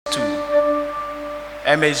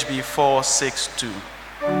MHB 462,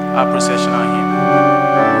 our processional hymn.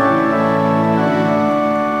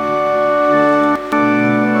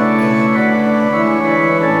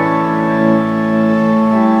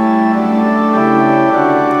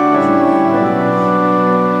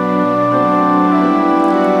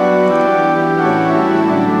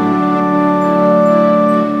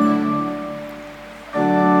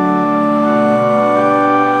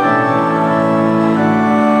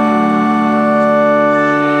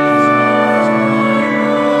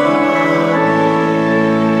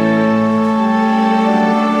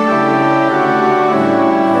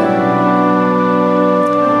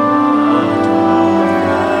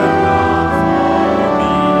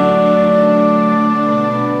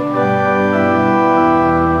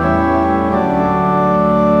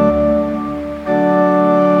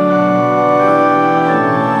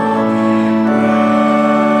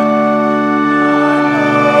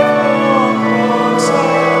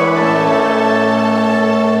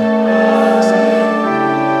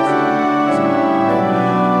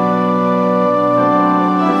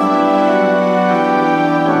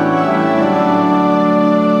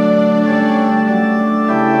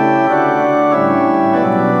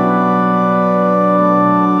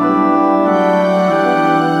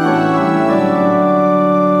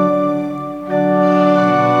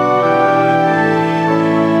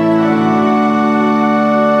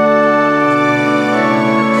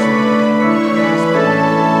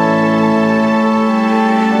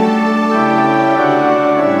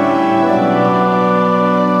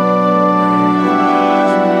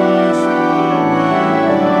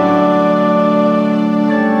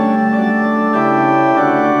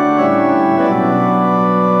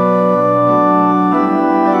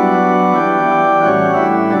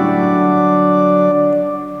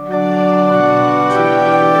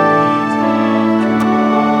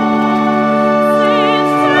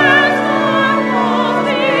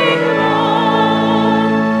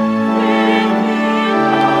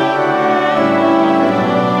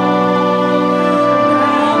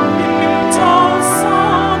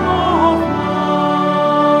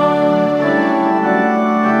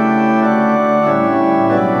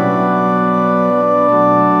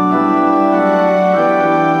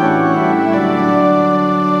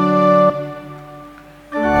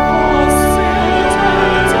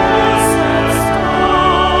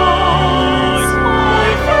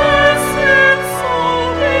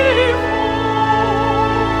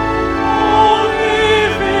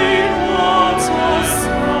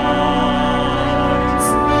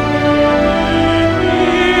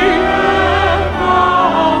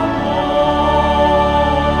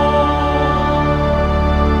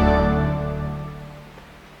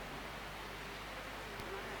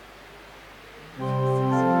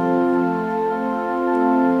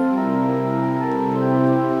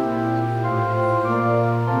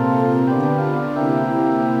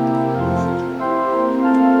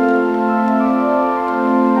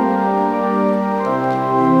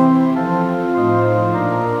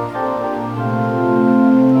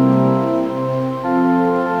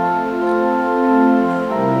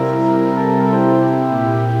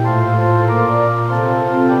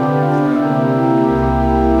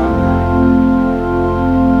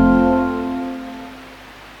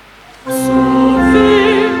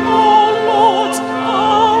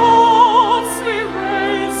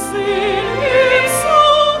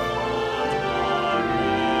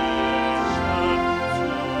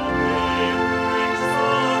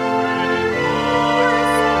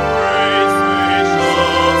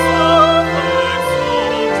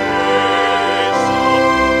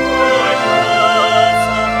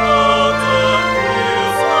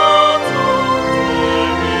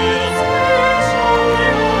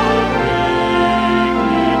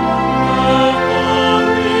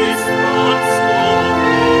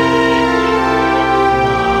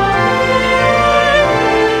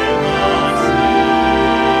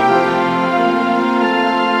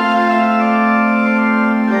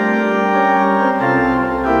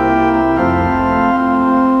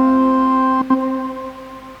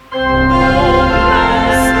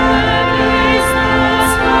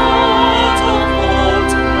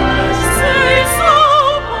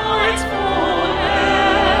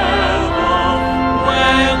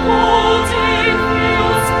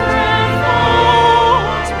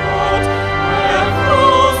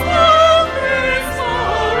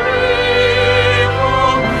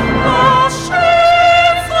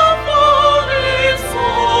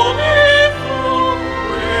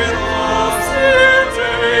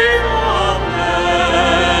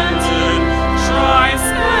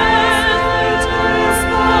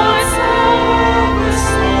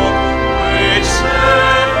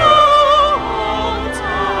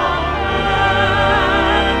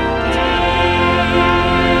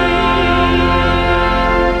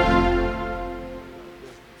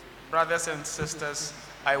 brothers and sisters,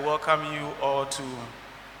 I welcome you all to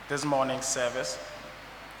this morning's service.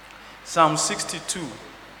 Psalm 62,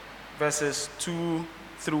 verses 2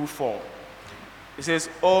 through 4. It says,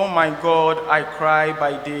 "Oh my God, I cry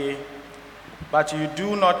by day, but you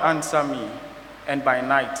do not answer me, and by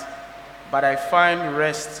night, but I find no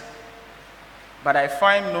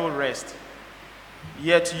rest.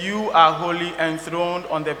 Yet you are wholly enthroned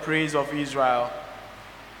on the praise of Israel.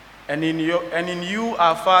 And in you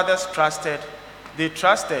our fathers trusted, they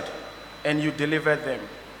trusted, and you delivered them."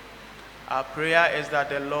 Our prayer is that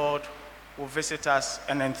the Lord will visit us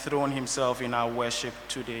and enthrone himself in our worship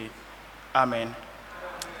today. Amen.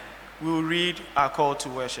 We will read our call to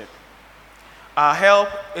worship. Our help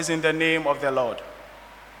is in the name of the Lord.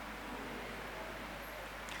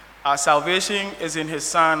 Our salvation is in his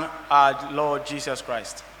Son, our Lord Jesus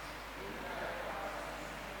Christ.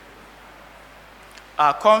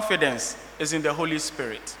 Our confidence is in the Holy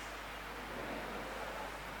Spirit.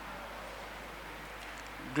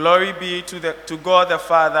 Glory be to God the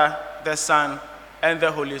Father, the Son, and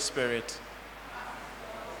the Holy Spirit.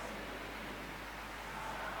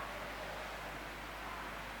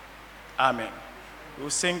 Amen. We'll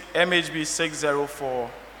sing MHB 604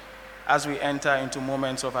 as we enter into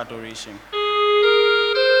moments of adoration.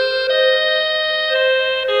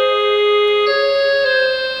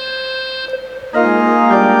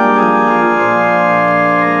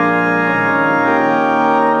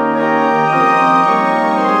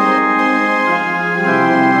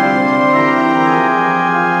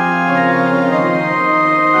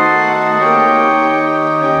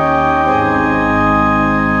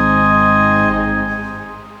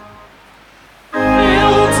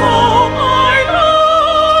 Built all my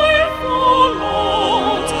life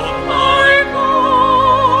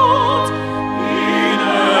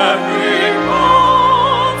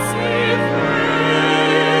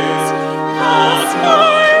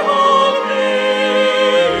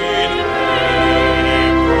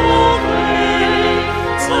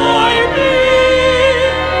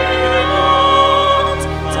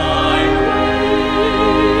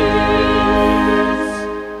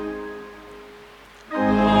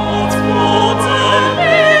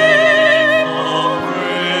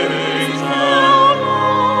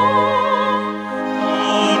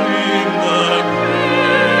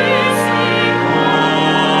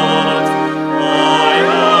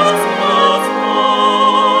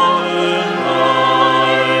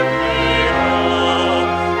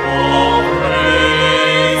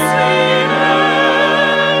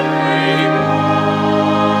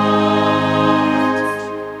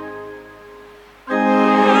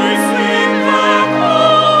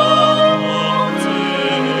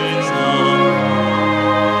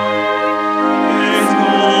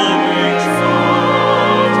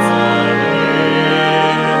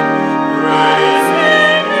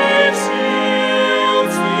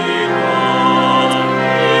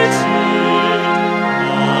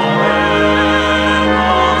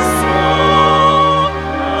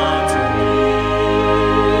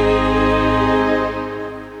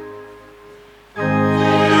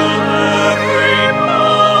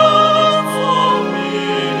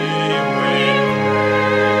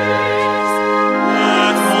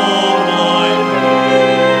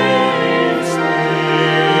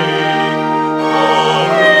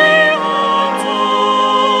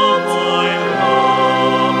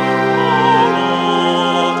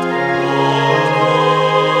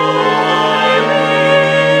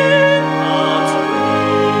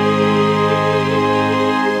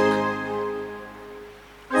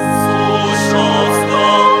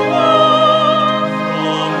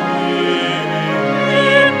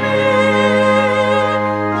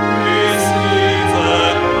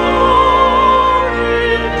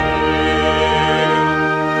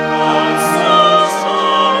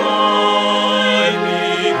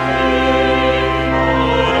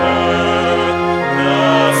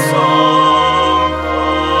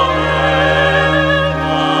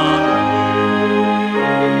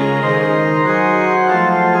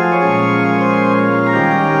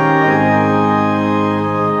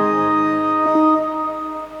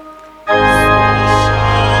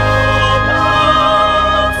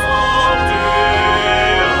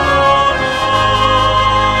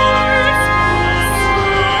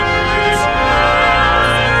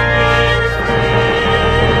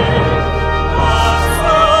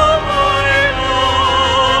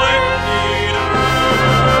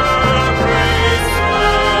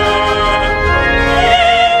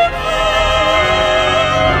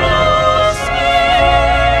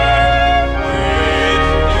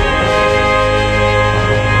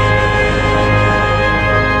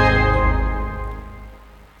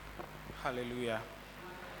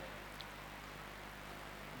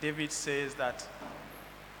David says that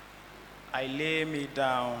I lay me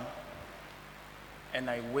down and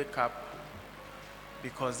I wake up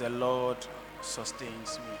because the Lord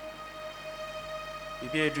sustains me.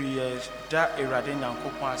 Bibi edu ye da Awurade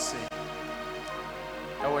Nyankopɔn ase.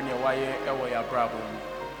 Ewo ne waye ewo ya brabo mu.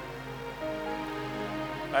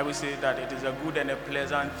 Bible says that it is a good and a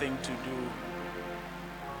pleasant thing to do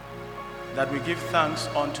that we give thanks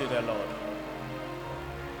unto the Lord.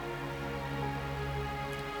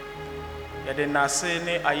 We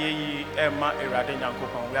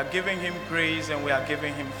are giving him praise and we are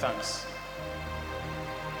giving him thanks.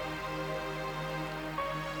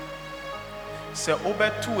 So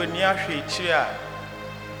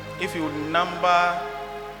if you number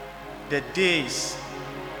the days,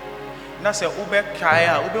 na se ube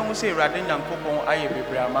kaya ube mu se Awurade Nyankopɔn aye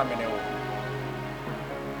bebre ama me ne wo.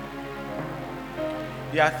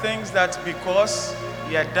 There are things that because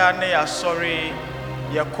you done you sorry,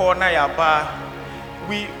 you corner ya bar,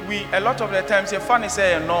 we a lot of the times you funny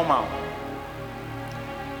say normal.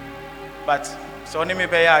 But so ni me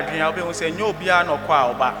be ya adwene ube mu se nyo bia no kwa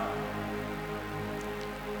oba.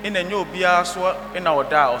 Ina nyo bia so ina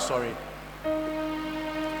oda o sorry.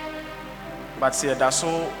 But say that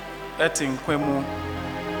so etin kwemu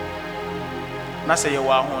na say ye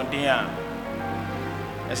wa honden a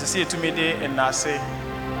esese etumi de enase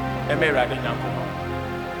eme Awurade Nyankopɔn.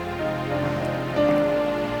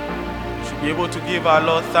 Should be able to give our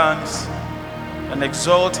Lord thanks and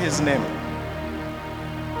exalt his name,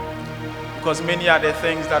 because many are the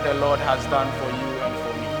things that the Lord has done for you and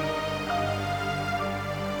for me.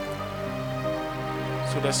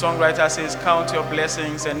 So the songwriter says, count your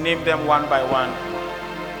blessings and name them one by one,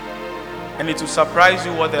 and it will surprise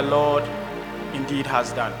you what the Lord indeed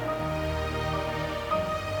has done.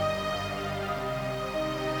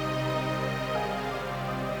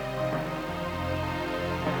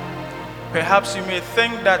 Perhaps you may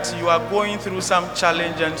think that you are going through some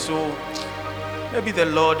challenge and so maybe the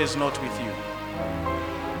Lord is not with you.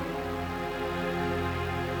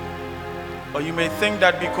 Or you may think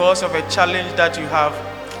that because of a challenge that you have,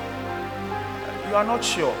 you are not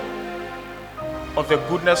sure of the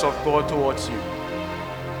goodness of God towards you.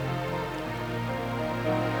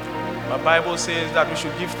 The Bible says that we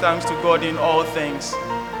should give thanks to God in all things,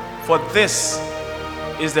 for this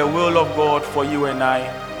is the will of God for you and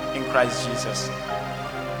I in Christ Jesus.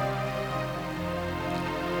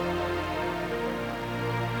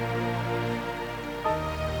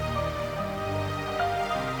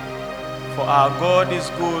 For our God is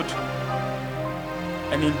good,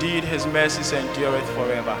 and indeed his mercies endureth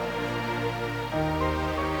forever.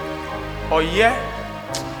 Oye,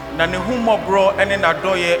 na ne humo bro ene na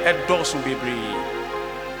doye edosu bebre.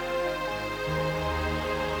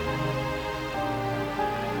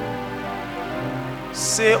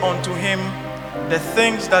 Say unto him the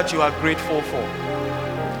things that you are grateful for.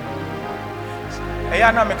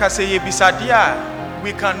 Ayana meka say ye bisadia,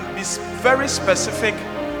 we can be very specific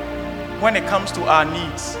when it comes to our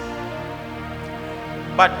needs.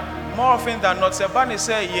 But more often than not, Sebani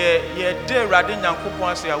say ye de Awurade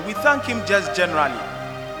Nyankopɔn say we thank him just generally.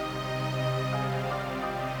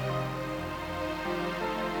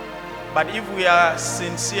 But if we are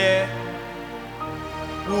sincere,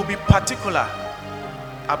 we will be particular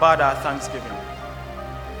about our thanksgiving.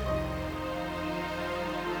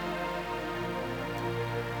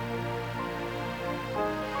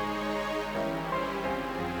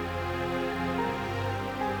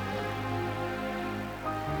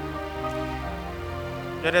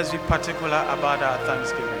 Let us be particular about our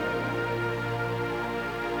thanksgiving.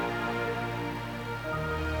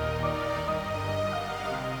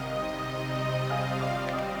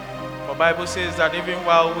 The Bible says that even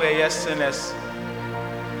while we were yet sinners,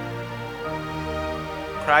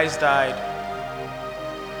 Christ died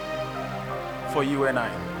for you and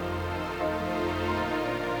I.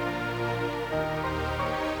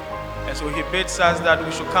 And so he bids us that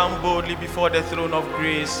we should come boldly before the throne of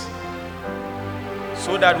grace,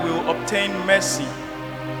 so that we will obtain mercy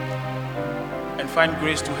and find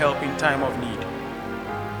grace to help in time of need.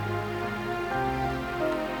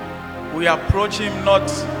 We approach him not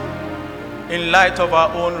in light of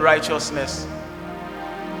our own righteousness.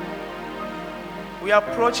 We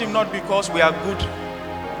approach him not because we are good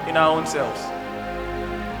in our own selves.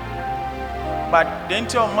 But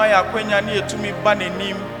denti o maya kwenya ni etumi ba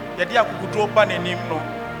nenim, yade akukudro ba nenim no.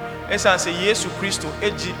 Esan se Yesu Kristo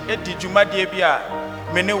edi dwumade bia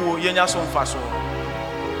mene wo yenya so mfaso.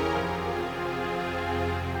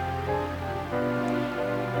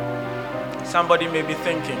 Somebody may be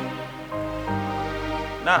thinking,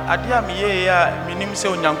 Na adia mi ye ya minim se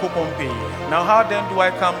Onyankopon pe. Now how then do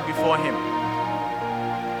I come before him?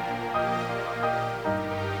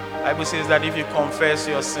 Bible says that if you confess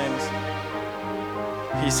your sins,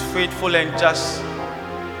 he's faithful and just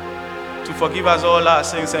to forgive us all our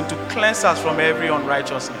sins and to cleanse us from every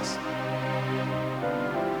unrighteousness.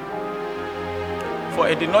 For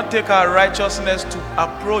it did not take our righteousness to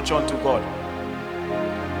approach unto God.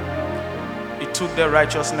 It took the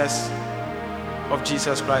righteousness of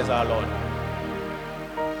Jesus Christ our Lord.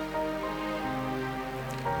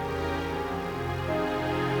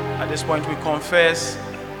 At this point we confess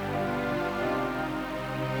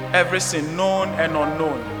every sin known and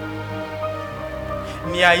unknown.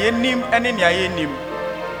 Nia yenim ene nia yenim.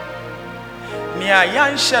 Nia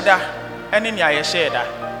yansheda ene nia yesheda.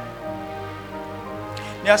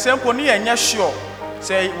 Nia sempo ni enye sure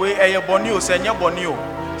say we eye boni o say enye boni o.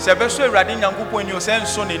 Se beso Awurade Nyankopon ni o say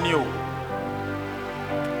nso ne ni o.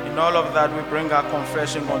 In all of that we bring our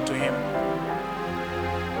confession unto him.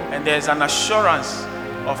 And there is an assurance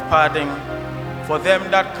of pardon for them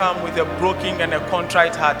that come with a broken and a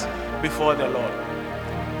contrite heart before the Lord.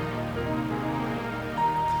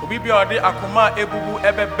 Obi bi ode akoma ebubu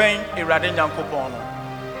ebeben Awurade Nyankopon no.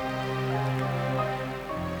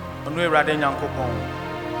 Onu Awurade Nyankopon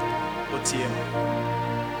otie no.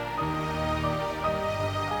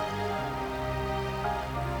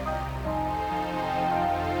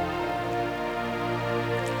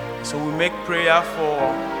 So we make prayer for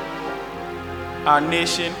our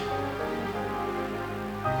nation.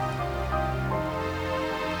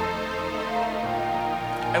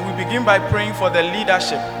 And we begin by praying for the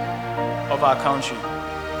leadership of our country.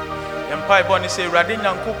 Empire Bonnie say, Awurade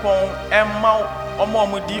Nyankopon emma omo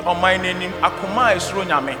omudi oman nenim akoma esuro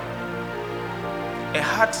nyame. A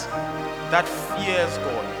heart that fears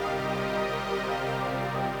God.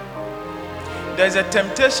 There is a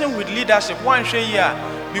temptation with leadership. One share here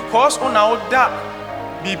because on our da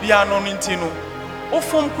bibia no ntino.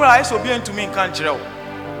 Ofum cry so be ntumi nkan kire.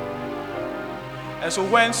 And so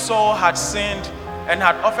when Saul had sinned and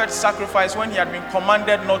had offered sacrifice when he had been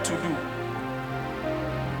commanded not to do,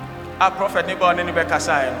 our prophet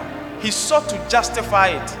he sought to justify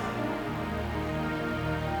it.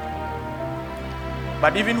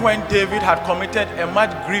 But even when David had committed a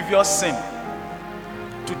much grievous sin,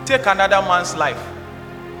 to take another man's life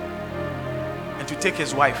and to take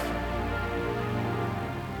his wife,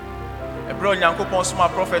 a bro Nyankopon small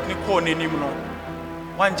prophet ni ko ni nim no,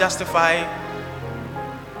 one justify,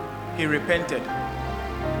 he repented.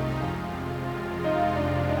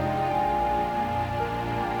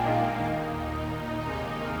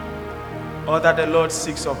 All that the Lord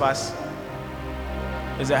seeks of us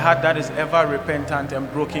is a heart that is ever repentant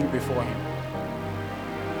and broken before him.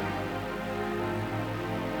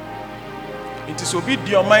 It is obi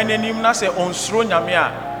di oman nenim na se onsuro nyame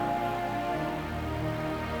a.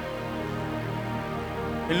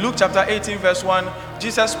 In Luke chapter 18 verse 1,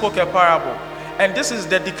 Jesus spoke a parable. And this is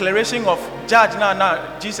the declaration of judge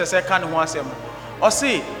na Jesus said kan ho asem. Or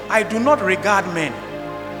say, I do not regard men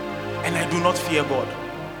and I do not fear God.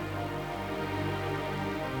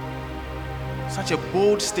 Such a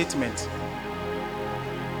bold statement.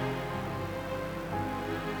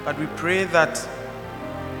 But we pray that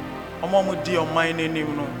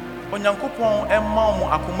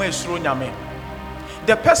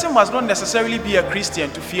the person must not necessarily be a Christian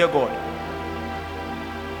to fear God.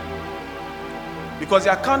 Because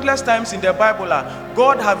there are countless times in the Bible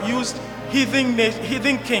God have used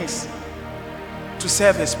heathen kings to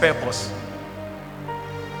serve his purpose.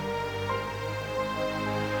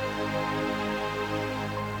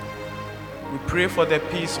 We pray for the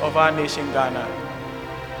peace of our nation, Ghana.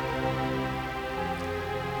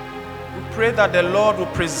 We pray that the Lord will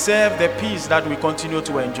preserve the peace that we continue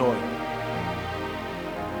to enjoy.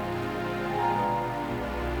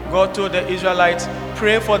 God told the Israelites,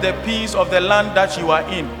 pray for the peace of the land that you are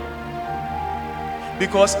in.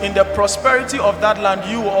 Because in the prosperity of that land,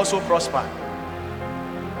 you will also prosper.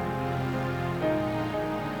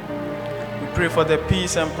 We pray for the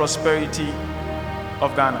peace and prosperity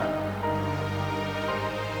of Ghana.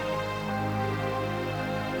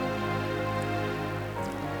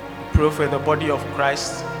 Pray for the body of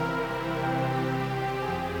Christ,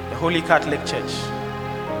 the Holy Catholic Church,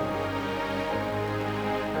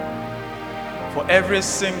 for every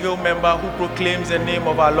single member who proclaims the name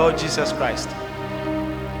of our Lord Jesus Christ.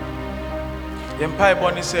 The Empire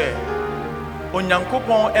Bonnie said,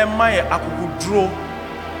 Onyankopon emaye akugudro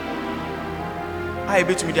a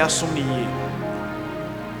ebetumi dia som ni ye.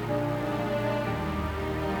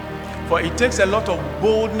 For it takes a lot of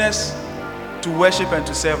boldness to worship and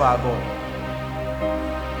to serve our God.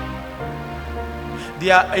 They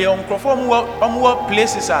are more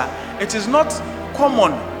places. It is not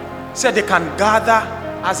common, so they can gather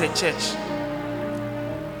as a church.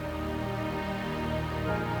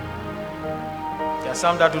 There are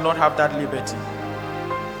some that do not have that liberty.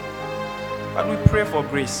 But we pray for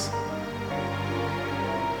grace.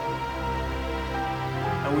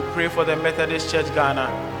 And we pray for the Methodist Church Ghana.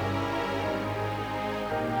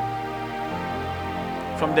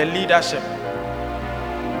 From the leadership,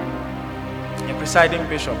 the presiding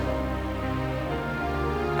bishop,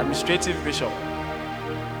 administrative bishop,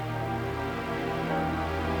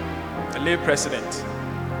 the lay president,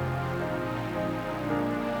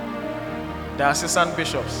 the assistant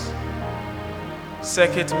bishops,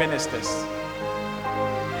 circuit ministers.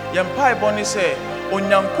 Yempa iboni se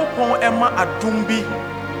onyankopon ema adumbi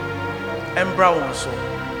embra wonso.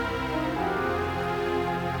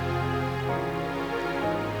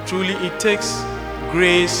 Truly, it takes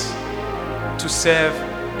grace to serve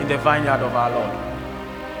in the vineyard of our Lord.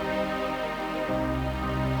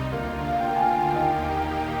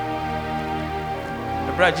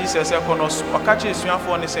 The brother Jesus said,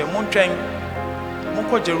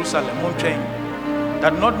 Munko Jerusalem,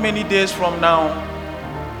 that not many days from now,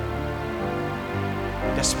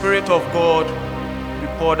 the Spirit of God will be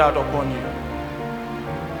poured out upon you.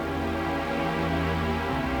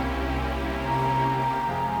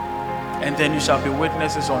 And then you shall be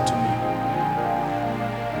witnesses unto me.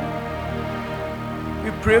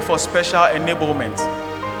 We pray for special enablement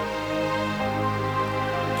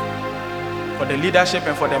for the leadership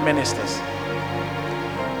and for the ministers.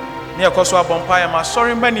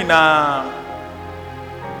 Sorry, Manina.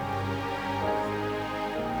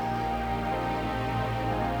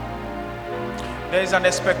 There is an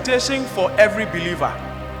expectation for every believer.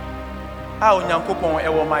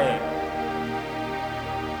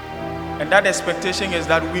 And that expectation is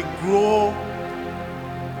that we grow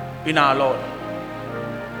in our Lord.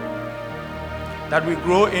 That we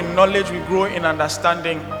grow in knowledge, we grow in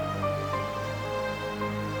understanding.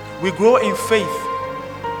 We grow in faith.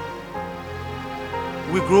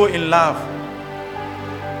 We grow in love.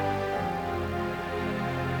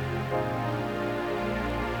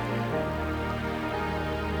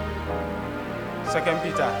 Second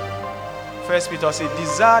Peter, First Peter says,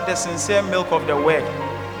 desire the sincere milk of the word,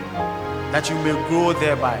 that you may grow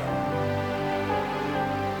thereby.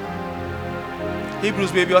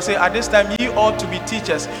 Hebrews baby will say, at this time ye ought to be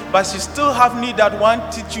teachers, but you still have need that one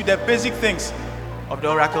teach you the basic things of the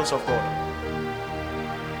oracles of God.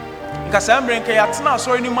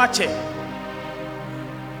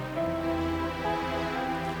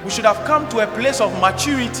 We should have come to a place of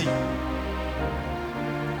maturity,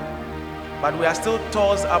 but we are still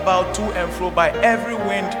tossed about to and fro by every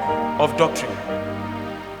wind of doctrine.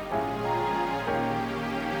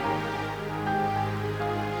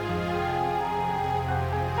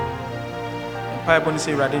 We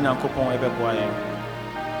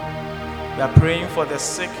are praying for the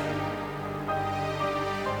sick.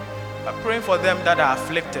 We are praying for them that are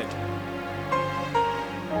afflicted.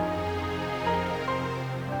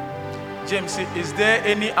 James, is there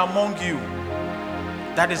any among you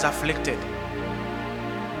that is afflicted?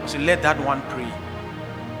 So let that one pray.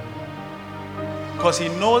 Because he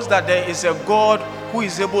knows that there is a God who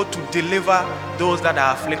is able to deliver those that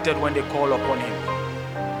are afflicted when they call upon him.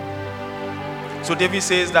 So David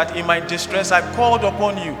says that in my distress I called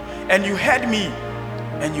upon you, and you heard me,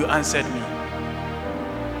 and you answered me.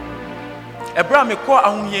 Ebra me ko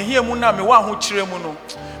ahunhehie mu na me wa ahokyere mu no,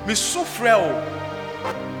 me sufrɛ o.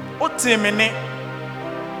 Otemene.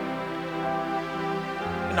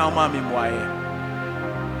 Na o ma me muaye.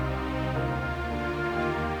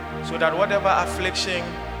 So that whatever affliction,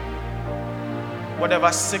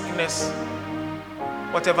 whatever sickness,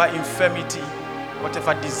 whatever infirmity,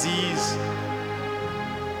 whatever disease,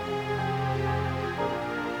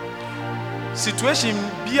 situation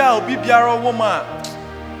bia obi biara wo ma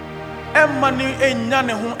emma ne enya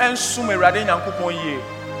ne ho ensum Awurade Nyankopon yie.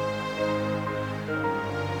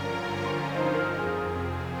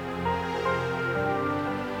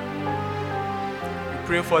 We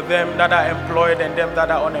pray for them that are employed and them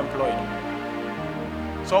that are unemployed.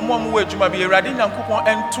 So omo we adwuma bi Awurade Nyankopon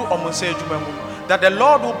ento omo nsa adwuma mu, that the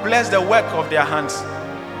Lord will bless the work of their hands.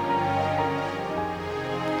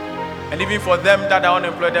 And even for them that are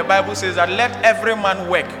unemployed, the Bible says that let every man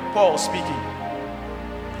work. Paul speaking.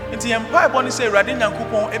 It's the empire body say Awurade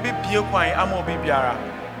Nyankopon ebe bie kwan ama obi biara,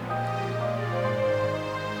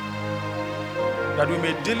 that we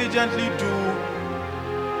may diligently do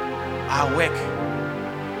our work.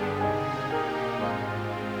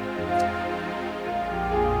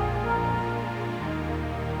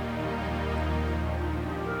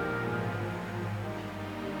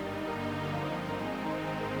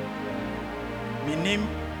 minim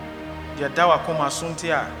dia dawa koma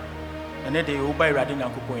sunti a ene de wo ba irade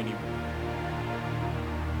nyankopon anim.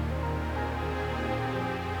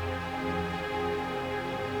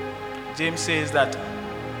 James says that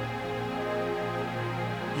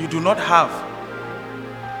you do not have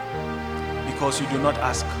because you do not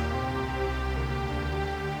ask.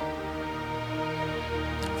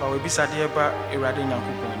 Fa we bisa de ba irade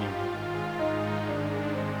nyankopon anim.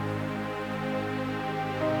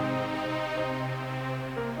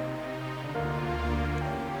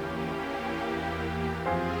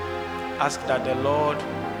 Ask that the Lord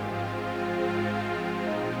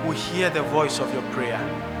will hear the voice of your prayer.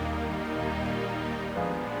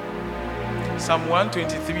 Psalm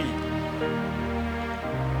 123.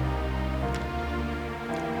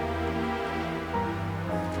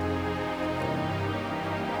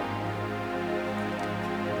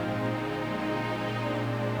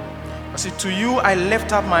 I say, to you I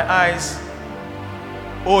lift up my eyes,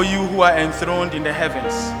 O you who are enthroned in the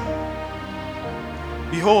heavens.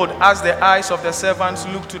 Behold, as the eyes of the servants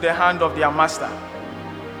look to the hand of their master,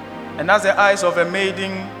 and as the eyes of a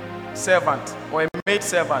maiden servant or a maid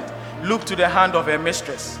servant look to the hand of her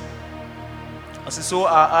mistress, so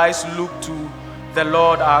our eyes look to the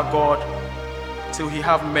Lord our God till he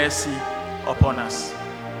have mercy upon us.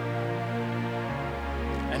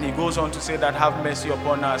 And he goes on to say that have mercy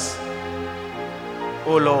upon us,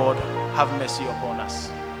 O Lord, have mercy upon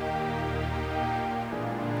us.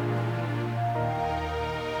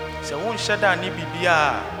 Se won shada ni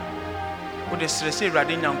bibia wo de stresse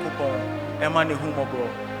irade nyankopon e ma ne humobro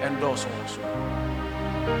endorse so.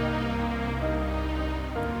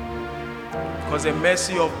 Because the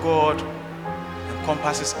mercy of God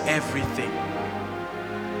encompasses everything.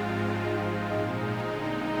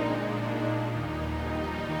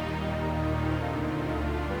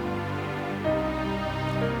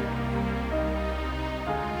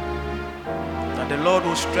 That the Lord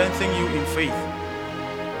will strengthen you in faith.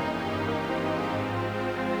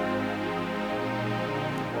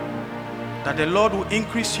 That the Lord will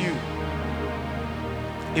increase you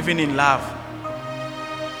even in love.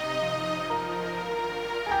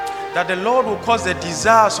 That the Lord will cause the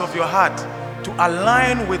desires of your heart to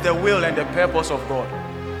align with the will and the purpose of God.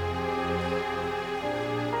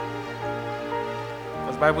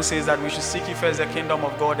 Because the Bible says that we should seek ye first the kingdom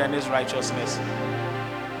of God and his righteousness,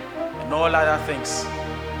 and all other things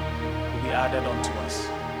will be added unto us.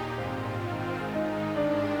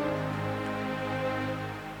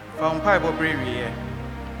 Bible brevier,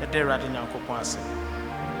 the day radin yankopon.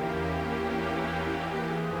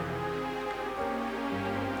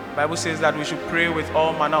 Bible says that we should pray with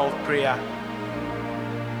all manner of prayer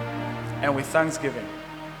and with thanksgiving.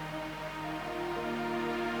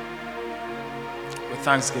 With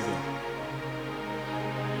thanksgiving.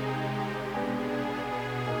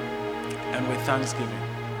 And with thanksgiving.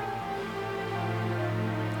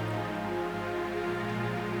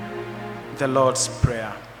 The Lord's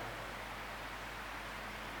Prayer.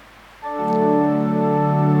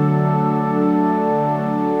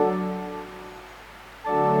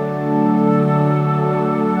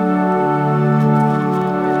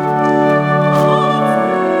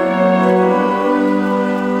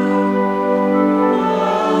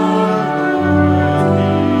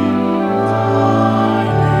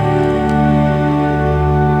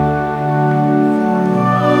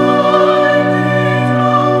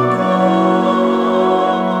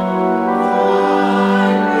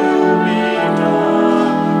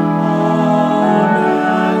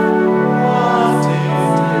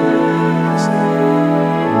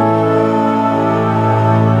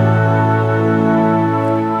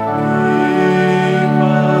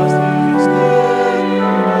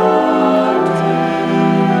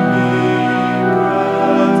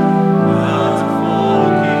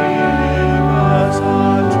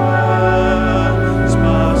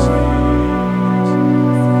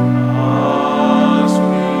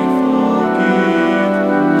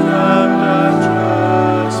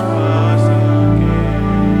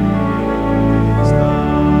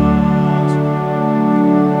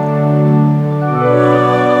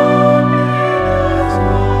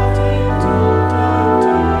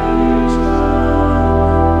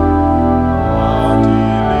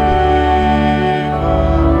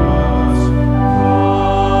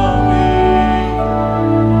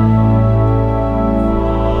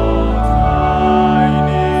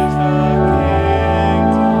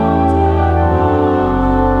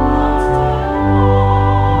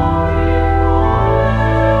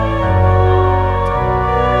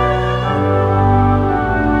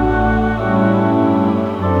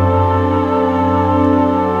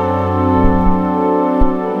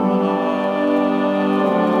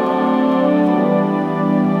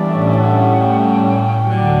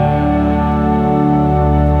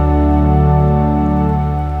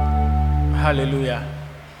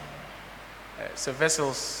 so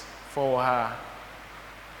vessels for her.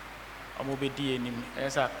 Amobedi enim.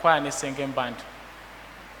 As a choir singing band.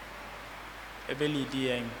 Ebeli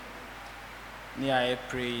DM. Near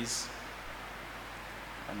praise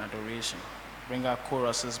and adoration. Bring our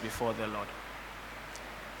choruses before the Lord.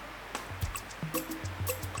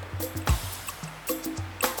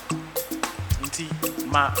 Inti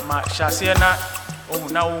ma shasiena oh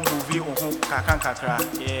na o movie oh kakra.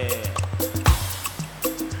 Yeah.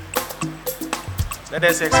 Let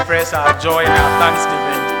us express our joy and our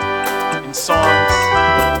thanksgiving in songs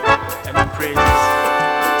and in praises.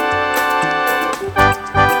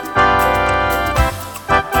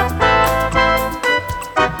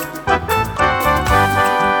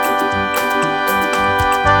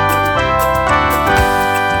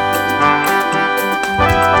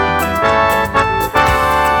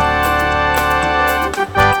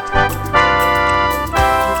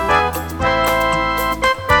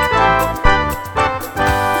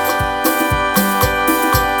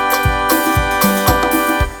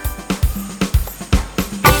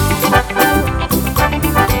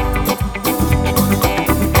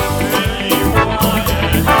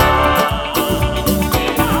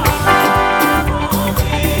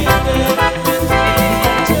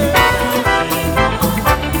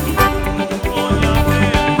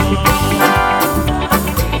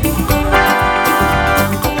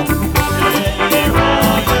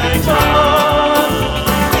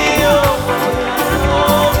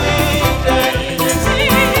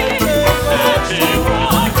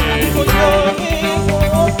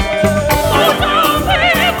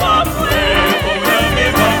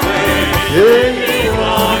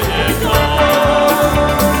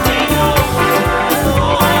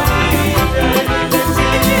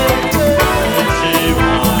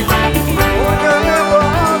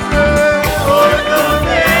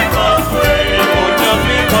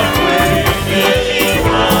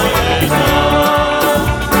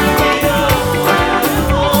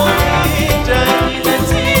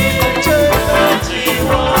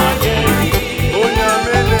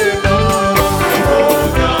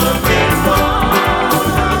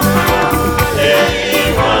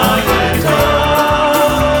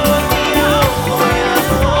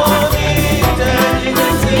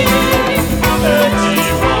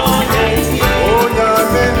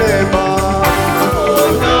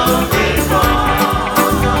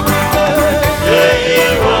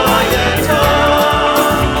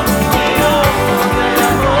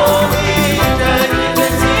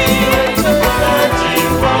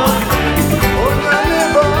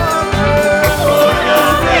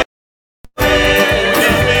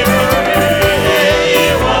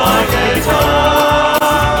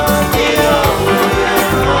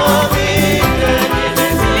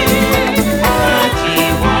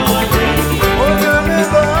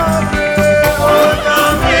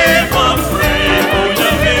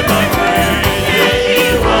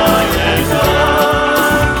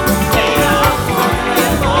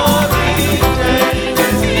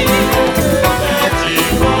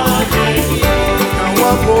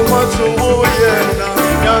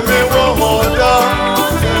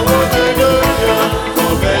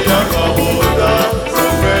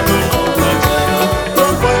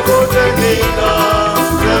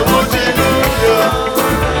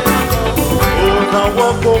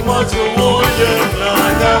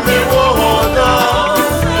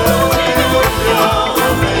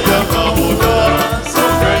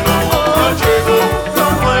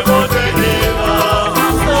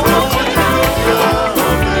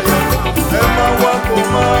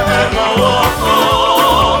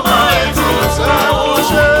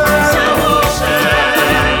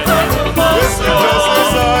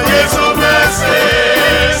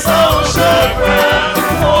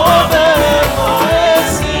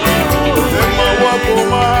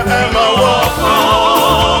 Emma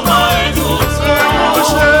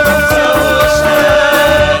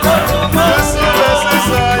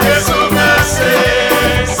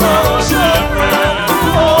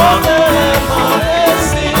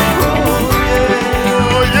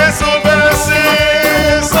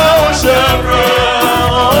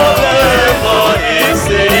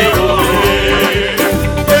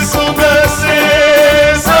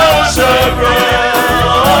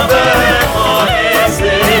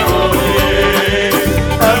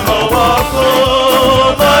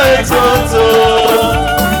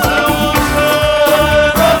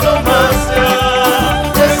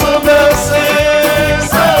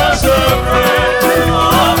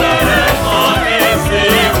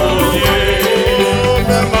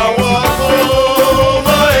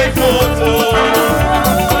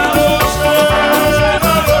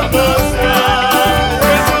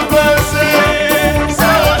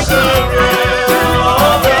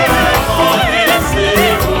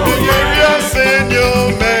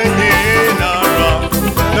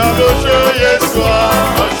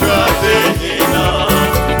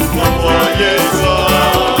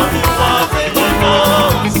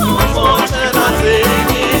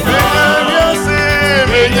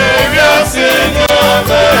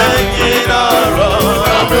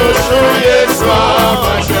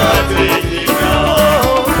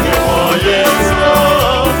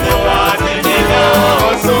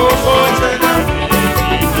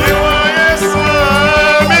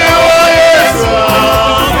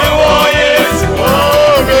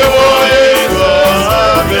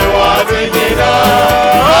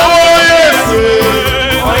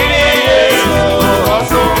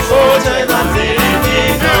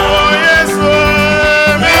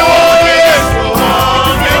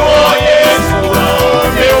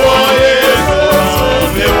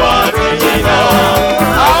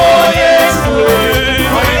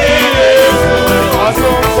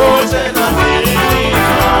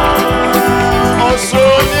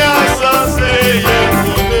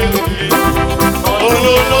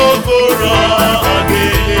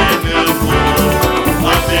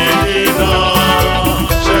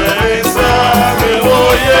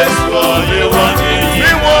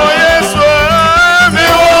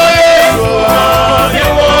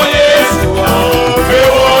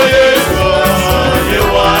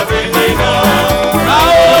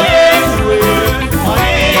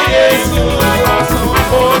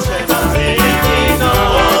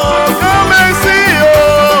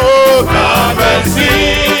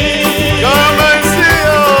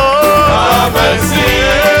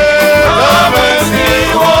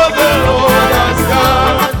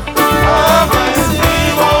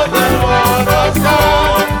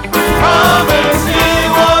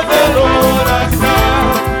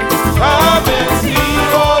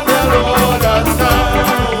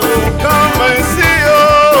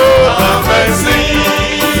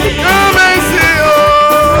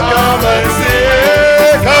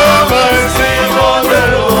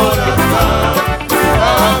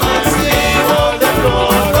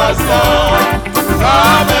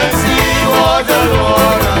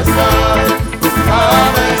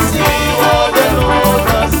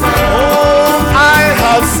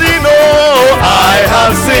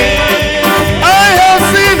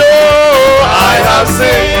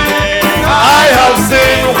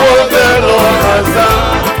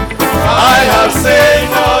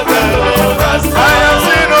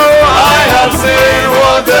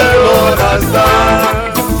has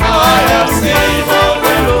done. I have seen what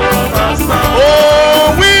the Lord has done.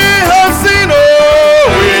 Oh, we have seen, oh,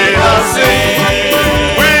 we have seen.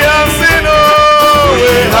 We have seen, oh,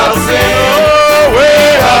 we have seen, oh, we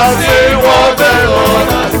have seen what the Lord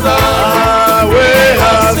has done. We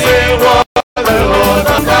have seen what the Lord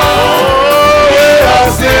has done. Oh, we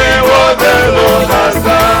have seen what the Lord has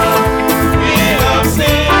done. We have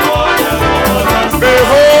seen what the Lord has done.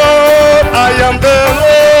 Behold, I am the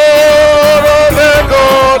Lord of the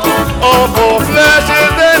God of all flesh.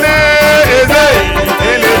 Is there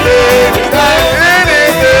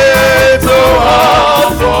anything so hard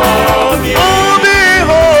for me? Oh,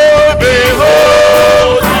 behold,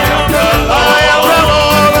 behold, I am the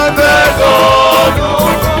Lord of the God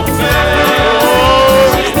of all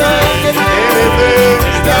flesh. Is there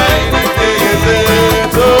anything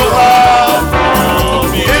so hard for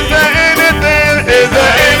me? Is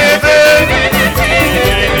there anything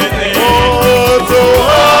oh, so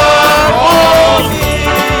hard for me?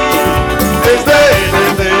 Is there anything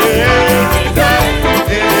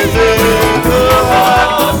so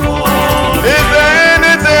hard for me? Is there anything so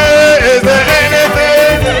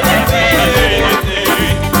hard for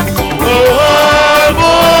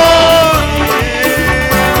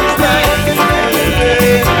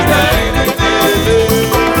me?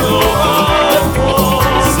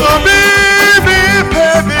 So baby,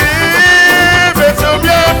 to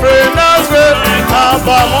me friend as well.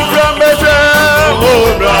 Abba Mumbra Beshe,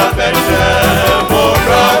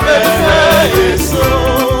 Yesu.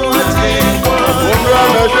 Mumbra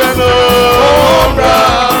Beshe, no. Mumbra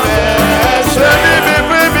Beshe,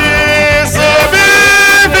 baby, so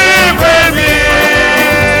baby.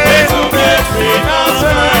 To me friend as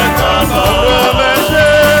well.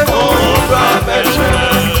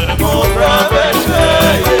 Mumbra Beshe,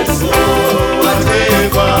 Yesu.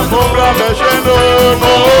 Mumbra Beshe, no.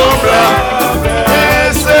 Mumbra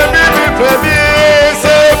Beshe, baby.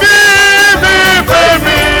 So baby.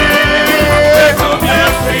 To me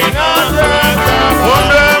friend as well.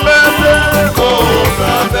 Mumbra Beshe,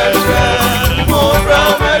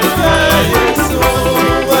 Yesu.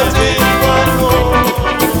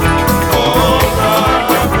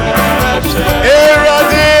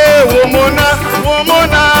 Erade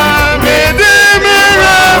womona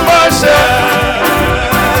medimira masha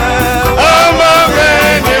ama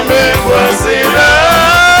meni me kwasira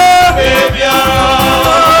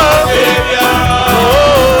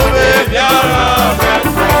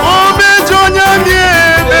o bejonya mie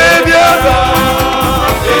bebiara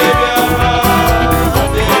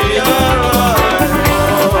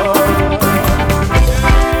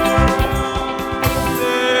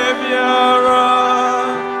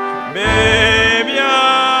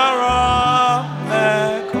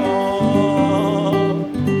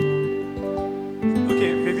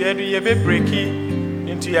You'll be breaking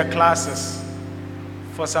into your classes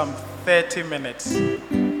for some 30 minutes.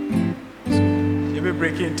 You'll be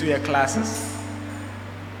breaking into your classes.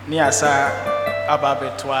 Niasa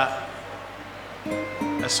ababetwa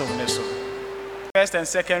esomneso. First and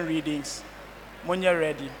second readings. When you're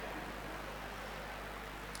ready.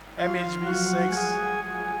 MHB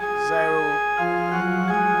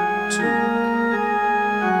 602.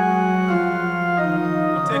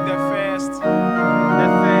 We'll take the first, the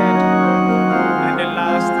third, and the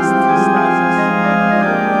last stanzas.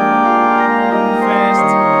 First,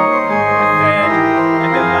 the third,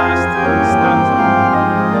 and the last stanza.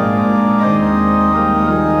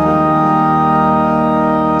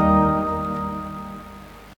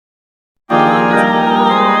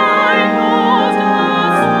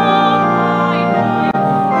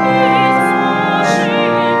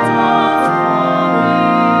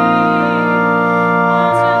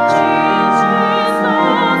 Jesus.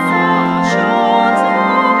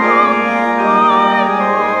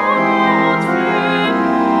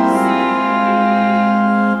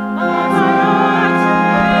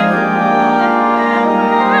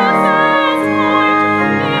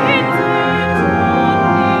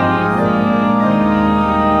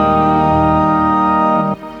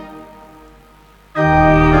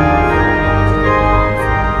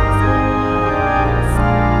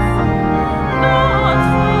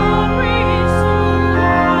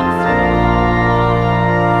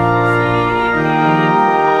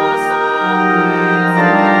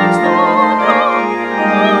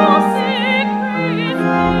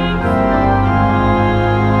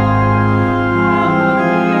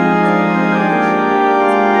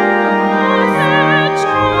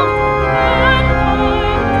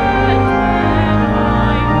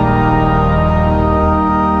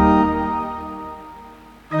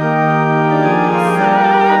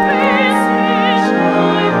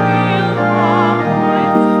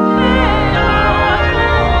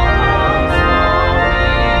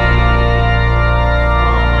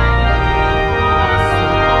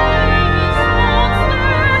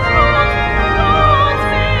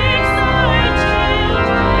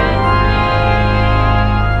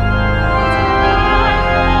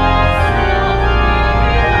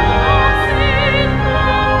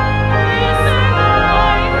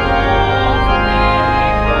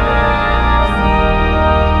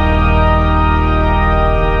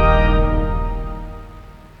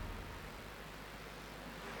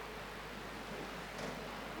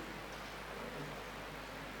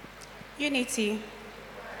 Trinity.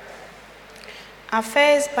 Our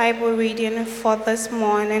first Bible reading for this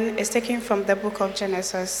morning is taken from the book of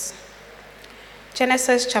Genesis.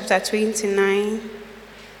 Genesis chapter 29,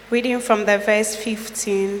 reading from the verse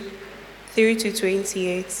 15 through to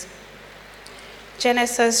 28.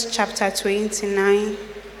 Genesis chapter 29,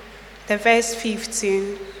 the verse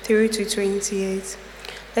 15 through to 28.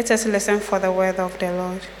 Let us listen for the word of the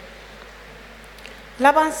Lord.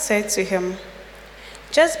 Laban said to him,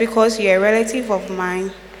 "Just because you're a relative of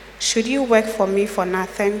mine, should you work for me for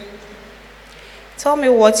nothing? Tell me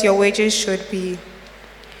what your wages should be."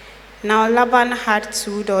 Now Laban had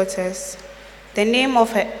 2 daughters. The name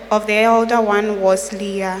of the elder one was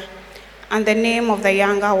Leah, and the name of the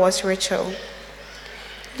younger was Rachel.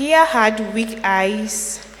 Leah had weak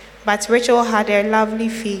eyes, but Rachel had a lovely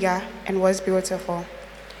figure and was beautiful.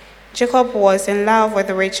 Jacob was in love with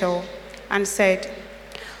Rachel and said,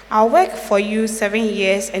 "I'll work for you 7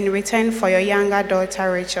 years in return for your younger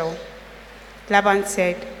daughter Rachel." Laban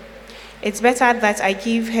said, "It's better that I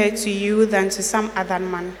give her to you than to some other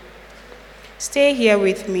man. Stay here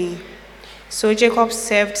with me." So Jacob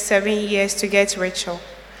served 7 years to get Rachel,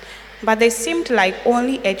 but they seemed like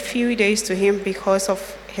only a few days to him because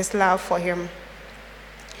of his love for him.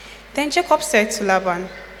 Then Jacob said to Laban,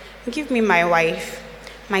 "Give me my wife.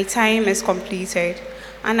 My time is completed,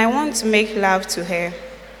 and I want to make love to her."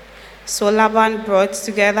 So Laban brought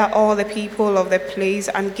together all the people of the place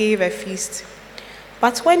and gave a feast.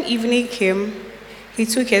 But when evening came, he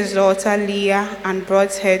took his daughter Leah and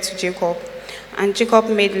brought her to Jacob, and Jacob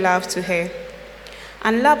made love to her.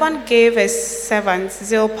 And Laban gave his servant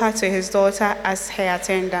Zilpah to his daughter as her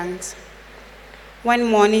attendant. When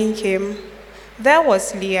morning came, there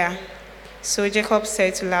was Leah. So Jacob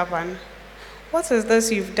said to Laban, "What is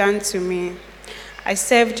this you've done to me? I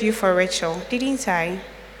served you for Rachel, didn't I?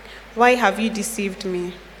 Why have you deceived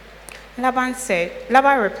me?" Laban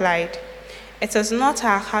replied, "It is not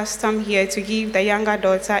our custom here to give the younger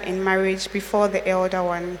daughter in marriage before the elder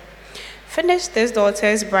one. Finish this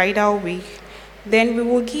daughter's bridal week, then we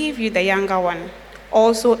will give you the younger one,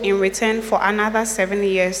 also in return for another 7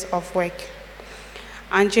 years of work."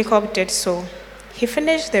 And Jacob did so. He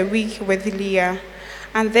finished the week with Leah,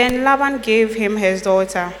 and then Laban gave him his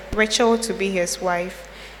daughter, Rachel, to be his wife.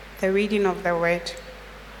 The reading of the word.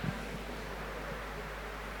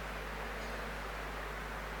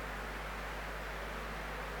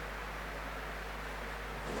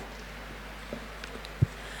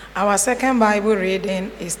 Our second Bible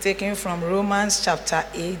reading is taken from Romans chapter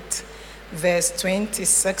 8, verse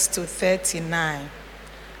 26 to 39.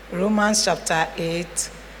 Romans chapter 8,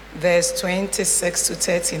 verse 26 to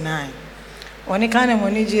 39. Onikane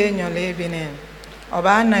monije nyole bine.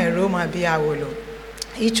 Oba na Roma bi awolo.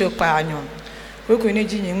 Ichopa anyo. Kwekuni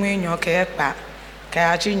ji nyinwe nyoke ekpa.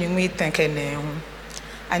 Ka achi nyinwe tenkene hu.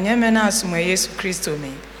 Anyeme na asuma Yesu Kristo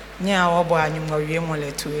me. Nya obo anyumwa wie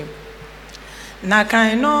moletue. Na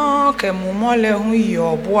kaino ke mumole hu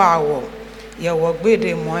yobo awo. Ye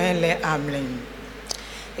wogbede moele amlen.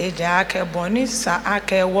 Eja ake bonisa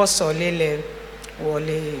ake wosolele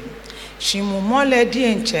wole. Shimumole di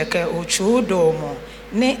encheke ochudomo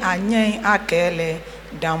ne anyen akele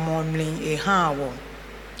damomlin ehawo.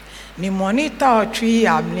 Ni monita otwi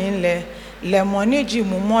amlin le moniji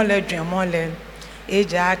mumole dwemole.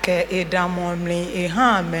 Eja ake edamomlin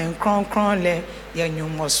eha men kronkron le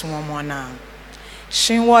yenyumosumona.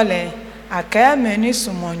 Shinwole ake meni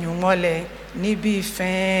sumonyumole ni bi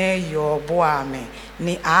fen yobo ame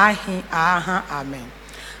ni ahi aha amen.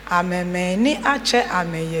 Ameme ni ache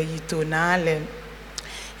ame ye yito nale.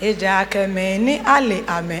 Eja ake me ni ale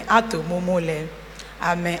ame ato momole.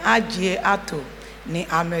 Ame ajie ato ni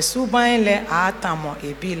ame suban le atamo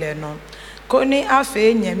ebile no. Koni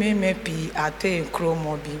afe nyeme mepi ate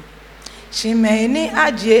nkromo bi. Shime ni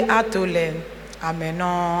ajie ato le ame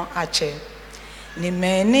no ache. Ni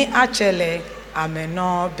me ni ache le ame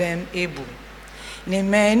no bem ebu. Ni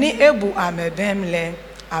me ni ebu ame bem le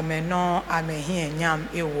ame no ame hie nyam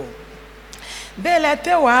ewo.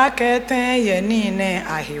 Belete wa keten ye nine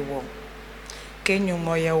ahiwo.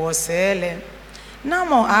 Kenyumo ye wosele.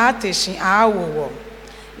 Namo ateshi awo.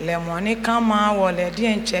 Le moni kama wole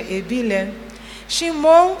dienche ebile.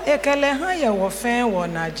 Shimon ekele han ye wofen wo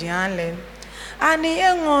na jianle. Ani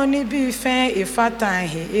engo ni bi fen ifatan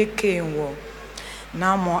he ekenwo.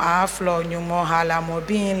 Namo aflo nyumo hala mo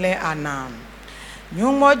binle anam.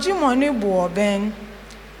 Nyumo jimoni buo ben.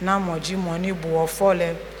 Namo jimoni buo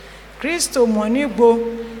fole. Kristo moni gbo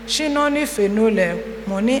shinoni fenole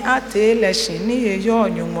moni atele shini eyo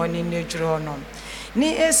nyumo ni nejrono.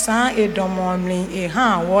 Ni esan edomomlin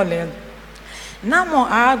ehan wole. Namo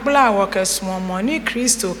agbla wo kesmo moni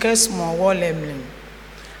Kristo kesmo wo lemlim.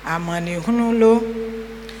 Amani hunulo,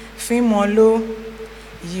 fimolo,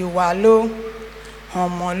 yiwalo,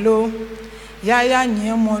 homolo, yaya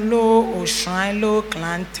nyemolo, oshanlo,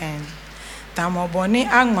 clanten. Tamoboni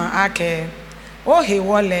agma ake, ohe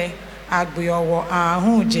wole, agbiyowo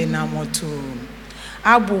ahun jenamotu.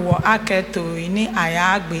 Abuwo ake to ini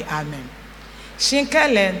ayagbe amen.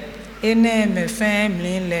 Shinkele, ene me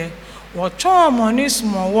femlinle, wocho moni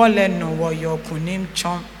smo wole no wo yokunim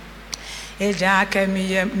chom. Eja ake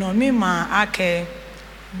miye no mi ma ake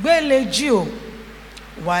gbele jio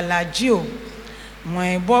wala jio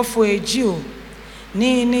mwen bofo jio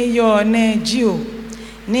ni yo ne jio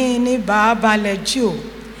ni baba le jio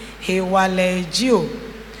he wale jio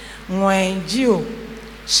mwen jio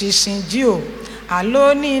shishin jio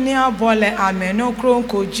alo ni abole ameno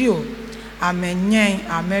kronko jio amenyen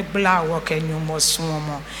amegbla wo kenyumo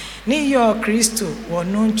sumo ni yo Kristo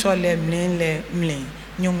wonu nchole mlinle mlin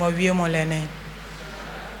nyumo wie molene.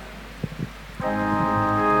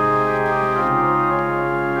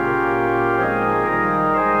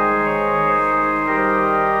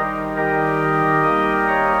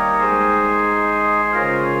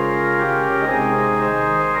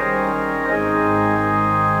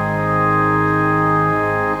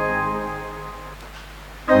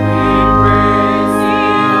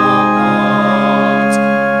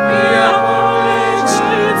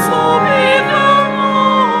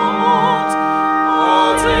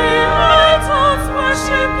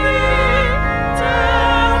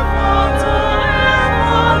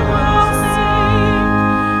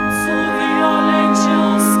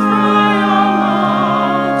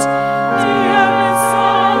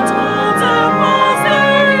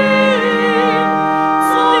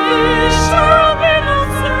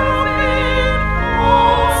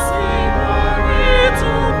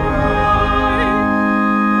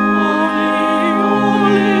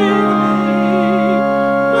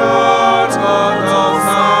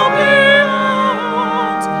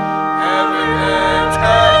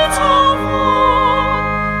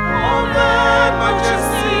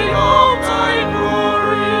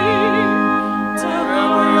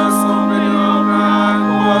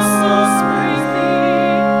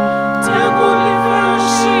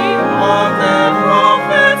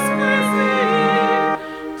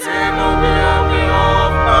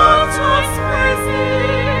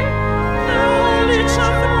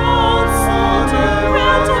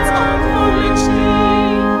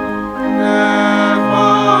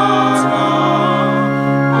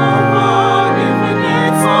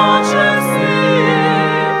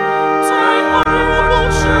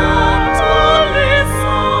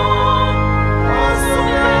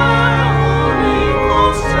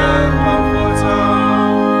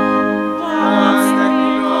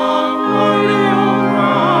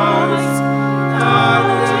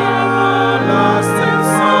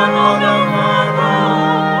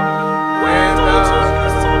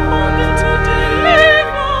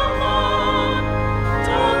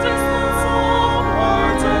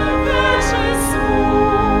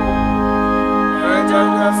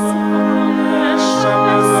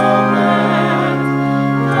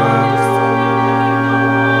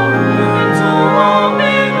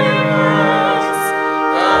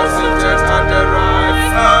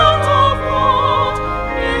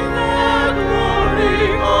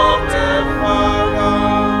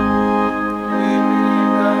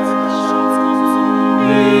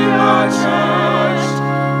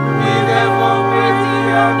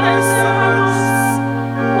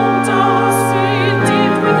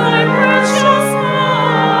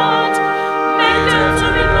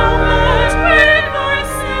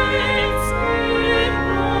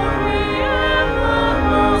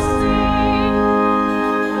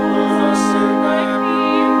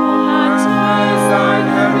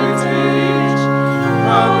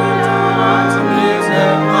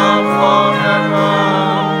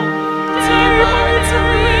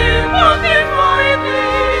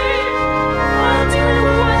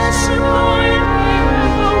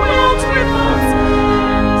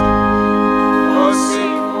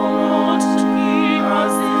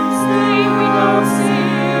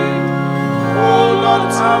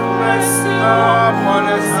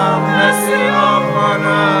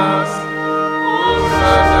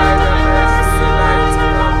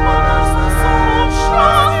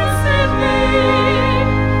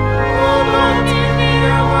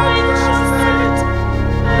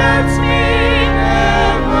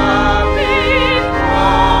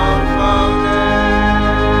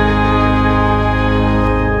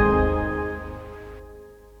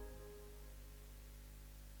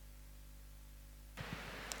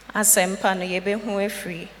 Asempa no yebehu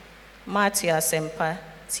efiri Matthew asempa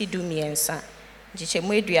ti dumiensa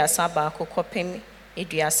jichemu eduasa baako kopem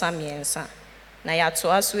eduasa miensa na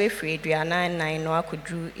yato aso efiri eduanan nan no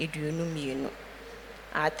akodru eduonu mienu.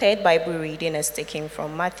 Our third Bible reading is taken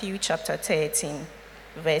from Matthew chapter 13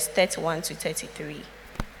 verse 31 to 33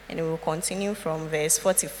 and it will continue from verse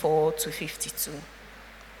 44 to 52.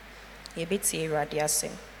 Yebeti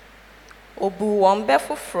radiasem obu wombe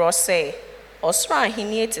foforo se osoro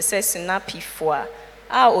ahenie te se sinapifo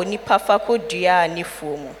a onipa fa kodua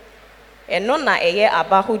anifuo mu eno na eye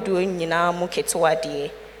abahodo nyina mu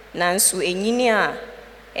ketewade nanso enyini a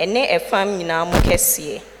ene efam nyina mu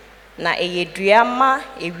kese na eye dua ma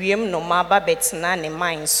ewiem no ma ba betena ne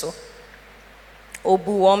man so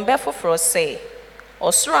obu wombe foforo se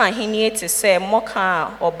osoro ahenie te se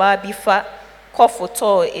moka oba bifa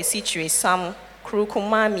kofoto esichiresam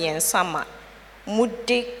krukuma miensama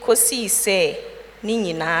mude kosi se ni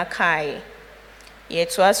nyina kai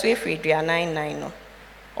yeto aso efiri duanan nan no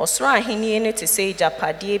osoro ahenie ne te se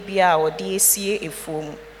japade bia ode esie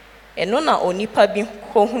efuom eno na onipa bi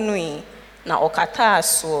kohunui na okata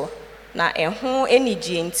aso na eho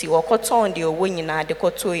enigye nti okoton de owo nyina de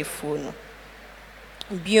koto efuo no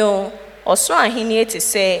bio osoro ahenie te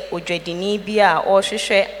se odwadini bia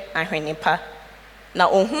ohwehwe ahwenipa na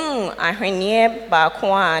ohun ahwenie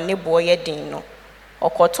baako a ne boye din no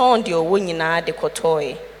okoton de owo nyina de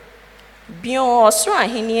kotoe bio osoro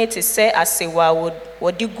ahenie te se asewa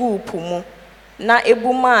wodi gu pumu na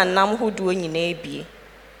ebuma nam hodo nyina ebie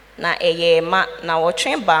na eye ma na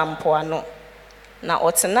wotwe ba mpoano na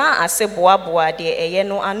otena aseboaboa de eye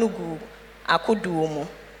no anugu akoduo mu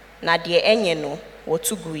na de enye no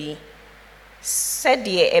wotugui se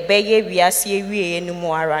de ebeye wiase ewie no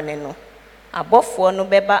mu ara ne no abofo no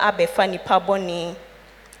beba abefa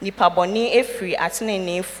nipa boni efiri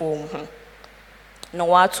atenene efom ho na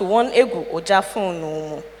watu won egu ojafon no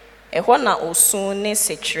mu eho na osun ne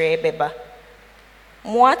sekre beba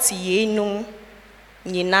moati yenum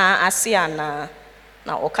nyina ase ana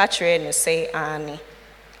na oka kire no se ani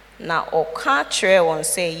na oka kire won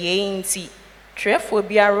se ye nti trefo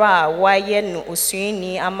biara a waye no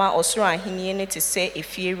osuani ama osoro ahenie ne te se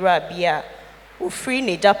efiewura bia ofiri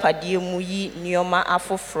ne japade mu yi nioma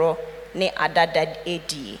afoforo ne adada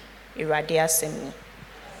edi irade asemi.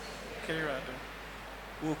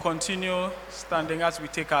 We'll continue standing as we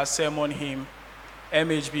take our sermon hymn,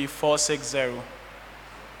 MHB 460.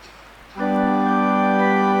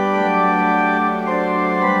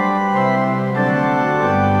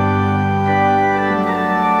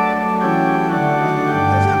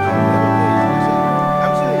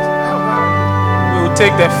 We'll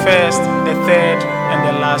take the first, the third, and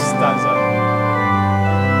the last stanza.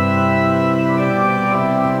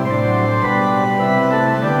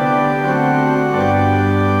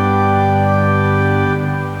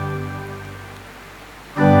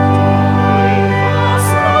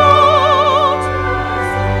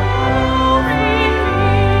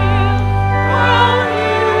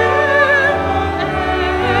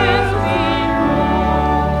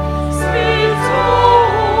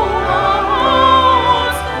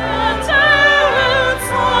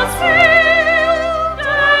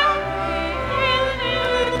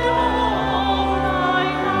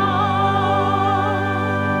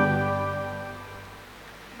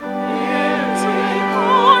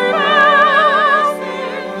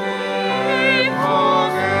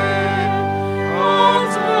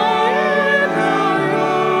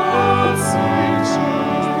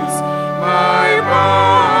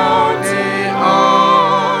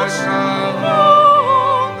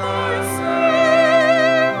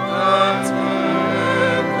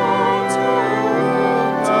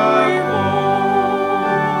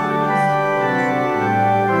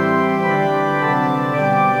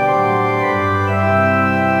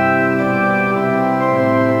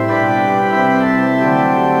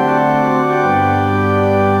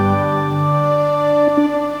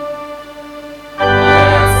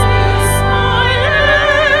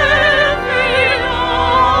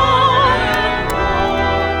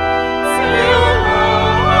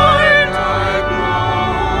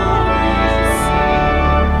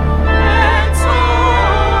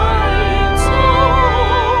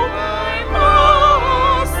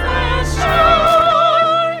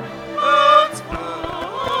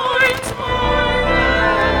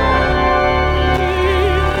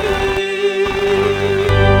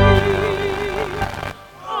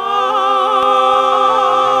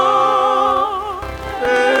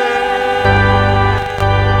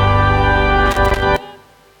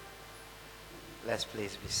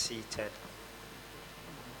 seated.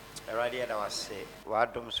 Already I was say,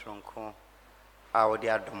 Wadum Sronko, a wode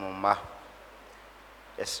adom mma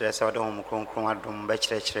yɛsrɛ sɛ wode hom kronkron adom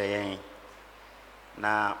bɛkyerɛkyerɛ yɛn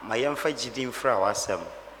na ma yɛmfa gyidi mfra w'asɛm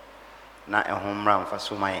na ɛho mmra mfa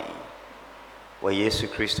so ma yɛn wɔ Yesu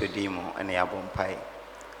Kristo din mu ɛne yɛabɔ mpae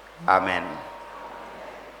amen.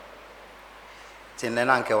 Tinde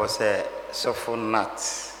na nke wɔ sɛ sɔfo nat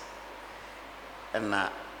ɛna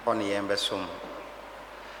ɔne yɛn bɛsom.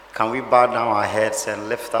 Can we bow down our heads and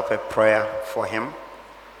lift up a prayer for him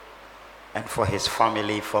and for his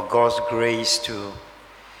family, for God's grace to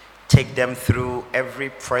take them through every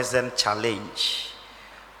present challenge?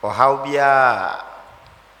 Or how be a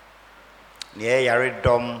near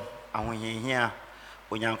yaredom ahonyehia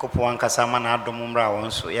onyankopɔn ankasa ma na adom mmra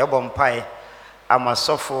wɔn so. Yɛbɔ mpae ama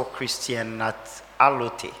sɔfo Christian Nat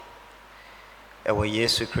Alote ɛwɔ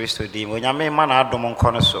Yesu Kristo dim. Onyame ma na adom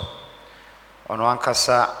nkɔ no so. Ono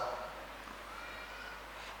ankasa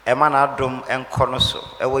ema na adom nkɔ no so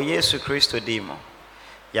ɛwɔ Yesu Kristo dim.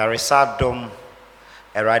 Yaresa adom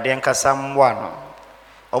Erade ankasa mwa no.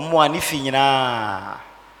 Ɔmo ani fi nyinaa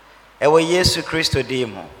ɛwɔ Yesu Kristo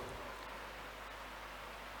dim.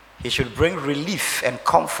 He should bring relief and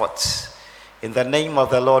comfort in the name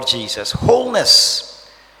of the Lord Jesus. Wholeness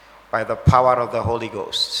by the power of the Holy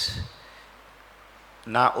Ghost.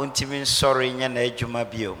 Na untimin sorry nya na adwuma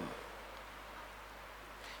biom.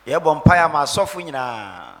 Yɛbɔ mpae ama asɔfo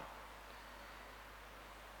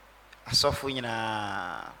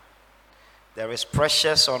nyinaa. There is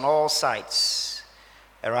precious on all sides.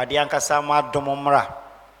 Erade ankasa ma adom mmra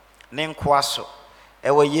ne nkoa so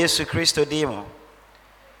ɛwɔ Yesu Kristo dim.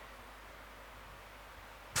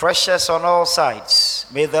 Precious on all sides.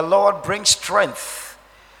 May the Lord bring strength,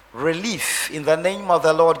 relief in the name of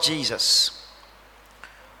the Lord Jesus.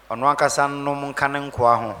 Paul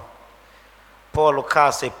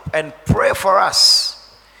Lucas, and pray for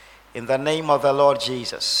us in the name of the Lord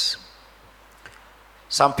Jesus.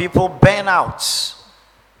 Some people burn out.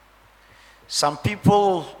 Some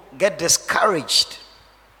people get discouraged.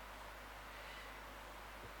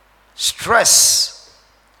 Stress.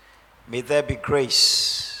 May there be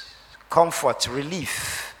grace, comfort,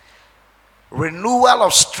 relief, renewal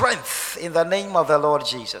of strength in the name of the Lord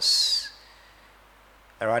Jesus.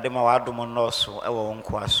 Erade ma wadom no so ewo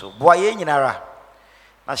nko aso. Boa ye nyinara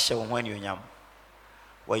na hye wo hwani onyam.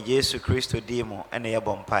 Wa Yesu Kristo di mu ene ye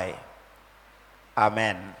bompae.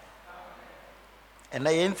 Amen. And na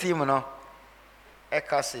yen theme no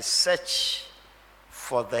ekase search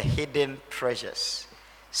for the hidden treasures.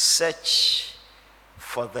 Search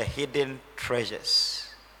for the hidden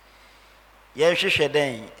treasures. Yehwehwe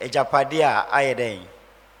den ejapade a aye den.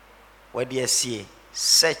 Wadi asie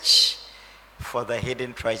search for the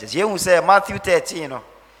hidden treasures. You say Matthew 13 no.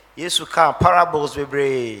 Yesu ka parables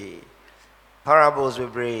bebre. Parables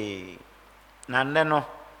bebre. Na no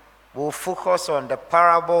we'll focus on the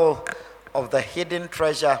parable of the hidden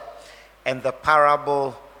treasure and the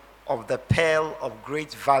parable of the pearl of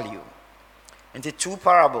great value. And the two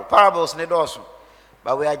parables need also.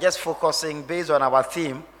 But we are just focusing based on our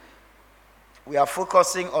theme. We are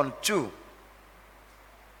focusing on two.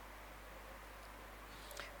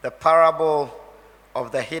 The parable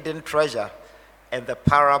of the hidden treasure and the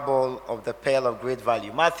parable of the pearl of great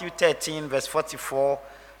value. Matthew 13 verse 44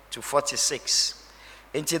 to 46.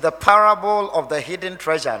 Into the parable of the hidden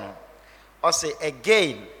treasure. Or say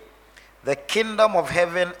again, the kingdom of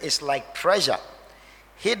heaven is like treasure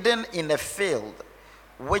hidden in a field,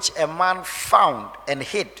 which a man found and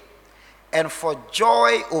hid, and for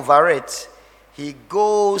joy over it, he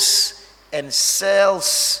goes and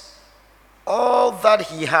sells all that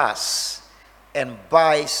he has and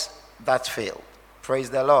buys that field.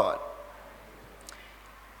 Praise the Lord.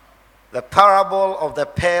 The parable of the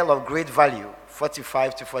pearl of great value,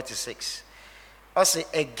 45 to 46. I say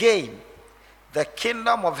again, the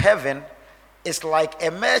kingdom of heaven is like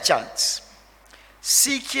a merchant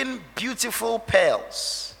seeking beautiful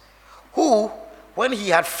pearls, who, when he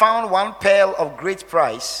had found one pearl of great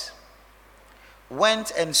price,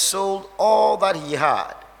 went and sold all that he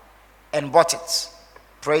had and bought it.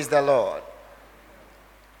 Praise the Lord.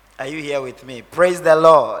 Are you here with me? Praise the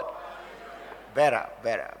Lord. Better.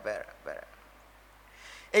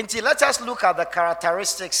 Until let us look at the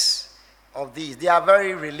characteristics of these. They are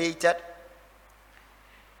very related.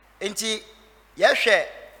 Until yeshe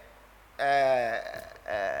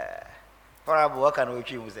parable, what can we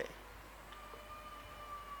say?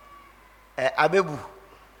 Abebu.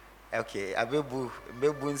 Okay, abebu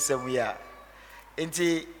nsemuya.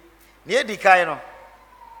 Until near the kaino.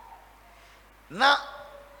 Na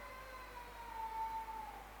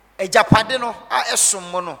ejapade no a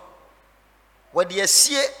esommo no wode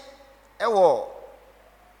asie ewo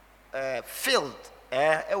field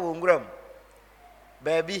ewo nguram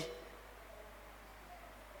baby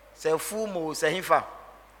se fumu se hifa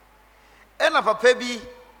ena papa bi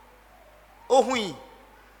ohui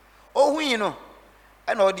no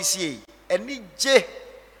ena odisie eni je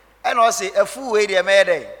ena o se afu we de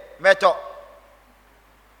mede meto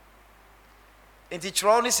enti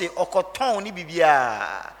tro ni se okoton ni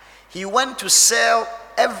bibia. He went to sell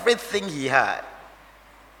everything he had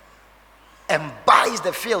and buys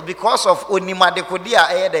the field because of onimadekodia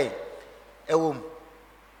ede ewom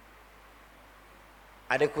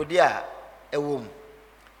adekodia ewom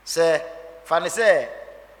se fane se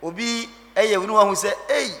obi eye wunu hu se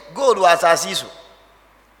gold was asiso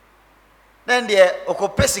then there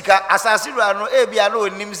okopesika asasiru no bia no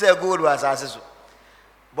onim se gold was asiso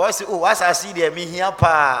boy say asasi there mi hia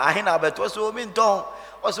pa ahina beto so mi nton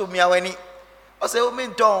also mi awani o say o mi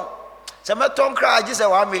nton se meton kra ji say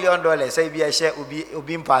 $1 million say bia share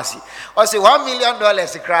obi mpasi o say $1 million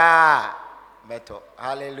kra meto.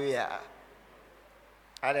 Hallelujah.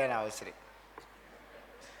 Hallelujah.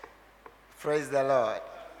 Praise the Lord.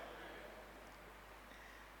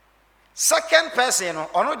 Second person,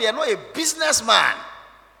 or they are not a businessman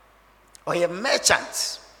or a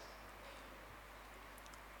merchant.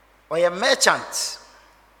 Or a merchant.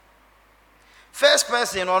 First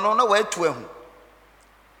person, or no way to him.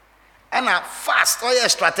 And a fast or a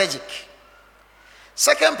strategic.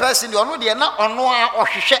 Second person, or no, they are not on or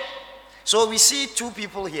so we see two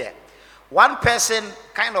people here. One person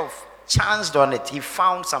kind of chanced on it, he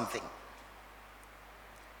found something.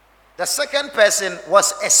 The second person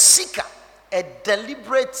was a seeker, a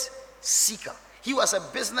deliberate seeker. He was a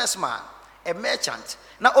businessman, a merchant.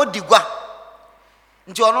 Na odigwa.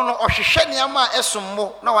 Nti ono no ohwehwe niama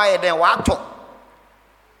esommo na waye den wato.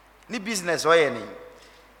 Ni business waye ni.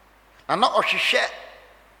 Na ohwehwe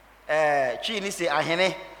chi ni say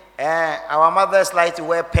ahene our mothers like to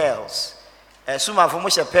wear pearls. Suma for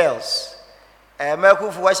mushe pearls.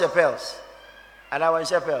 Meku for wash pearls. And I want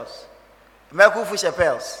pearls. Meku for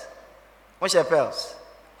pearls. What's your pearls?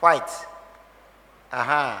 White.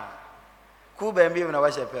 Aha. Cool baby when I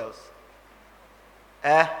wash your pearls.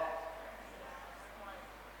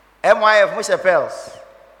 MYF, what's your pearls?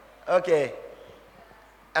 Okay.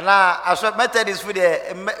 And now I saw Methodist for the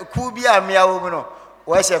Kubia Mia woman.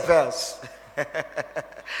 Where's your pearls?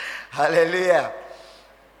 Hallelujah.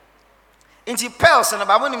 Into pearls and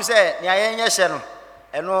about him say, Nya Channel,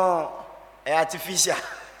 and no artificial.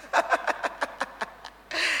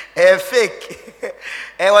 Fake.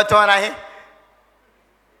 What one I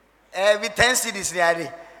every 10 cities nearly.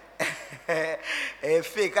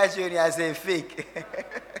 Fake, actually, I say fake.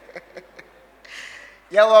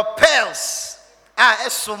 Your pearls.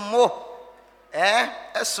 It's some more.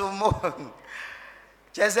 It's some more.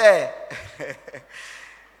 Just say.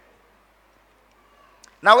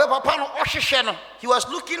 Now, he was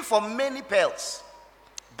looking for many pearls,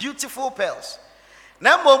 beautiful pearls.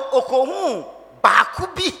 Now, okohu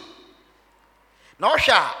bakubi. Now,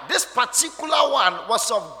 this particular one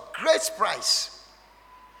was of great price.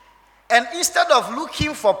 And instead of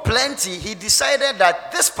looking for plenty, he decided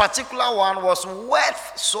that this particular one was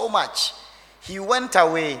worth so much. He went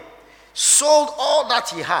away, sold all that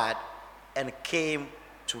he had, and came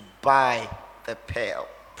to buy the pearl.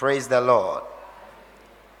 Praise the Lord.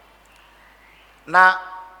 Now,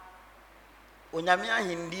 onyamia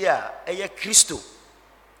hindia eye Kristo.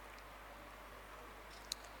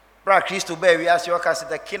 Bra Kristo be we as your case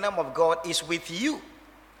the kingdom of God is with you.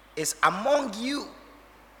 Is among you.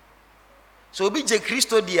 So be je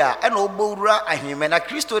Kristo dia e no bowura ahime na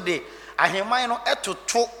Kristo de ahimai no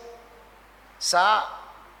etoto sa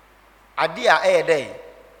ade a e den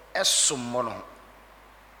esommo no.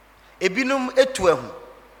 Ebinum etu ahu.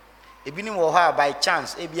 Ebinim wo ha by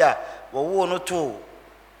chance ebia wo no to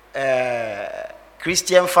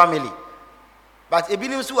Christian family. But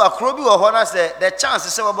ebinim so akro bi wo ho na say the chance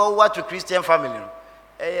say we what to Christian family no.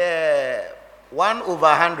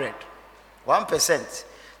 1/100. 1%.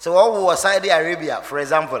 So what was Saudi Arabia, for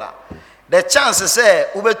example, the chance say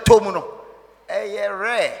ube tomu no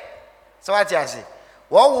rare. So what you say?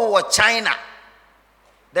 What was China?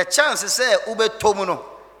 The chance say ube tomu no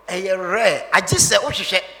rare. I just say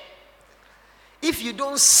if you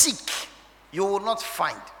don't seek, you will not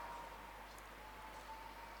find.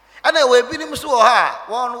 And we been him so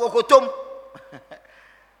one wokotom.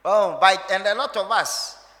 Oh, and a lot of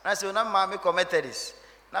us. I say, "Na mama committed this.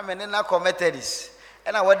 Na me na committed this."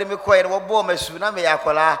 And I want me quiet. What bo me su na me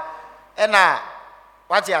yakola. And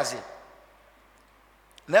what you say?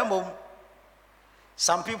 Nemo.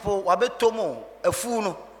 Some people wabetomo a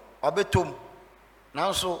fool wabetomo.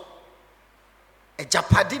 Now so a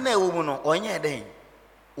Japadina woman on your day.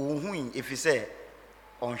 If you say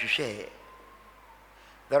on share.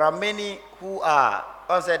 There are many who are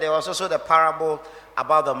also there was also the parable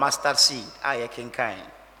about the mustard seed. I can kind.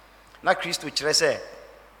 Na Christ which say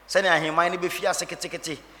send a him mind be fear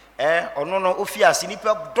secretary. Or no ofias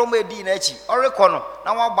nipa domedi na echi. Orekono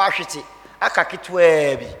na wa ba hwete aka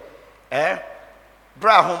ketwa bi.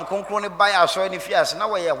 Bra home konkro ne buy aso ni fias na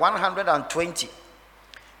we 120.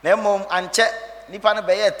 Na mom anche nipa ne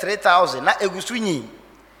be 3000 na egusu nyi.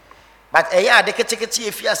 But eya de ketekete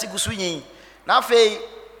efiase gusu nyi. Na fe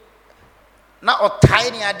na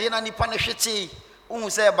otai ade na nipa ne hwete. Who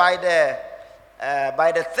say by the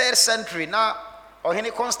 3rd century na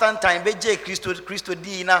ohene Constantine beje Christo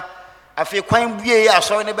di na afi kwan bue ya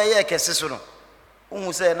so ne be ye kese so no.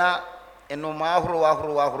 Who say na enoma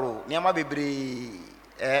ahoro niama bebre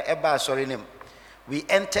eba sorry name. We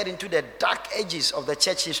entered into the dark ages of the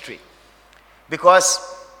church history because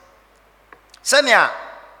senia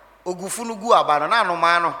ogufunu gu abano na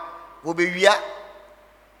anoma no wo bewia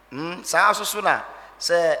saa asoso na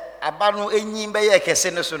se abano enyin be ye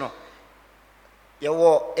kese ne so no ye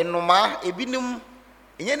wo enoma ebinim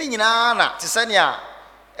enye ni nyina na tisania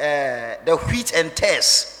the wheat and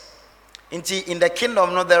tares in the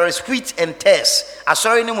kingdom no there is wheat and tares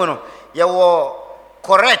asori ni mu no ye wo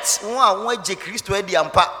correct won je Kristo adi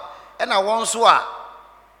ampa e na won so a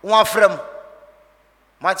won afram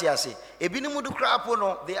Matiasi ebinim du krapo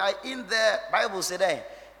no they are in the Bible say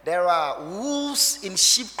there are wolves in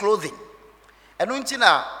sheep clothing and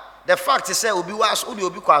untina the fact is say obi was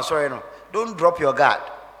obi kwa asori no don't drop your guard.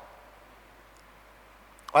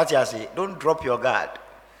 Matiasi don't drop your guard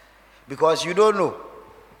because you don't know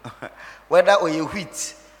whether or you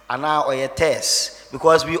wheat or you tares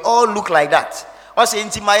because we all look like that. Also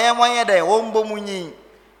inti mayemwa den wombo munyi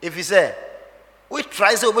if you say we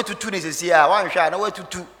try so to two is here one shot no way to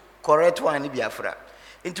two correct one biafra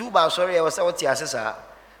into ba sorry I was what you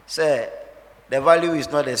say the value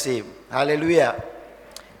is not the same. Hallelujah.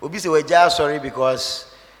 Obi say we just sorry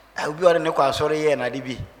because obi ore ne kwa sorry here na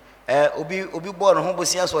dibi obi born ho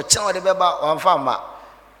bosia so chen de beba wan fama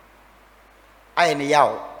ai ne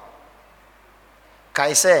yawo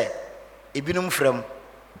kai say ebinum frem.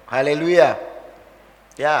 Hallelujah.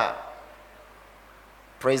 Yeah.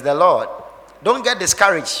 Praise the Lord. Don't get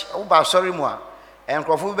discouraged. Oba sorry mo and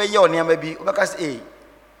krofu be ye oniama bi obeka say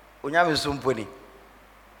onyame sumponi.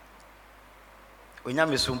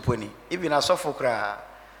 Onyame sumponi. Even asofo kra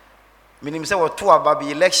minim say what to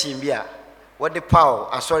ababi election bia what the power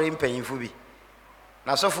asori mpanyimfo bi.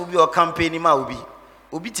 Na asofo bi o campaign ma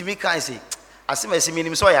obi timi kan say asemasi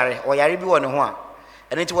minim so oyare bi wo ne ho a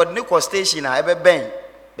ene ti wode ne ko station a ebe ben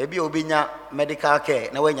baby obinya medical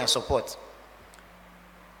care na wanya support.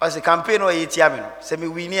 As a campaign or yetiamino, say me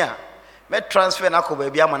win here. Me transfer na ko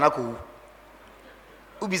baby ama na ko.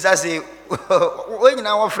 Ubisa say when you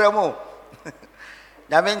na frame o.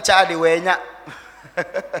 Na men child we nya.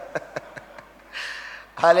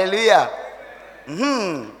 Hallelujah.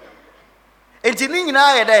 Enti ni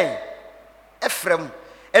nyina ye den. Efrem.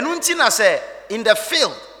 Enu nti na say in the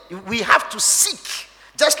field we have to seek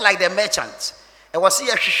just like the merchants. E was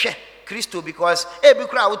here hwehwe Kristo because e bi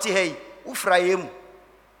kura wuti hey ufra yem.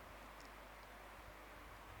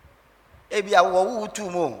 Ebi awo wu tu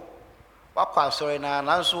mo wakwa sori na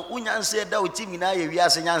nanso unyanse da otimi na ye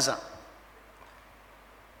wiase nyansa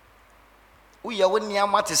uye woni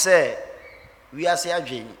amate se wiase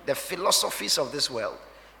adwen the philosophies of this world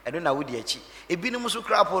I don't know wodi achi ebi nim so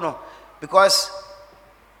krapo no because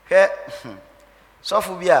he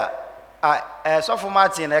sofu bia sofu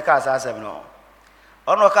Martin e ka asem no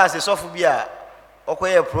ono ka se sofu bia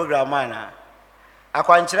okoye program na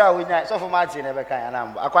akwanchira wonya sofo Martin e be kan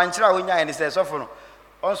anambo akwanchira wonya ni say sofo no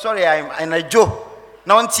on sorry I'm a joe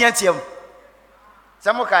na on tiatiam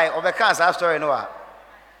samo kai obeka sa story no a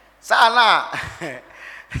sa na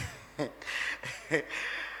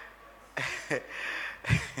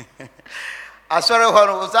asore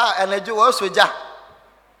hono sa enejo wo soja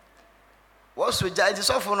nti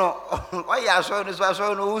sofo no o ya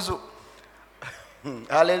asore no uzo.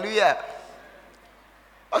 Hallelujah.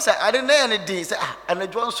 I said, I didn't know anything. Say, and the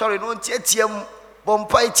John sorry, no tietiam,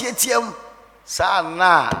 bompai tietiam,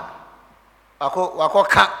 sana. Wako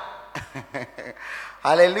ka.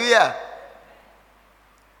 Hallelujah.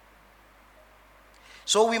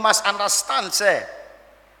 So we must understand, sir.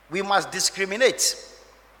 We must discriminate,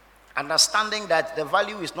 understanding that the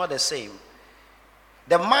value is not the same.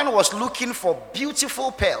 The man was looking for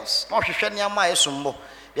beautiful pearls.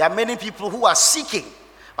 There are many people who are seeking,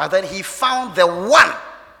 but then he found the one.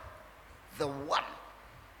 The one.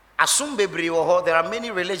 Asum bebre wo, there are many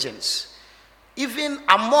religions. even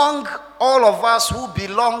among all of us who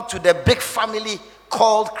belong to the big family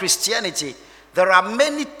called Christianity, there are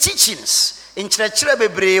many teachings in nkyerɛkyerɛ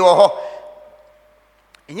bebree wɔ hɔ.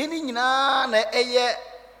 Ɛnyɛ ne nyinaa na ɛyɛ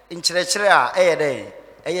nkyerɛkyerɛ a ɛyɛ dɛn?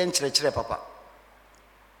 Ɛyɛ nkyerɛkyerɛ papa.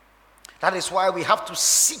 That is why we have to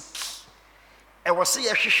seek. Ɛwɔ sɛ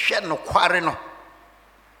yɛhwehwɛ nokware no.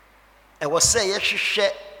 Ɛwɔ sɛ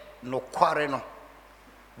yɛhwehwɛ nokware no.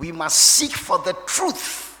 We must seek for the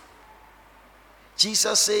truth.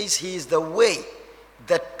 Jesus says he is the way,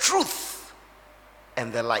 the truth,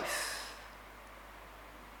 and the life.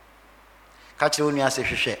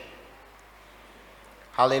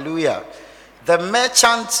 Hallelujah. The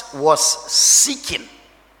merchant was seeking.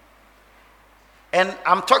 And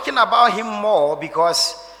I'm talking about him more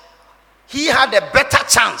because he had a better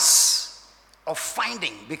chance of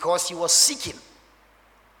finding because he was seeking.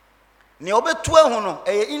 Ne obetu ehu no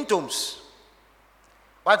intoms.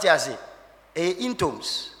 What you say?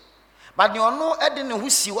 Intoms. But ne ono ede ne hu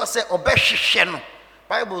si wo se obehwehwe no.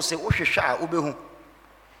 Bible say ohwehwe a obehu.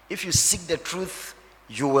 If you seek the truth,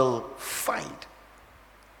 you will find.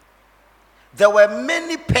 There were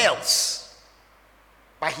many pearls,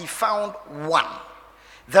 but he found one.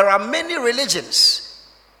 There are many religions.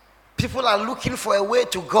 People are looking for a way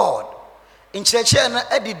to God. In church na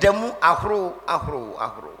edi demu ahro.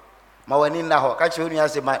 Mawani na ho. Kachi unu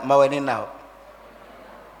yase mawani na ho.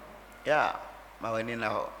 Yeah, mawani na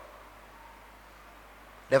ho.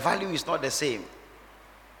 The value is not the same.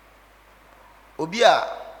 Obia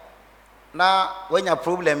na when your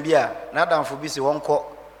problem bia na damfo bi se wonko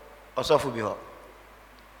osofo bi ho.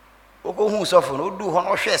 Oko hu sofo no du ho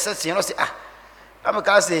no hwe sese no se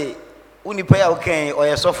ameka say unipa ya oken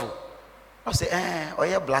oye sofo. No say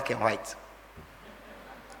oye black and white.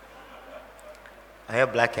 I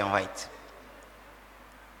have black and white.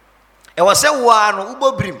 It was a one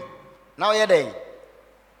ubobrim. Now you're there.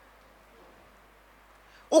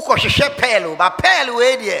 Pearl, but pearl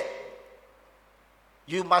way.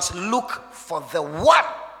 You must look for the one.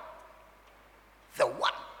 The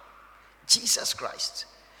one. Jesus Christ.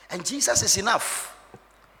 And Jesus is enough.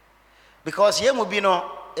 Because it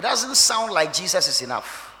doesn't sound like Jesus is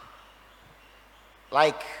enough.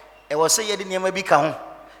 Like it was say maybe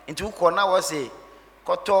into corner was a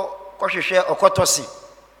koto kohwehwe okotosi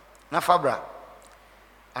na fabra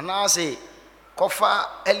ana say kofa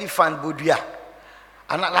elephant bodua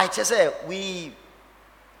ana like say we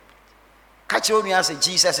catch on you say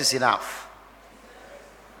Jesus is enough.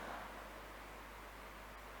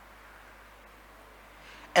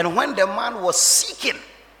 And when the man was seeking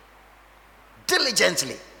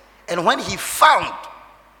diligently, and when he found,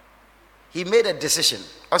 he made a decision.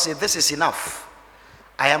 I say this is enough.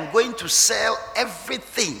 I am going to sell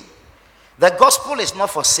everything. The gospel is not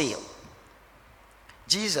for sale.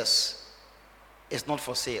 Jesus is not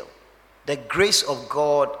for sale. The grace of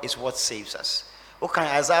God is what saves us. Okay,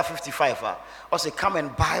 Isaiah 55. I say, come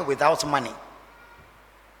and buy without money.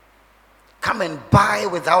 Come and buy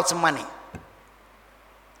without money.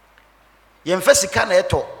 But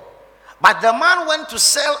the man went to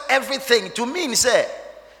sell everything. To me, he said,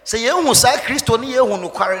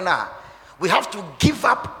 we have to give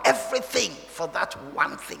up everything for that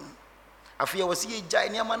one thing.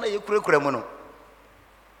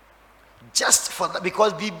 Just for that,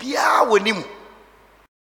 because bibia wenim.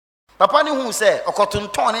 Papa ni hu say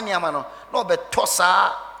okotonton ni niama no be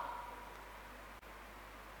tosa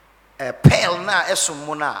pearl na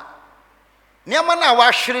esum na. Niama na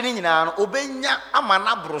wa hwere ni nyina no obenya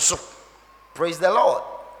amana broso. Praise the Lord.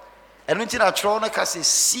 And until na tro na ka say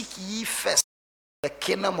seek ye first the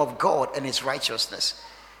kingdom of God and his righteousness,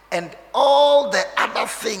 and all the other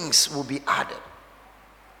things will be added.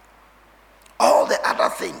 All the other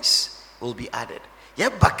things will be added.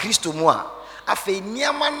 Yeba Kristo mu a afi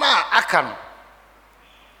niama na aka no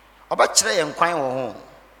oba kire ye nkwan wo ho.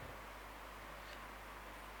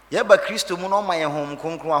 Yeba Kristo mu no ma ye hom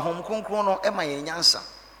kronkron no e ma ye nyansa.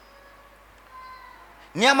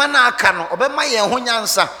 Niama na aka no oba ma ye ho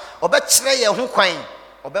nyansa, oba kire ye ho kwan,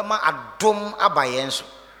 oba ma adom abaye nso.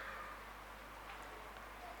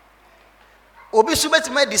 Obi su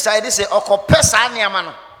betima decide say okope sa niama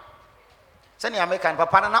no. Sani American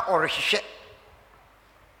papa na orehwehwe.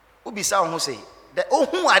 Ubisa ho say the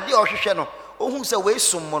ohun ade ohwehwe no, ohun say we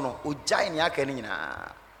som mo no, ogyae ne aka ni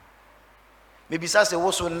nyina. Me bisa say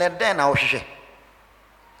wo so ne den na ohwehwe.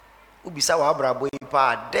 Ubisa wa abrabo yi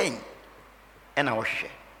pa den e na ohwehwe.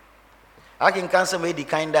 Akin cancer me di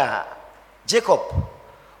kinda Jacob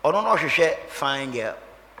ono no ohwehwe fine girl.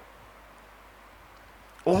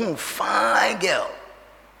 Ohun fine girl.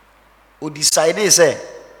 O decide say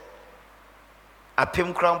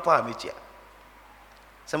apem krampa metia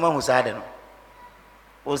Someone who said no.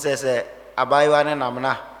 Who says abaywa ne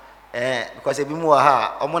namna because ebi mu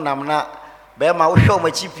ha omo namna be ma wo hwe omo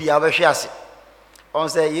chipi abehwe ase. On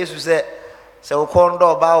say Jesus say se wo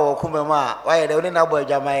kondo ba wo kumema wa ye de oni na bo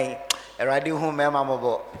adwaman erade hu mema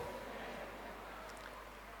mobo.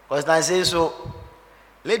 Because na say so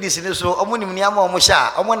ladies ni so omo nim ni ama omo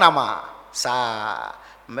sha omo nama sa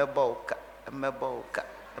meboka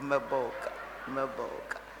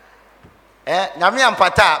nyame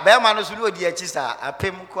ampata be ma no so no di achi sa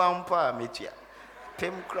apem kwampa metua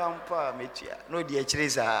pem kwampa metua no di achi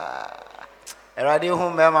sa erade hu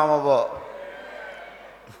mema mobo.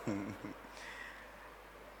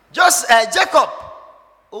 Just Jacob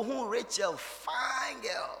who Rachel fine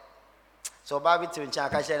girl. So Bobby to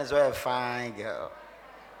Chaka is a fine girl.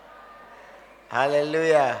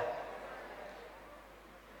 Hallelujah.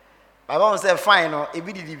 My mom said fine no e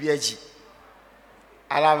bi di biaji.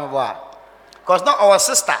 Because not our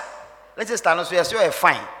sister. Let's just stand so you're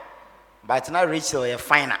fine. But now Rachel is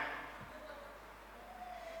finer.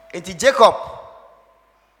 It's Jacob.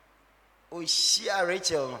 Oh, she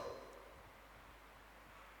Rachel.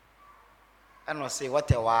 I don't say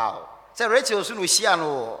what a wow. Say Rachel soon we see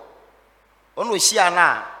no. On we see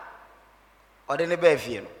na. Or the neighbor.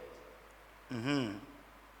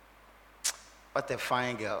 What a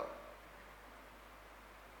fine girl.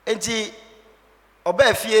 Enti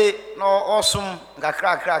oba fie no osum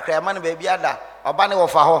kra man baby ada oba ne wo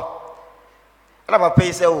fa ho. Ala papa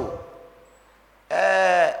yi say o.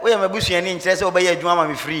 We am abusuani nkyere say oba ye adwuma ma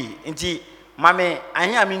me free. Enti mame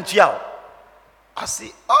ahia me ntua o. I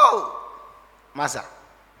say oh Masa,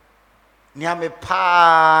 niame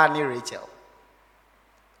pa ni Rachel.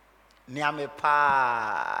 Niame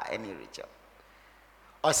pa ni Rachel.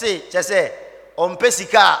 O say, just ompe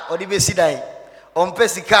sika odi be sidai. Ompe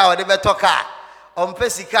sika odi be toka. Ompe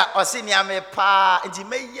sika o say niame pa nti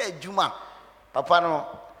meye adwuma. Papa no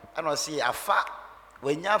ano say afa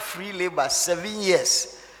wenya free labor 7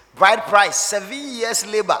 years. Bride price 7 years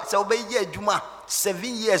labor. So be ye adwuma 7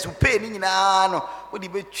 years we pay ni nyina no. What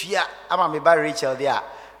did you tua ama me ba Rachel there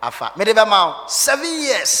afa me de be ma 7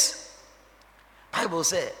 years. Bible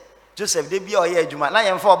say Joseph de bi o ye adwuma na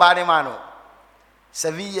ye mfa oba de ma no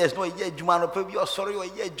 7 years no ye adwuma no pa bi o sori o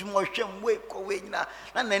ye adwuma hwem we ko we nyina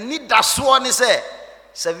na ni daso ni say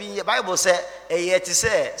 7 years. Bible say a year to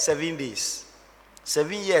say 7 days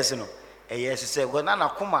 7 years no a year to say go na na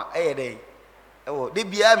koma e dey e wo de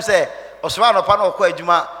bi am say osoro no pa na okọ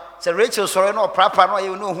adwuma say Rachel sori no prapa no ye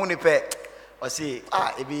no hu ni pe. O say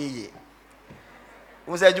ebi ye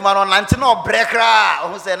who say adwuma no nante no brekra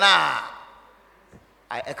who say na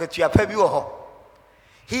akatua pa bi wo ho.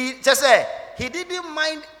 He just say he didn't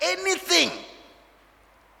mind anything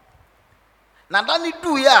na dani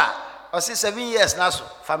do ya o say 7 years na so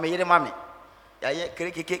family de mami ya ye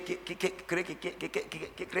kreke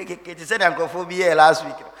ti say na go bi here last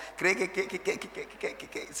week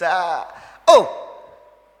kreke sa oh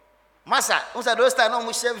Masa, unsa those time no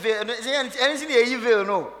mo share veil. Anything dey veil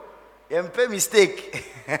no. You pay mistake.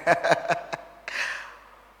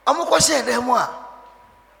 Amu ko share dem a.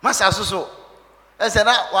 Masa so. Ese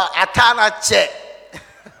na wa atana che.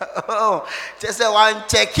 Oh, just say one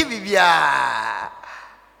check bibia.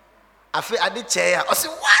 Afi ade che ya. O say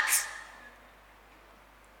what?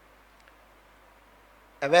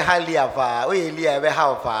 Ebe hali apa. O eli ebe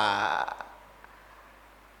ha pa.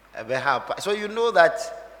 Ebe ha pa. So you know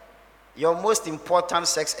that your most important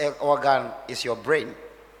sex organ is your brain.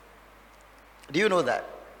 Do you know that?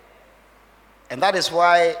 And that is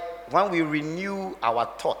why when we renew our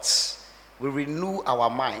thoughts, we renew our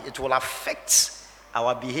mind, it will affect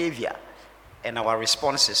our behavior and our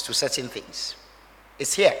responses to certain things.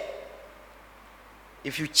 It's here.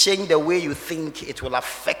 If you change the way you think, it will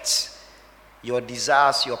affect your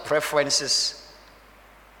desires, your preferences.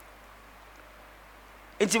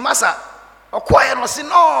 Intimasa, okwaya no si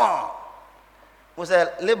no.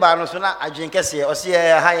 Musa leba no so na adwenkese o se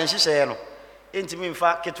ha yen hihye no entimi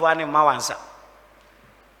mfa ketwa ne mawansa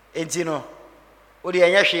enti no odi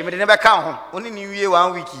enye hwe me de ne beka ho oni ni wie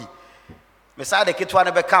 1 week me sa de ketwa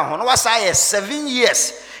ne beka ho no wasa ye 7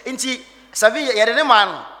 years enti 7 years ye de ne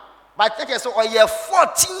man but take so o ye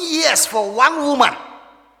 14 years for one woman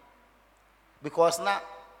because na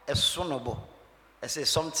esonobo I say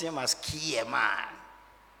something must kill a man,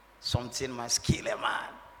 something must kill a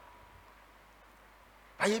man.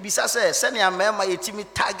 Aye bisa say send your mema yetimi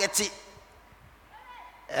target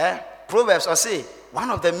Proverbs or say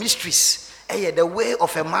one of the mysteries the way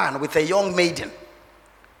of a man with a young maiden.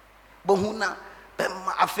 Bohuna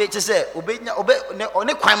afeche say obenya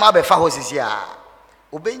one kwan ma befa ho sisi a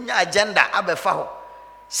obenya agenda abefa ho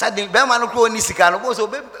Suddenly, Bemano Nisika,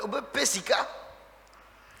 obe pesika.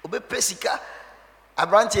 Obe pesika. A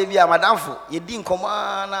branch of Madamfo, you didn't come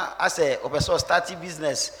on. I say, Obeso starting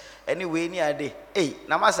business anyway near day. Hey,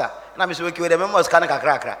 Namasa, Namis working with the members, Kanaka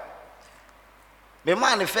Cracker. The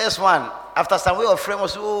man, the first one, after some way of frame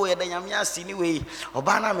was, oh, yeah, the Yamias anyway,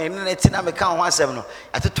 Obana, me, Netina, me count 17.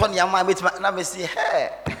 At the 20 Yama, me say, hey.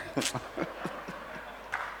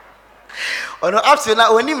 Oh, no, after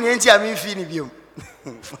that, when you mean, I mean, feeling you.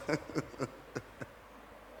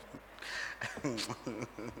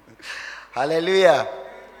 Hallelujah.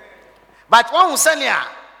 But one Sanya,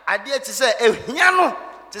 I dare to say, Yano,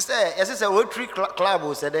 to say, yes, it's a Rotary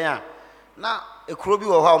Club, said there. Now, a crowby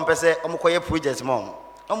or how Pesse, Omokoye projects, mom.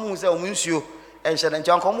 Almost a monsieur, and said, and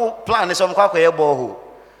John Como plan is some cocker boho.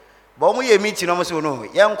 But we meet you almost no,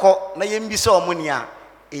 young cock, na yem be so munia,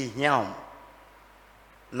 a yam.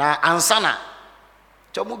 Na ansana.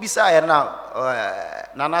 Chomu beside now,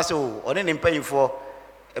 Nanaso, or then paying for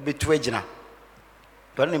a bit to agina.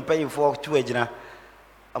 Don't pay for 2 agina.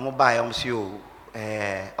 I'm going to buy monsieur.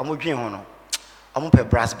 I'm going to pay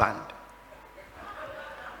brass band.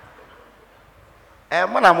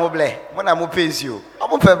 When I'm mobile, when I'm pay you, I'm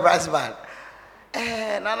going to pay brass band. No,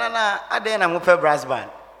 I then I'm going to pay brass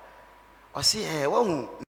band. I see, I'm going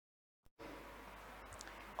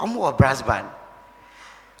to brass band.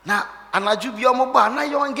 Now, and I do be on my bar, now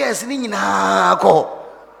you're guessing in a go.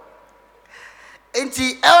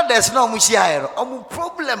 Enti elders no MICHEAL omu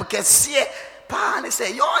problem kese pa ne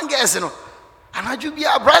say young girls no anaju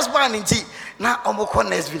bia brass band nti na omu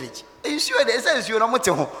next village ensure dey say ensure no mote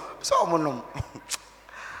ho so omu no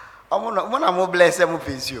omu no na mo bless em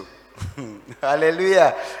pensio.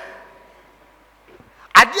 Hallelujah.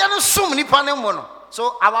 Adia no sum nipa ne mo no,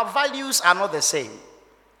 so our values are not the same.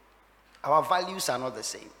 Our values are not the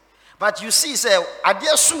same. But you see say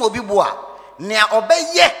adia sum obi bo a nea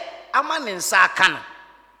obeye Amanin Sakano.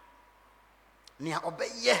 Near obey,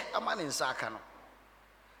 Amanin Sakano.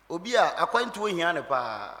 Obia, acquaint to him,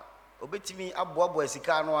 obey me a bob was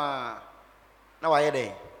Sicano. Now I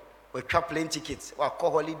had we trap plane tickets, or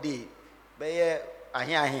call holiday. Bay, I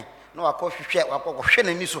hear him. No, I call share or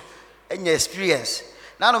shannon and your experience.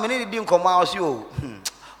 Now, many didn't come out you.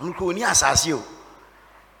 Uncle Nias as you.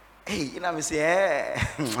 Hey, you know, me say, eh.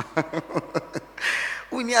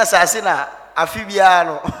 Unias asina,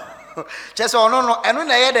 Afibiano. Just no, and when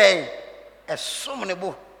I had a so many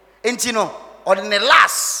bo, Entino, or in the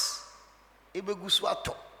last,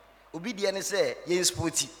 Ebeguswato, obedient say, yen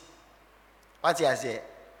sporty. What I say,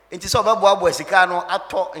 it is over Bobo Sicano,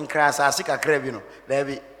 ato in Crasa, Sika Crevino,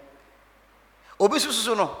 baby.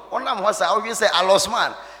 Obisuno, one of us, I always say, I lost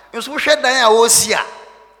man. You so shed I was here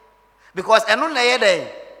because I know I had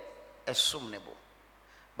a sumnable.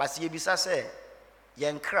 But ye bisa say,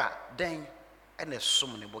 yen cra, then. And there's so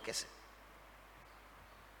many books.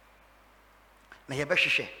 Now, you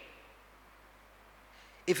better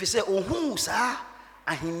if you say, oh, who, sir,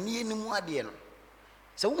 and he near no more dear.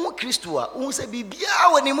 So, who Christua, who say, be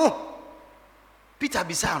beer anymore? Peter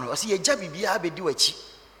Bisano, I see a jabby beer be do a cheap.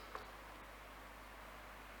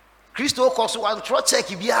 Christo cost one trot check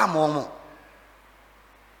beer momo.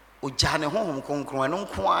 O Jane home, concurrent,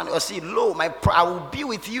 or see, lo, my prayer will be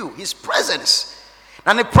with you, his presence.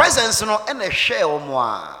 And the presence no and a share or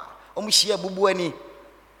more. Omishia bubuani.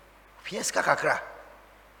 Yes, kakakra.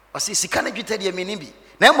 I see Sikana Jutadia Minibi.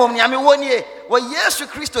 Nemo Yami 1 year. Well, yes, to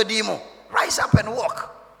Christo Demo. Rise up and walk.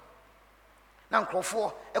 Now,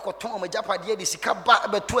 Crawford, Echo Tom, a Japadia, the Sikaba,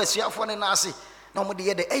 but 2 years for the Nasi. No more the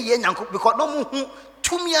other, because no more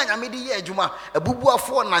 2 years, I made the year, Juma, a bubua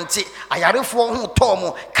 4 nanti, I had 4 who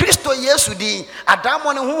Tomo, Christo Yesudi,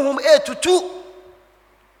 Adamon whom 8 to 2.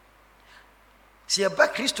 See a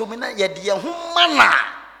back Christo mina ye dear humana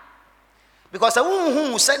because a woman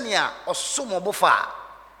who send ya or sumo bofa.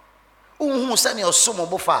 Who send ya or sumo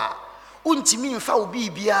bofa. Untimin fa ubi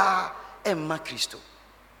bia Emma Christo.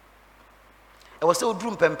 I was so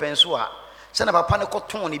drum pempensua. Send about panico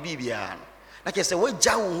tony bibian. Like I said, what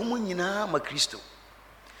jaw humunina ma Christo.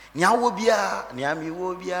 Nya wo bia, nya mi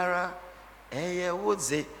wo biara. Eh, would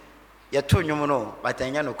say, ya tunyomono, but I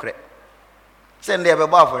no cre. Send there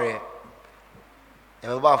a for it.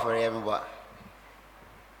 You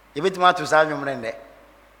bet me to Samuel Mrende.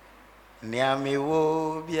 Niami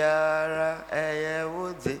wo biara,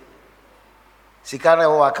 would Sikana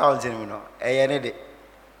wo account in no, need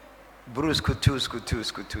Bruce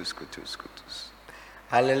Kutus.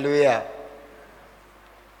 Hallelujah.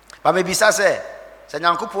 But maybe say,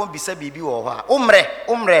 Sanyanko be say bibi or umre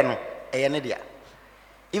no, need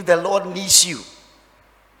if the Lord needs you,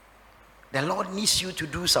 the Lord needs you to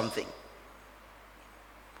do something.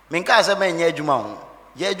 Menka asa menye adwuma ho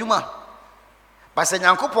Ye adwuma. But say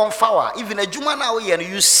nyankopon fawa, even adwuma na we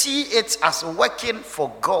you see it as working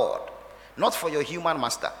for God, not for your human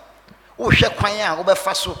master. Wo hwe kwan a wo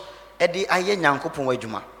befa so e de aye nyankopon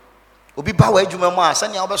adwuma. Obi ba wa adwuma mu a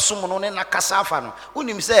sane a wo besom no ne nakasa afa no.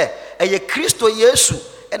 Unim se eye Kristo Yesu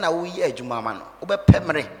e na wo yi adwuma ma no. Wo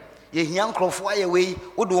bepemre ye hia nkrofo aye we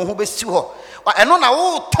wo de wo ho besi ho. Eno na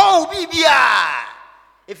wo ton bibia.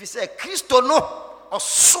 If you say Kristo no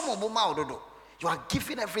osom bo ma ododo, you are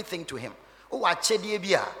giving everything to him. O achedie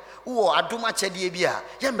bia, o adom achedie bia,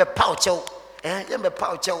 ye me pa o chew, ye me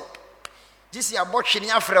pa o chew. This ya botchini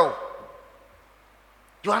afrɛ.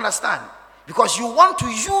 You understand? Because you want to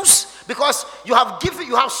use, because you have given,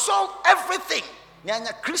 you have sold everything.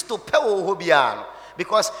 Nyanya Kristo pe wo ho bia.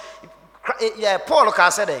 Because yeah, Paul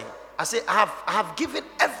can say, I say I have given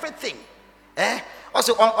everything.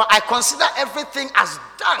 Also I consider everything as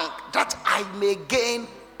dung that I may gain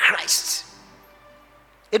Christ.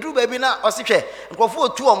 Edru baby na osihwe nkofo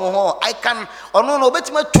otu omo ho I can ono no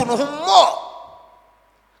betima tu no ho more.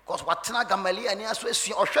 Because watena gamali ani aso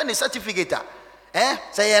asua ohwe ne certificate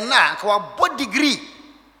say ye na ka wa degree.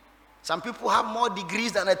 Some people have more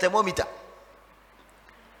degrees than a thermometer.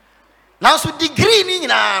 Now so degree ni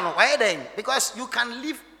nyina no why then? Because you can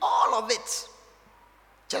leave all of it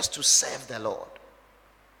just to serve the Lord.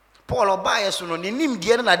 Paul obaye so no ni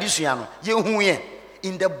nimdie na adesua no ye hu ye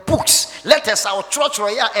in the books. Let us our church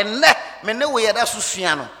royal and me ne we da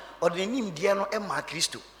susua no or the nimdie no e ma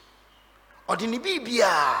Kristo or the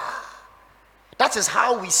bibia. That is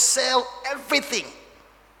how we sell everything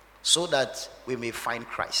so that we may find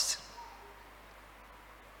Christ.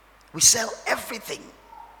 We sell everything.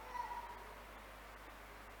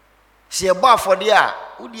 See a bar for dia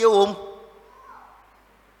udie wom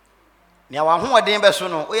nia wa ho odin be so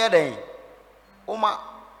no we den uma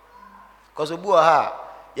cause obu ha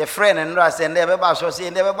your friend and no say ndebe ba so say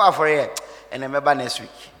ndebe ba for here and remember next week.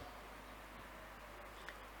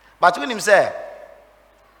 But when him say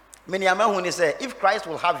many amahu ni say if Christ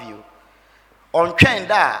will have you on train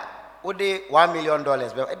da wo de $1 million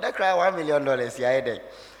be that cry $1 million ya e den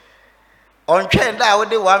on train da wo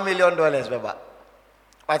de $1 million be.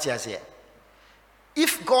 What you say?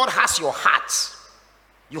 If God has your heart,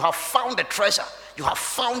 you have found the treasure, you have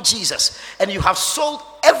found Jesus, and you have sold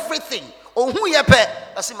everything. Oh, who you pay?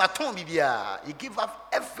 That's my tomb, bibia. You give up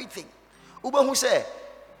everything. Uba who say,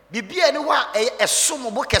 bibia ni wa a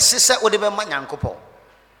sumo book a sister or the manyankopo.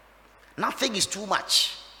 Nothing is too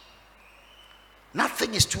much.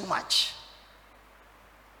 Nothing is too much.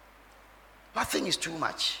 Nothing is too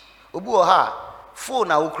much. Ubu ha. Phone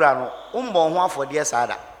na ukra no umbo ho afode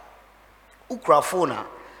sada ukra phone na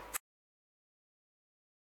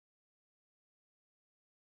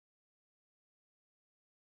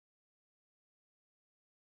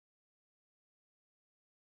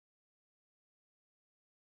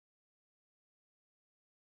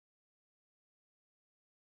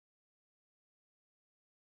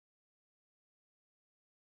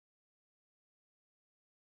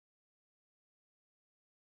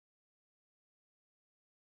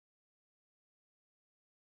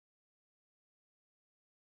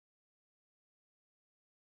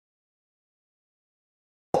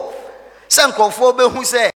sankofo be hu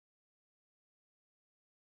say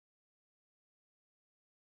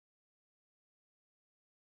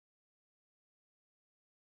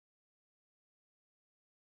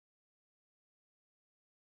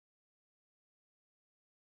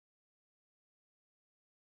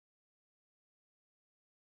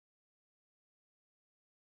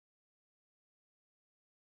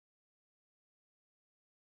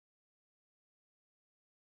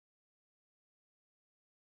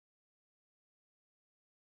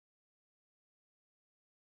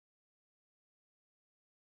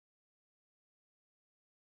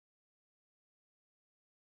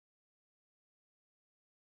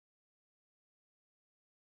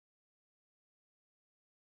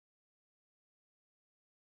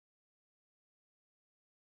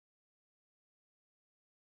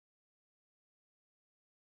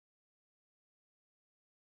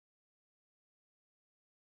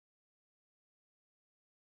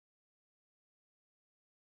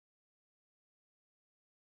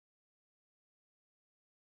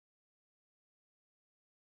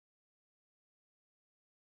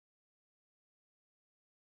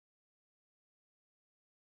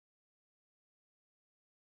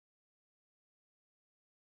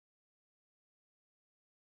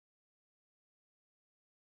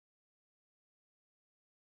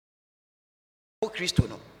Kristo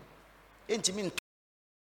no entimi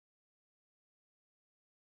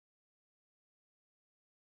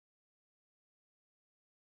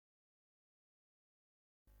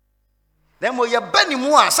Then when you bani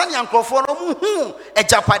mua, sani ankrofo no muhu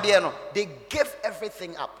ejapade no, they gave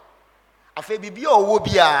everything up. Afe bibi o wo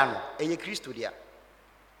bia no, eye Kristo dia.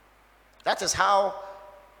 That is how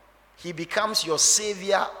he becomes your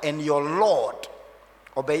savior and your Lord.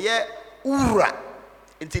 Obeye ura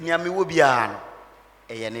inti nyame wo bia no,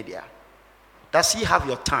 eye ne dia. Does he have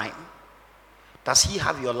your time? Does he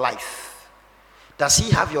have your life? Does he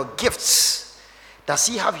have your gifts? Does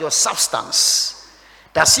he have your substance?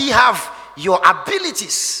 Does he have your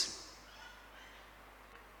abilities?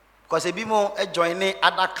 Because if you join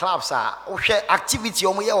other clubs, activity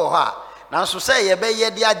omo ye wo ha. Now so say ye be ye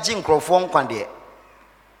dia jinkrofo nkwande.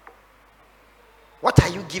 What are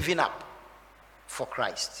you giving up for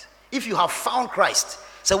Christ? If you have found Christ,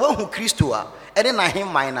 say when who Christo a, ene na him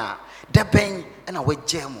minor, de ben na we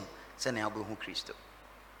jemu, say na who Christo.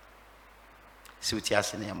 Si uti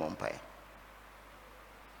ase na mompai.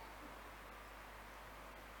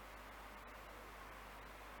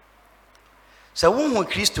 So who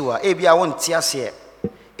Christo a, e bia won ti ase.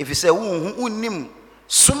 If you say who unim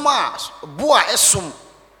suma boa esum.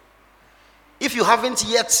 If you haven't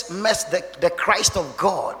yet met the Christ of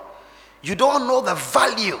God, you don't know the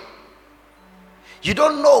value. You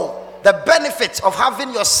don't know the benefits of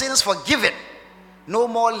having your sins forgiven. No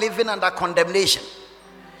more living under condemnation.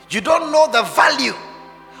 You don't know the value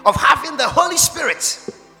of having the Holy Spirit.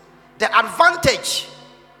 The advantage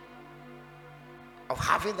of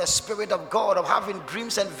having the Spirit of God, of having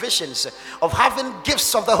dreams and visions, of having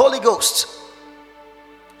gifts of the Holy Ghost.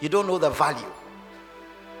 You don't know the value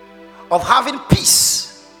of having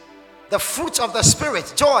peace, the fruit of the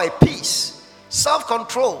Spirit, joy, peace,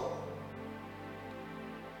 self-control.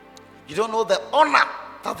 You don't know the honor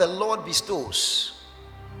that the Lord bestows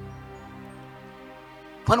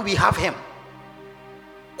when we have him.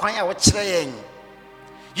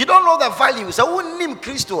 You don't know the values. I won't name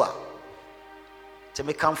Christo to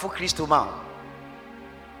make come for Christo man.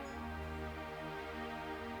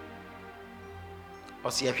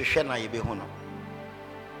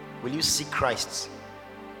 Will you seek Christ?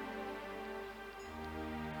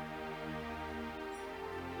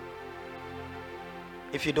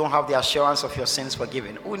 If you don't have the assurance of your sins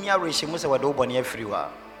forgiven, unya reshimu se wado boni everywhere.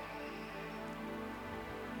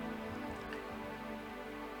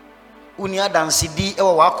 Unya dansidi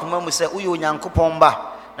ewa wakuma mu se uyo Nyankopon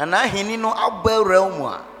ba na na hini no abawra mu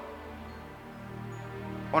a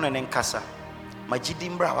ona ne nkasa magidi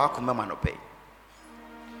mbra wakuma manope.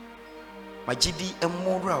 Majidi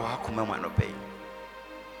emura wakuma manope.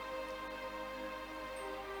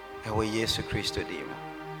 Ewe Yesu Kristo dimo.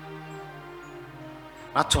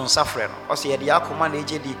 Na ton safre no o se ye de akoma na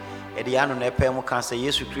ejedi e de anu na epe mu kan say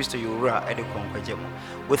Yesu Kristo yura e de konkwaje mu.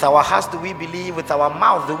 With our hearts do we believe, with our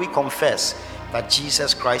mouth do we confess that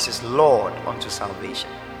Jesus Christ is Lord unto salvation.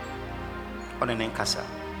 Ona ne nkasa.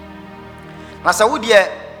 Na sa wudie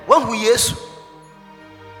wan hu Yesu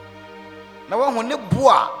na wan hu ne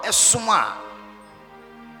boa esoma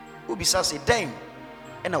ubisa say den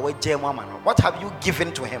and away jam woman. What have you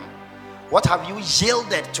given to him? What have you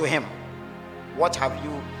yielded to him? What have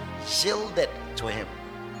you yielded to him?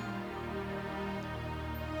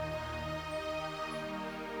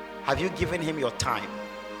 Have you given him your time?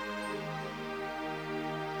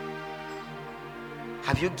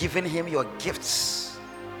 Have you given him your gifts?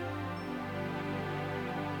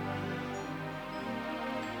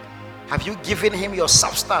 Have you given him your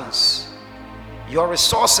substance, your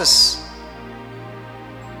resources,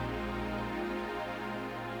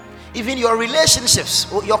 even your relationships,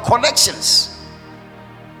 your connections?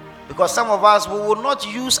 Because some of us, we will not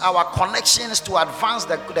use our connections to advance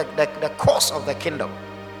the cause of the kingdom.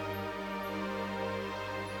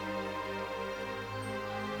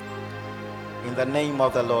 In the name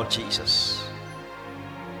of the Lord Jesus.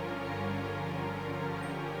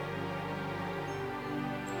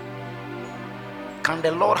 Can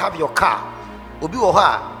the Lord have your car? Obi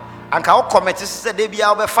oha anka o comment say dey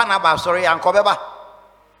bia obe fan about sorry anka obeba.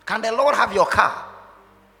 Can the Lord have your car?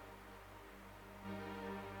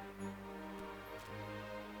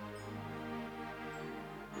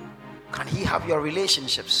 Can he have your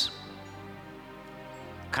relationships?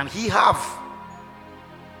 Can he have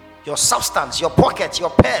your substance, your pocket,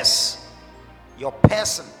 your purse, your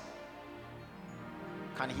person?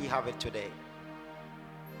 Can he have it today?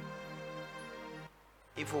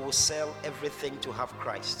 If we will sell everything to have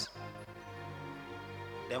Christ,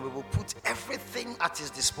 then we will put everything at his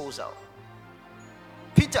disposal.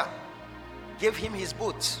 Peter gave him his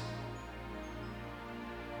boat.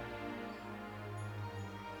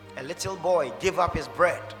 A little boy gave up his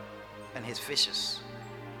bread and his fishes.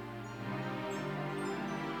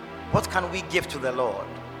 What can we give to the Lord?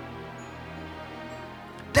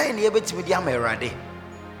 then you bet me dia merade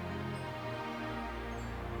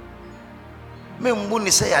me mbu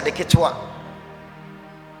ni say ade ketwa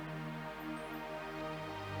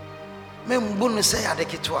me mbu ni say ade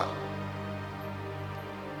ketwa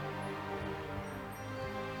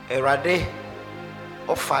erade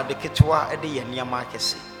ofa de ketwa ade ye niam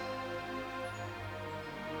akese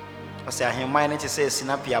ose ahemman ne say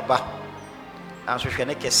sinapia ba anso hwe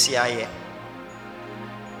ne kese aye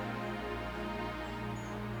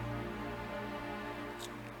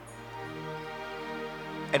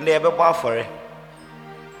and they ebe ba for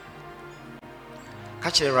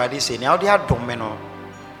catch the radio say now they are dome no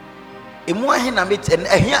emu ahe na met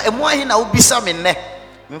ehia emu ahe na obisa me ne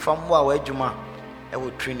mfa mbo a wa adwuma e wo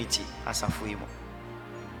Trinity asafo yi mo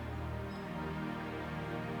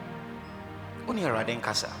oni radio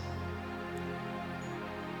nkasa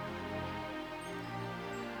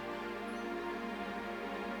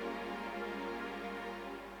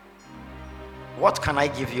what can I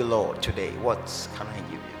give you, Lord, today? What can I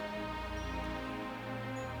give you?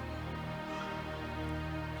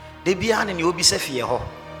 They be an in you be safe here,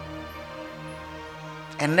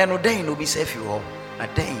 and then no day no be safe you all a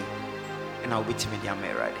day, and I'll be timid. I'm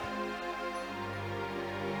ready.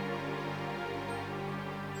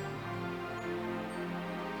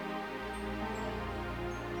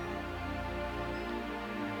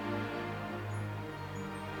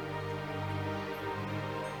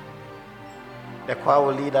 The choir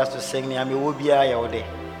will lead us to sing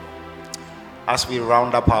as we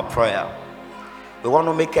round up our prayer. We want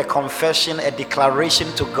to make a confession, a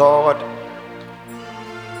declaration to God.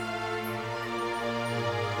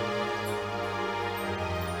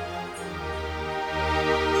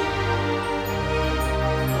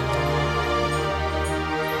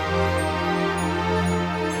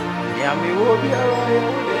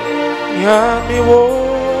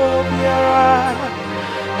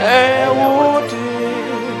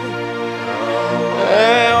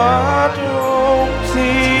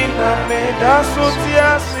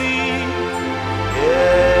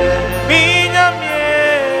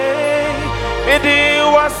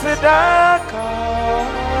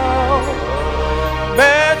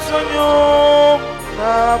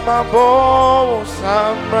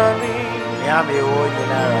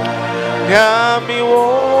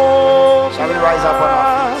 Shall we rise up on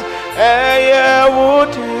our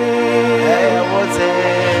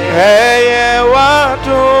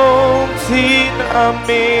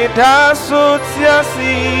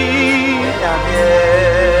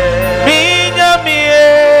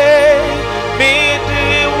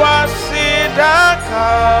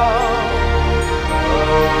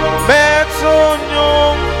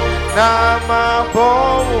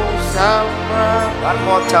one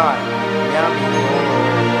more time.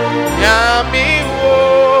 Nyami wo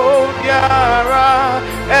yara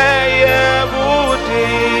eye budi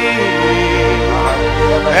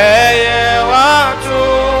eye watu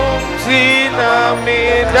sina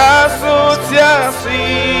midasu tiasi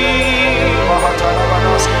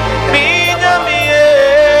minyami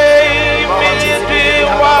midi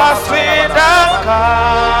wasidaka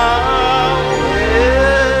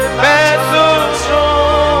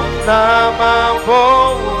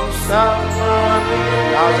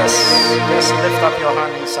now just lift up your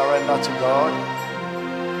hand and surrender to God.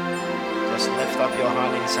 Just lift up your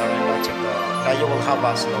hand and surrender to God. That you will have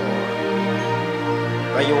us, Lord.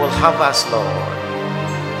 That you will have us, Lord.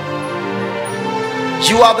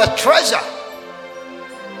 You are the treasure.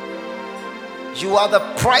 You are the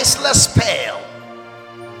priceless pearl.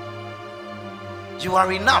 You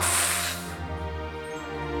are enough.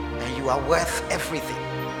 And you are worth everything.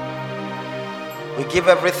 We give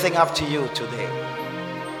everything up to you today.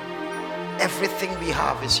 Everything we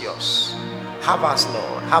have is yours. Have us,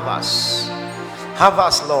 Lord. Have us. Have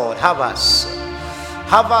us, Lord. Have us.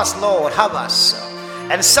 Have us, Lord. Have us.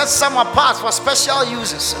 And set some apart for special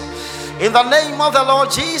uses. In the name of the Lord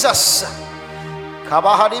Jesus.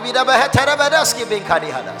 Kabahadi bidabeheterebedeski binkadi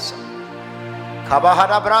hadas.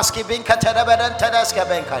 Kabahada braski binkaterebeden tedeske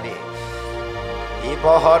benkadi.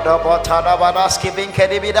 Ibohodo botada badaski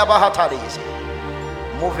binkadi bidabahatadizi.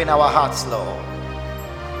 Move in our hearts, Lord.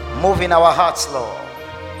 Move in our hearts, Lord.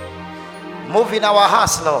 Move in our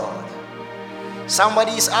hearts, Lord.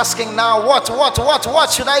 Somebody is asking now, what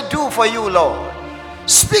should I do for you, Lord?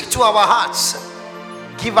 Speak to our hearts.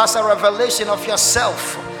 Give us a revelation of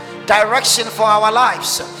yourself, direction for our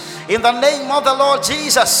lives. In the name of the Lord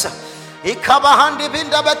Jesus.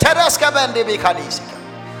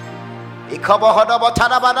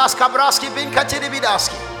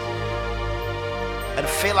 And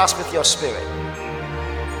fill us with your spirit.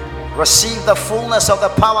 Receive the fullness of the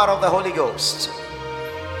power of the Holy Ghost.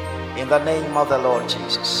 In the name of the Lord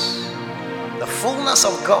Jesus. The fullness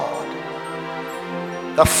of God.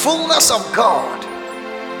 The fullness of God.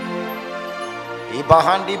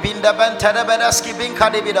 Ibahandi binda ben terebereski bin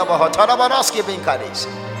kadibida bahatarabaраski bin kadis.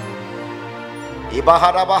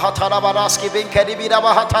 Ibahara bahatarabaраski bin kadibida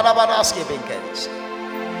bahatarabaраski bin kadis.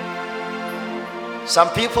 Some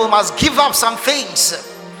people must give up some things.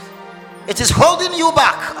 It is holding you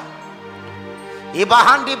back.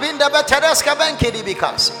 Ibahandi binda betereska ben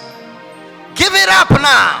kadibikas. Give it up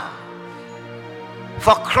now.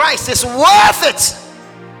 For Christ is worth it.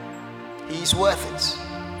 He is worth it.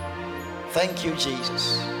 Thank you,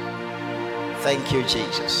 Jesus. Thank you,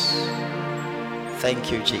 Jesus.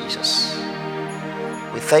 Thank you, Jesus.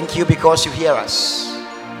 We thank you because you hear us.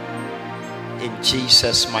 In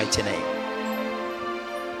Jesus' mighty name.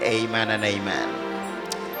 Amen and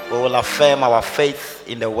amen. We will affirm our faith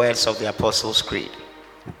in the words of the Apostles' Creed.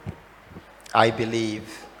 I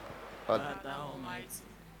believe. Father Almighty,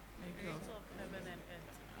 maker of heaven and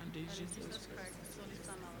earth, and Jesus Christ, the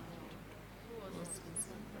Son of our Lord, who was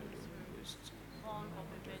conceived by the Holy Ghost, born of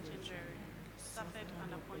the Virgin Mary, suffered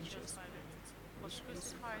under Pontius Pilate, was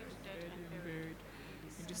crucified, dead, and buried.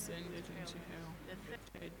 He descended into hell. The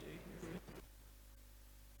third day he rose.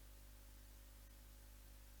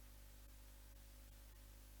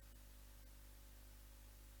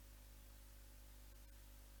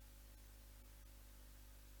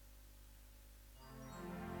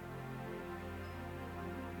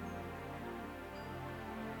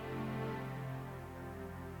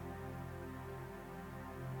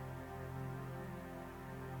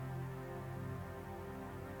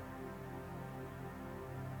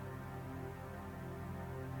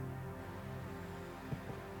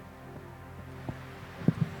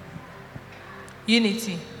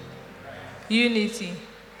 Unity, unity,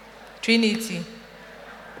 Trinity,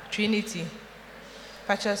 Trinity.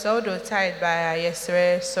 Pacha Saudo tied by a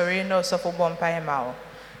yesre, sorry no suffer bompire mao.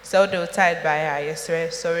 Saudo tied by a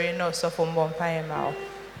yesre, sorry no suffer bompire mao.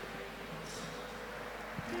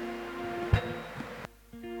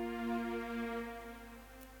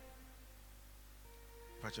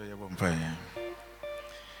 Pacha ya bompire.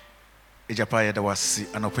 Ejapaya da wasi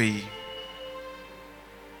anopai.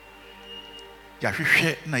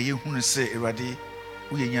 Yahwehwe na yehunu se Awurade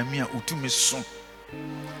woyɛ nyame a utumi so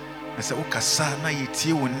na sɛ wokasa na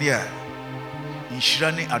yetie wo nne a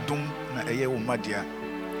nhyira ne adom na ɛyɛ wo madea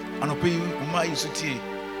anɔpa yi wo ma yi so tie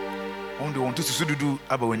wɔn de wɔn to susu dudu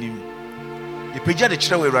aba w'anim yɛpagya de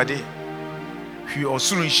kyerɛ wo Awurade hwi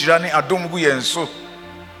ɔsoro nhyira ne adom gu yɛn so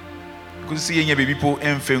kɔsi sɛ yɛnya baabi po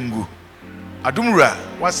ɛmfa ngu adom wura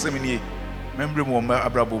wasɛm nie membrɛ mu wɔ mma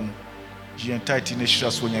abrabɔ mu gye yɛn taiti ne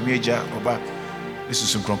hyira so nyame agya ɔba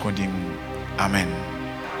Jesus in Kronkondim. Amen.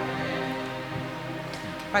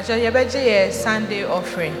 Pacha yebeje ye Sunday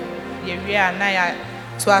offering. Ye wia na ya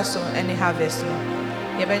twaso any harvest no.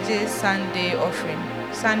 Yebeje Sunday offering.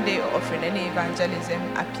 Sunday offering any evangelism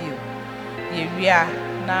appeal. Ye wia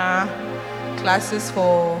na classes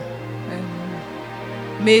for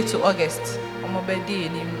May to August. Omobedi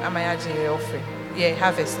ni amayaje offering. Ye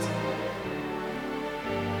harvest.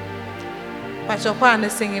 Pacha kwa na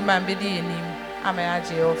singing man bedi ni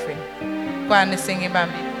amayaje offering. Kwa ne singing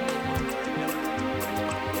bambi.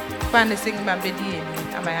 Kwa ne singing bambi di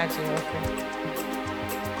amayaje offering.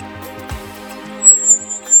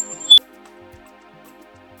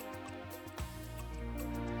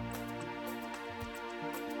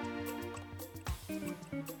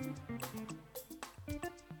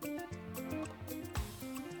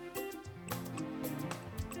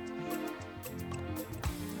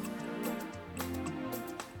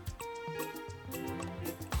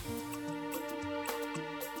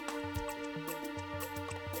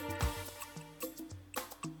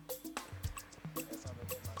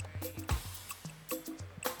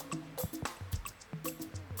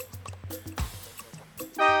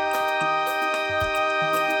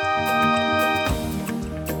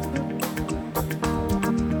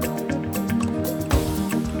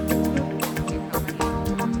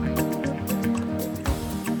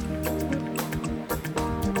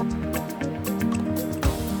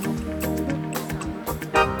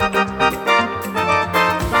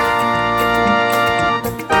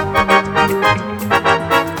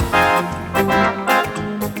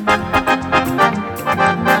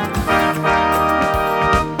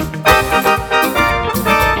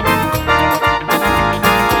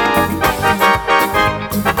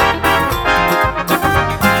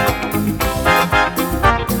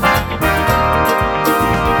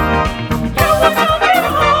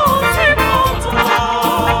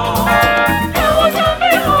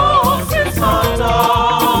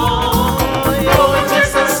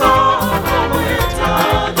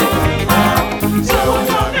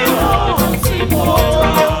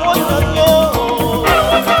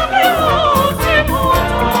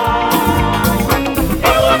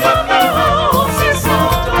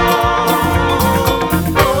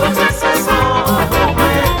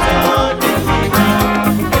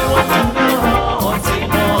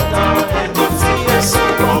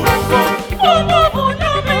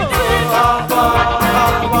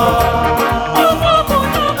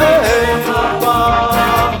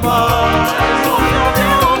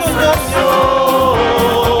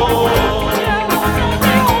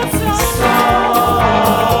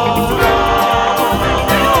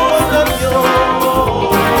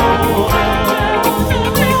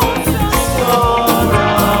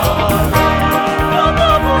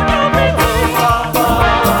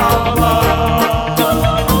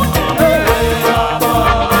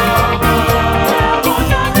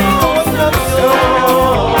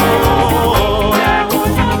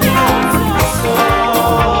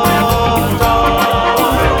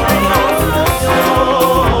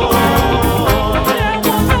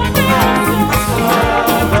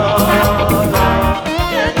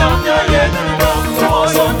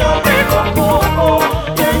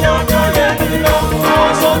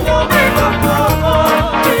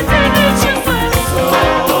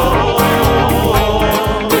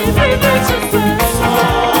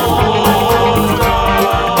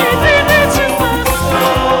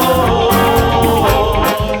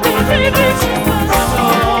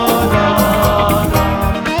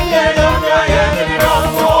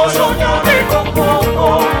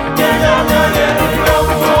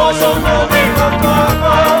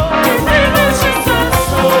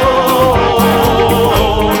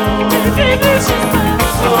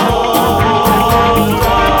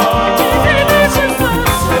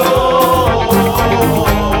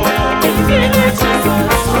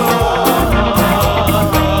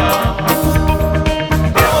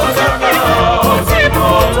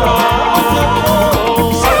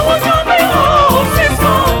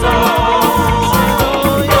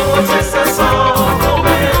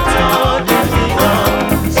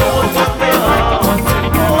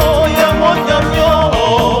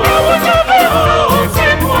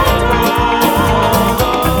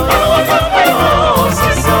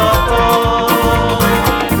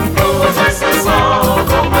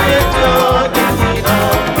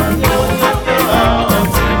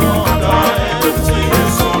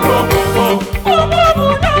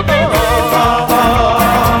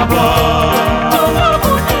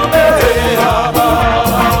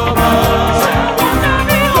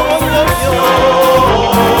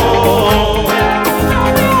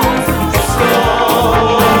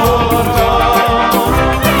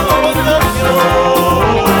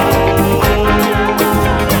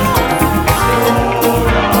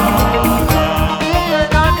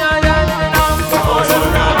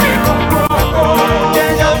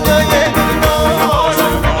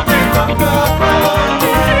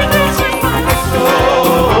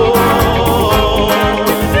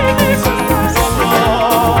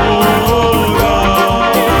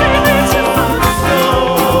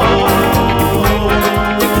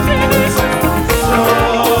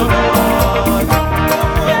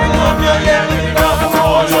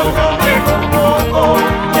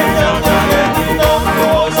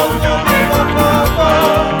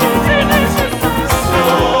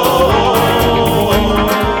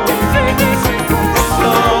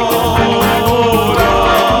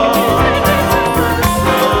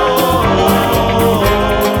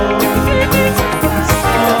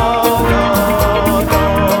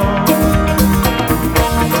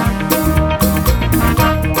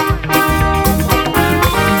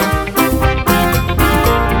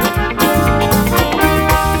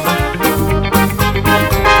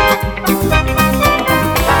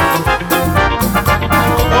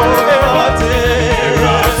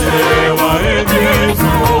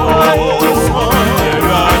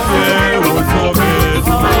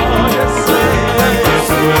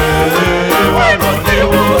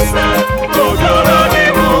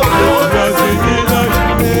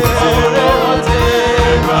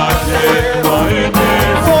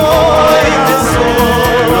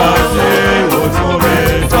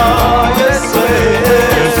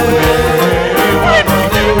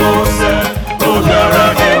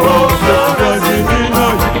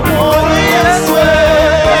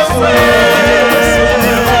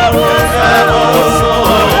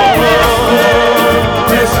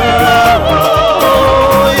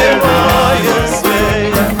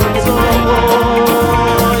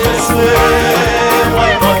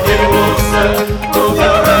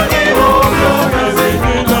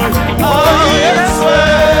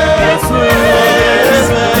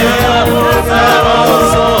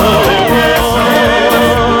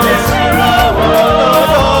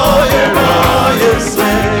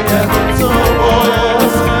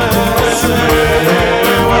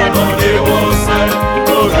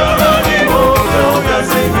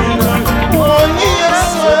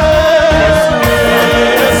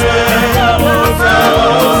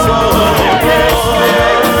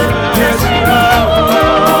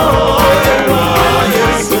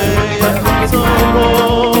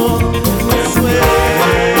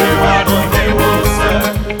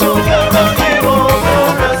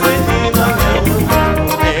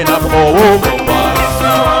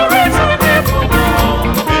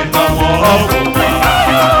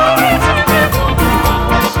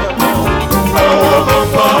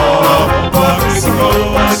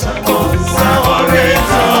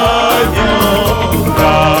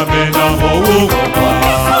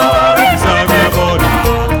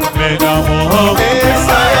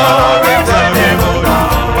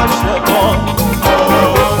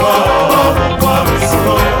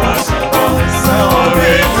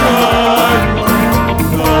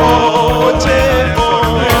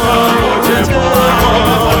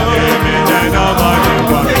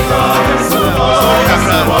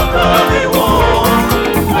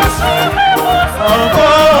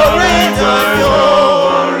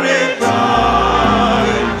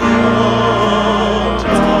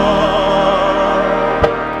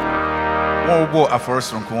 a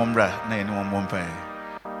first from Kumbra, nay, no one pay.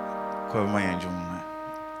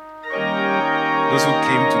 Those who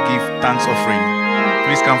came to give thanks offering,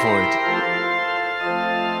 please come forward.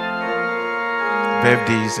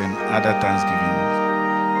 Birthdays and other thanksgiving.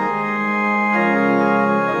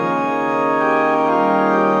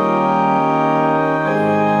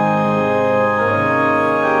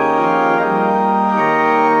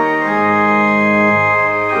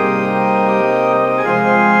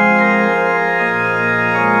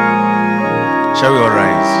 Shall we all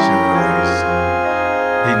rise? Shall we all rise?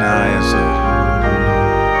 In our answer.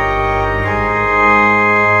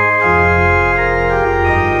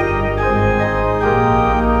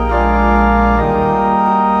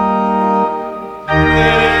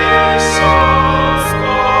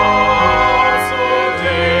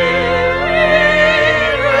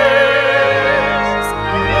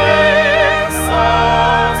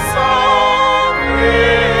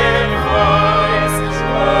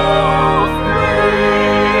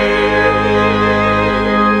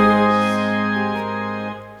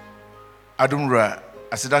 Adumra,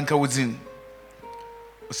 asidanka within.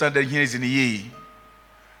 Usanda here is in the ye.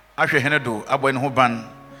 Ashe Henedo, Abwen Hoban,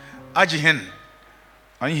 Ajihen,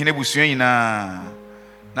 and Hinebusuina,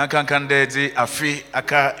 Nakankande, Afi,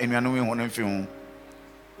 Aka, and Yanui Honenfilm.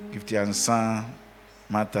 Give the answer,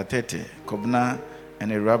 Mata Tete, Kobna,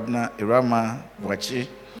 and Irama, Wachi,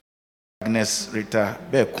 Agnes Rita,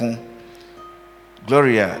 Bekun,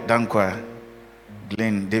 Gloria, Dankwa,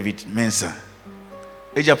 Glenn David Mensa.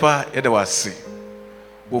 Ejapa edawase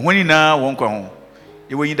wo honi na wonkwa ho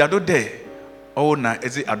ye wo yidado de o na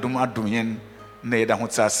ezi adom yen na yeda ho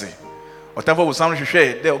tsase otamfo wo sam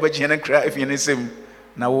hwehwe de obagye hen kra afie ne sem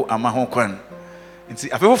na wo ama ho kwan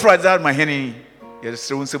nti afefo fraza ma heni ye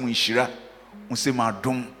sere wo nsem nhira wo nsem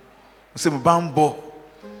adom wo nsem bambo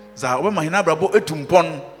za obama hena brabo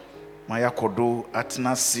etumpon ma yakodo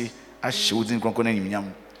atenase ahye wo din kronkron na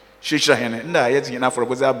nyimnyam hwehwira hen nda ye tin na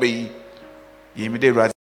aforoboza abayi Yimide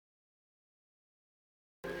Raz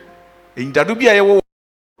in Dadubia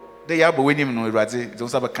de Yabo winning no Razi,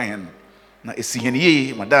 those other kind. Na Esihen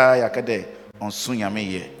ye, Mada Yakade, on Sunyame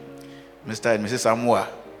ye. Mr. and Mrs. Samoa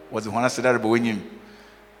was the one I said that winning.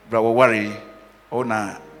 Bravo worry, oh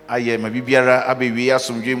na, aye, my bibiara, abe, we are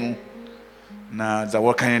some jimu. Na the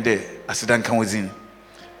work kind of day, a sedan come within.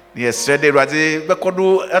 Yes, said the Razi,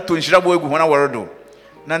 Bakodu, at to Shirabo, when I were do.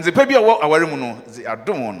 Nanzi Pebia walk our room, the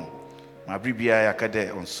Adon. My bribia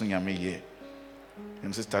yakade on Sunyame ye.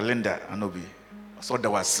 And Sister Linda Anobi. So that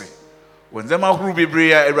was say. When them are who be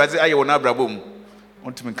bria, a razi aye wona brabom.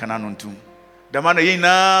 Want to me canon too. The man ye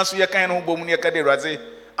na so ya kind of bom yakade razi.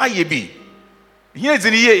 Aye be. Here is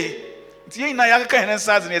in ye. Tie na yaka hen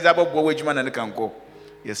saz ne zabo bo wejuma na kanko.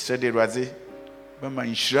 Yesterday razi. Bama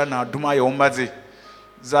inshira na duma ye ombaze.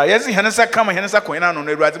 Za yezi henesa kama henesa koina no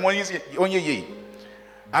razi mo onye ye.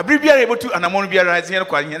 Abribia able to anamon bia razi hen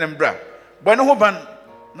kwa hen mbra. Bwana ho ban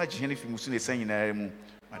na jihene fi musu ne sanyina mu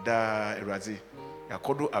ada erazi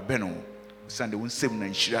yakodo abeno sande wonsem na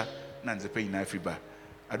nhira na nzepe ina afriba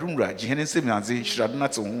adumra jihene nsem na nze nhira na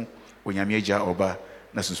te ho onyame agya oba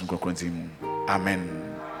na sunsun kronkronti mu amen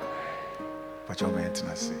pacho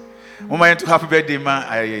maintenance mama to happy birthday ma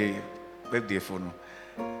I birthday for no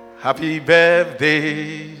happy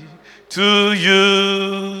birthday to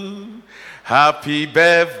you, happy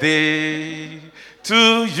birthday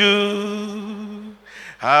to you,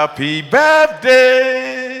 happy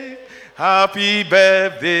birthday, happy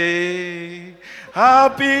birthday,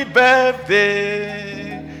 happy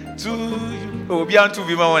birthday to you. Oh, bien to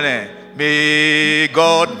be my may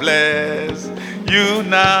God bless you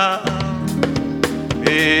now.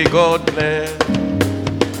 May God bless.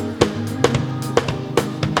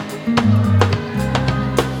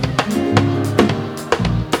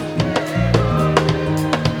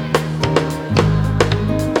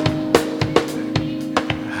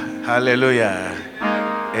 Hallelujah.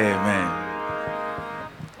 Amen.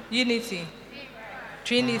 Unity.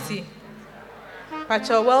 Trinity.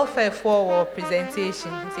 Pacho welfare for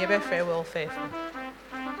presentation. It's a very fair welfare.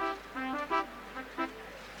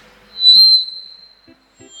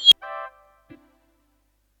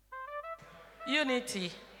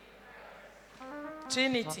 Unity.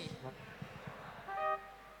 Trinity.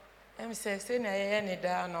 I'm saying I any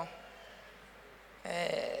down.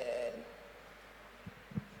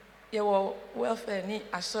 Your welfare ni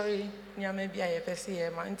sorry, near maybe I ever see a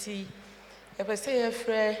manti. Ever say a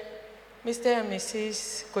friend, Mr. and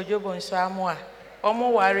Mrs. Kojobon Samoa, or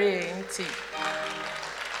more worry in tea.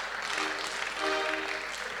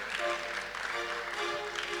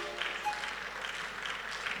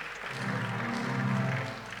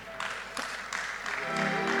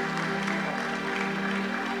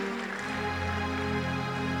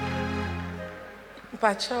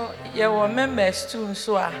 Mpacho, your members too,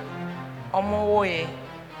 so Omowoye.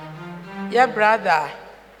 Your brother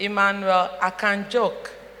Emmanuel Akanjok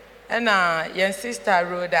and your sister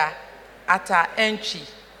Rhoda at her entry.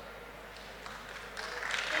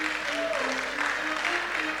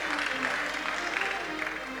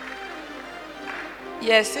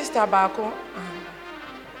 Yes, sister Bako.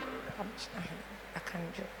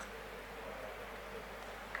 Akanjok.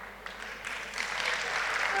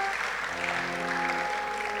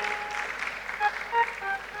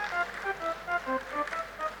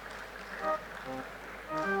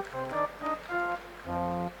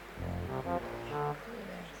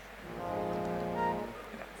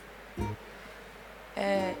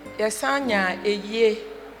 Yesanya eye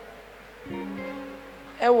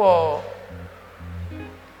ewo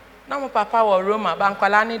na mo papa wo Roma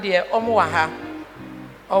bankwala ni de omo wa ha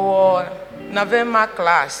owo November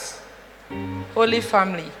class Holy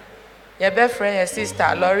Family ye be friend your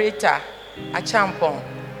sister Loretta Achampon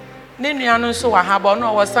ni nuanu so wa ha bo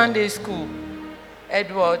no wo Sunday school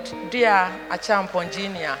Edward dear Achampon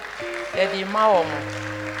Junior ye di ma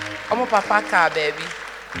omo papa ka baby.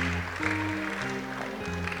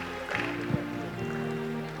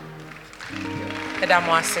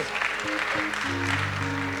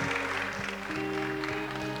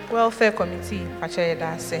 Welfare Committee,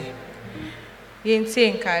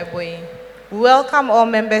 we welcome all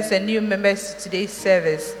members and new members to today's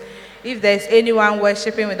service. If there is anyone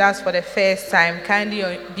worshiping with us for the first time,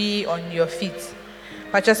 kindly be on your feet.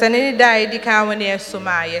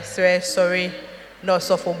 Sorry, no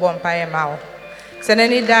suffer bonfire mouth.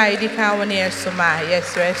 Senani die, the cow near Suma,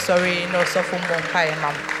 yes, sorry, no suffer bonfire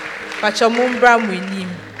mouth. But your mumbram with him.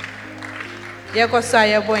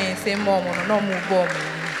 Yakosaya boy and say, Mom, no more bomb.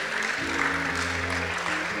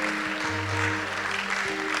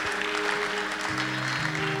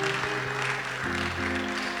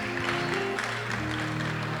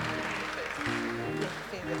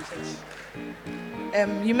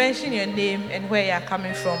 You mentioned your name and where you are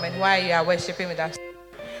coming from and why you are worshiping with us.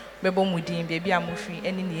 Baby, I'm free.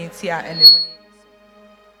 Any needs here and the money.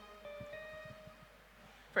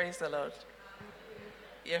 Praise the Lord.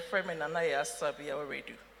 Your friend and I are Sabi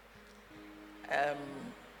already.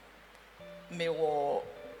 Me were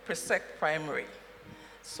Presect Primary,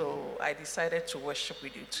 so I decided to worship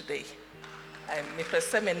with you today. Me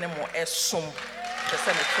present me name was Esum.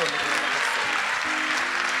 Present me from me.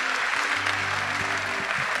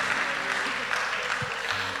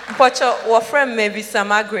 Pocho, our friend may be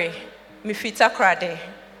Samagre. Me fita krade.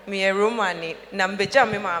 Me a Romani. Na mbeja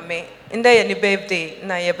me mame. Inda any birthday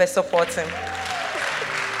na ye be supporting.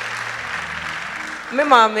 Me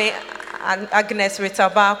mame Agnes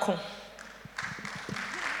Ritabaku.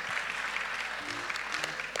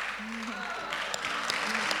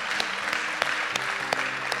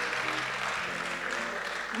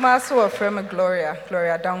 Master of friend Gloria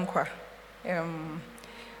Dankwa.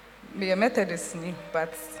 Be a Methodist,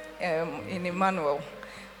 but in Emmanuel.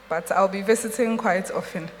 But I'll be visiting quite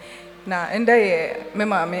often. Now, and I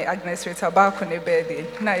me Agnes Ritabaku ne birthday.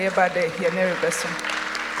 Na ye bade ye never beso.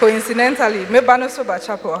 Coincidentally, me bano so ba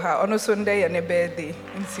chapel ha ono Sunday ye ne birthday.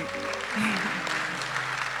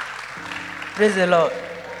 Praise the Lord.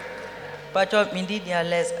 Pacho mindi dia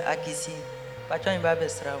les akisi. Pacho imba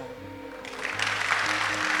besra.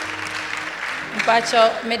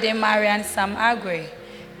 Pacho me de Marian Sam Agre.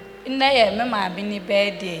 Inna ye me ma bi ni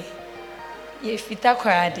birthday. Ye fita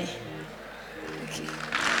kwade.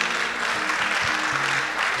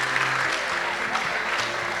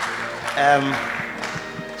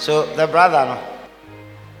 So the brother, no?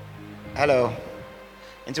 Hello.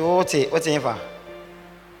 Into what's in for?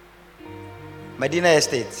 Madina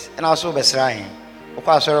Estate, and also Besrain.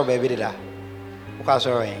 Okasoro baby dida.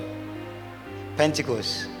 Okasoro.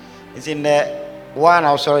 Pentecost. It's in the one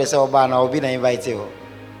I'm sorry, so bad I'll be invite you.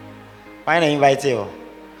 Why not invite you?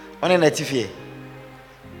 Only in the TV.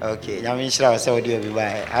 Okay, I'm sure so do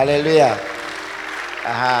everybody. Hallelujah.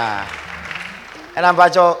 Aha. And I'm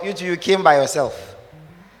about you came by yourself.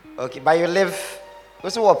 Okay, but you live,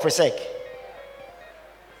 what's the word Presec?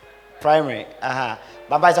 Primary. Aha.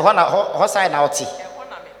 But by the what side now?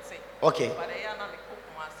 Okay.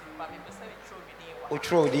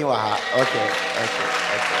 Utro diwa. Okay.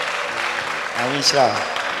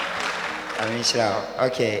 I'm sure.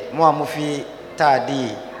 Okay. Mo amufi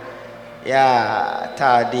tadi. Yeah,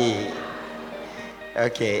 tadi.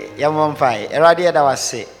 Okay. Yamampai. Eradi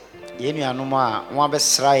adawase. Yenu anuma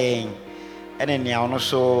wabesrayen. Ene nia ono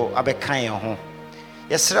so abekan yen ho.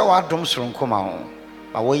 Yesra wa dom soronkoma ho.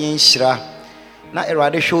 Ba wo yen hyira. Na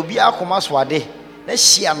erade hwe obi akoma so ade. Na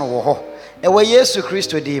hia no wo ho. E wo Yesu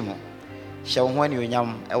Kristo di mu. hyɛ wo ho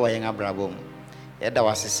anuonyam ɛwɔ yɛn abrabɔ mu. Yɛda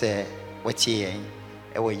wase sɛ wɔtie yɛn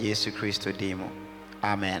ɛwɔ Yesu Kristo din mu.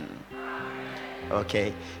 Amen.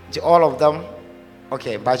 Okay, to all of them.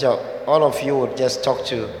 Okay, Bajo, all of you would just talk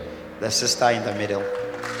to the sister in the middle.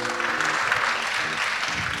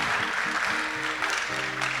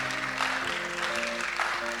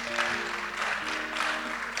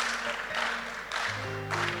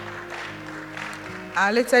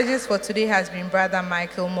 Our liturgist for today has been Brother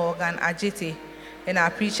Michael Morgan ADJETEY, and our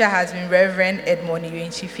preacher has been Reverend Edmund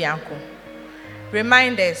YIRENKYI Fianko.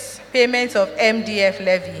 Reminders: payment of MDF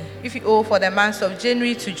levy. If you owe for the months of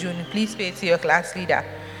January to June, please pay to your class leader.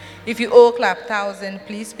 If you owe Club 1,000,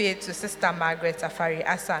 please pay to Sister Margaret Afari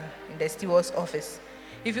Asan in the steward's office.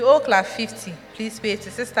 If you owe Club 50, please pay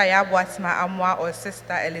to Sister Yabuatima Amwa or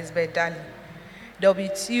Sister Elizabeth Daly. There will be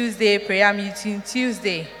Tuesday prayer meeting,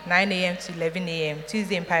 Tuesday 9 a.m. to 11 a.m.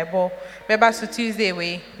 Tuesday in Paibo, members to Tuesday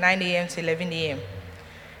way 9 a.m. to 11 a.m.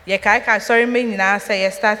 Yekaika sorry me na say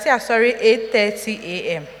yesterday sorry 8:30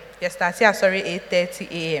 a.m. Yesterday sorry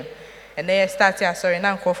 8:30 a.m. And then yesterday sorry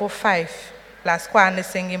now for 5 plus one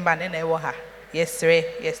singing band and ewa.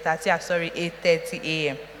 Yesterday sorry 8:30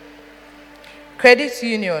 a.m. Credit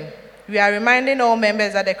Union. We are reminding all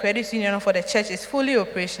members that the credit union for the church is fully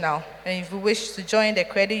operational, and if you wish to join the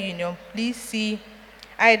credit union, please see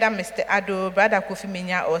either Mr. Ado, Brother Kofi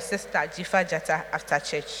Minya, or Sister Jifa Jata after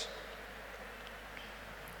church.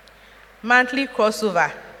 Monthly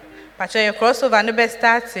crossover. Pacha your crossover no best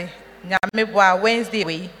starts Nyamebwa Wednesday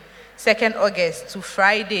way 2nd August to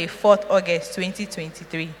Friday 4th August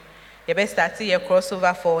 2023. The best start your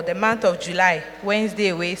crossover for the month of July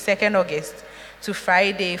Wednesday way 2nd August to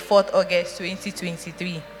Friday 4th August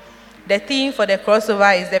 2023. The theme for the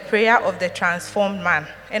crossover is the prayer of the transformed man.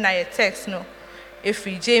 And I text no if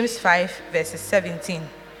we James 5 verses 17.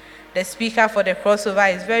 The speaker for the crossover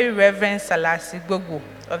is Very Reverend Salasi Gogo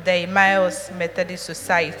of the Emmaus Methodist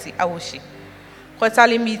Society, Awoshi.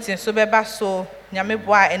 Quarterly meeting, so beba so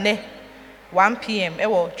nyamebwa ene 1 p.m.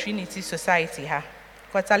 ewo Trinity Society ha.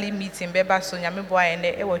 Quarterly meeting beba so nyamebwa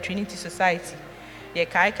ene ewo Trinity Society. Ye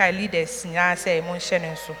kai leaders nya say mo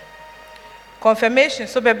nhye so. Confirmation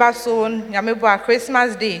so beba so nyamebwa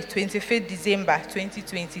Christmas Day 25th December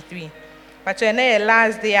 2023. But when the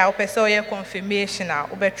last day, I person your confirmation a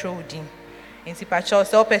ubetro udin. Inti pacho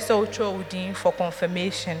so person utro udin for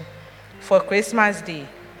confirmation for Christmas Day.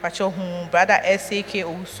 Pacho brother SAK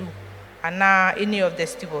Osu and any of the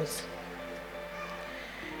stewards.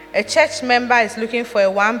 A church member is looking for a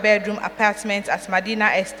 1-bedroom apartment at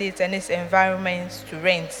Madina Estate and its environments to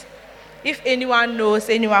rent. If anyone knows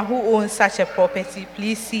anyone who owns such a property,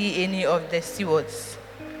 please see any of the stewards.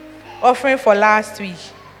 Offering for last week.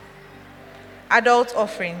 Adult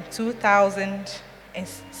offering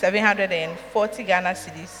 2,740 Ghana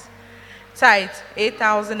cedis. Tithe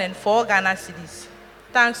 8,004 Ghana cedis.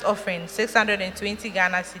 Thanks offering 620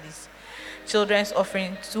 Ghana cedis. Children's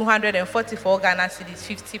offering 244 Ghana cedis,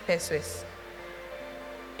 50 pesos.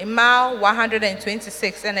 Imao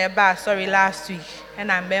 126 and a bar last week,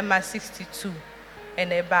 and I remember 62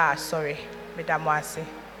 and a bar Madam Wasi.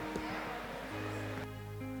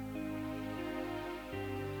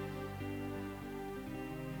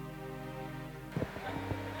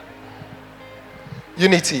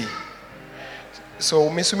 Unity. So,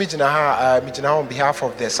 Miss Mijina on behalf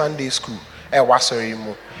of the Sunday school,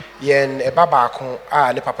 Wasorimu. Yen a babako,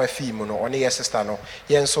 ne papa fee mono, or near sister no.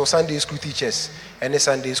 Yen so Sunday school teachers, and the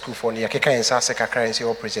Sunday school for near Keka and Saseka currency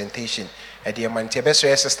or presentation, at the Amante best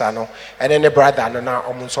sister no, and then the brother no na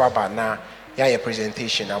omunswaba na ya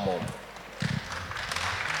presentation among.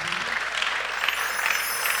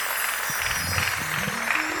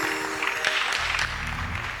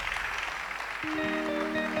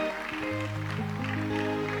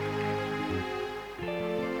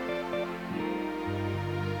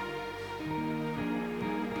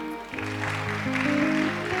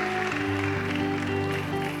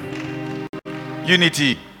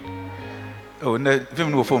 Unity. Oh, no,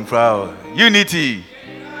 people from proud. Unity.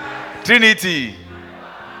 Trinity.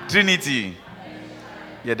 Trinity.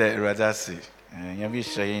 Yeah, the Razasi. Yavi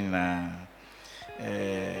Shain.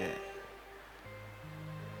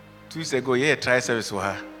 2 years ago, yeah, try service for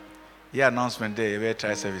her. Yeah, announcement day, yeah,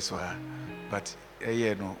 try service for her. But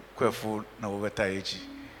yeah, no, quite full, no over Taichi.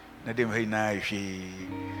 Nadim Hina, she,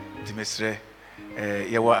 Dimestre.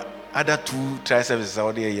 Yeah, what other 2 try services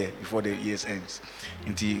out there before the year ends.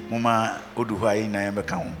 Inti Mama Oduhai na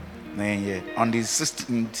Yambakam. On the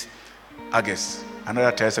 16th August,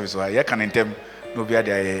 another try service was here. Can intem no be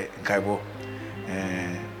there in Kaibo.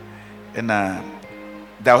 And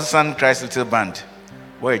there was some Christ Little Band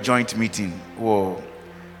where a joint meeting or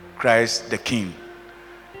Christ the King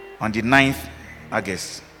on the 9th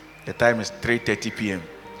August. The time is 3:30 p.m.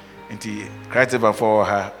 Inti Christ before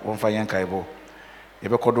her one for Yankaibo.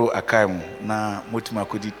 Ebekodo Akaim na Mutima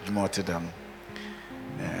Kudi Jumotedam.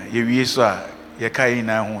 Ye so ye kai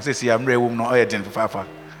na who says I'm real no oyaden papa.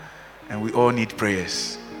 And we all need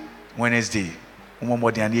prayers. Wednesday,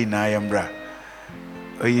 more than na yambra.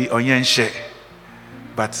 Onyen she.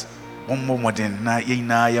 But one more than na ye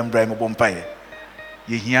na yambra mo bompaye.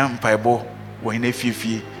 Ye hiam paibo wo hine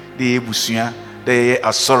fifi de ebusua de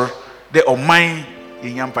asor de oman ye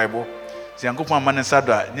hiam paibo. Se yankopon amane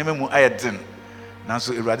sadwa nyeme mu ayeden.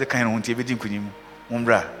 Nanso Ewurade kan ho ntie bedi nkunim.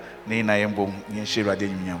 Mumbra na na yembom ye hye Ewurade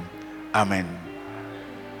nyam. Amen.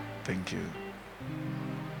 Thank you.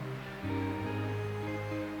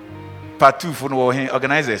 Part 2 for no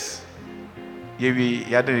organizers. Yewi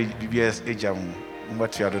yade BBS ejam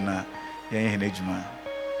mbatu adona yen hen ejuma.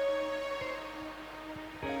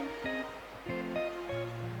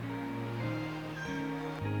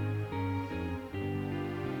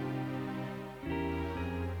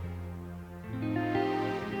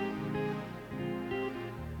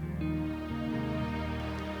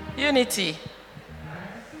 Unity,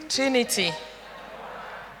 Trinity,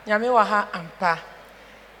 Nyame wa ha ampa.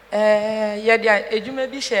 Yedia ejume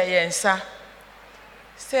bi hye yensa.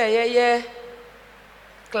 Say ye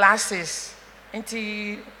classes.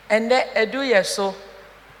 Nti ende edu yeso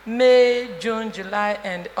May, June, July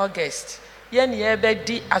and August. Yen ye be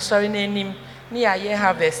di asori nanim ni aye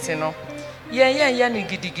harvest no. Yen ni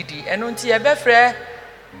gidigidi. Eno nti ye be frɛ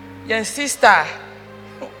yen sister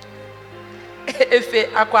efe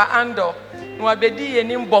akwa ando no abedi ye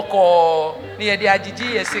ni mboko ni ye di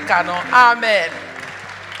agigi ye sika no. Amen.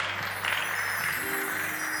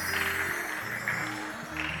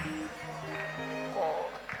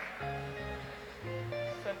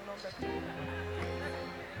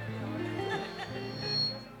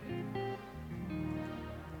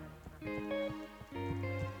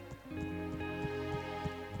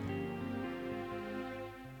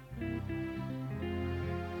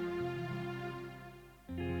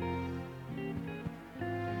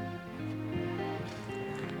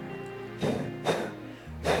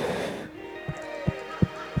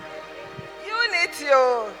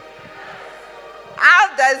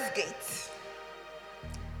 Gate,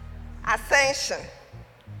 Ascension,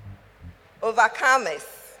 Overcomers,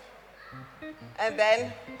 and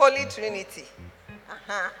then Holy Trinity.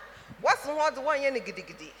 What's more the one yen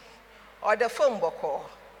gidi or the foam boko?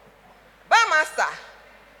 By master,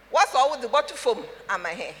 what's all with the bottle foam on my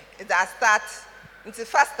hair? It's a start into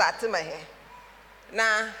fast start to my hair.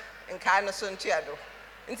 Now, in kind of son chiado.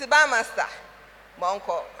 Into by master,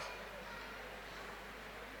 monko.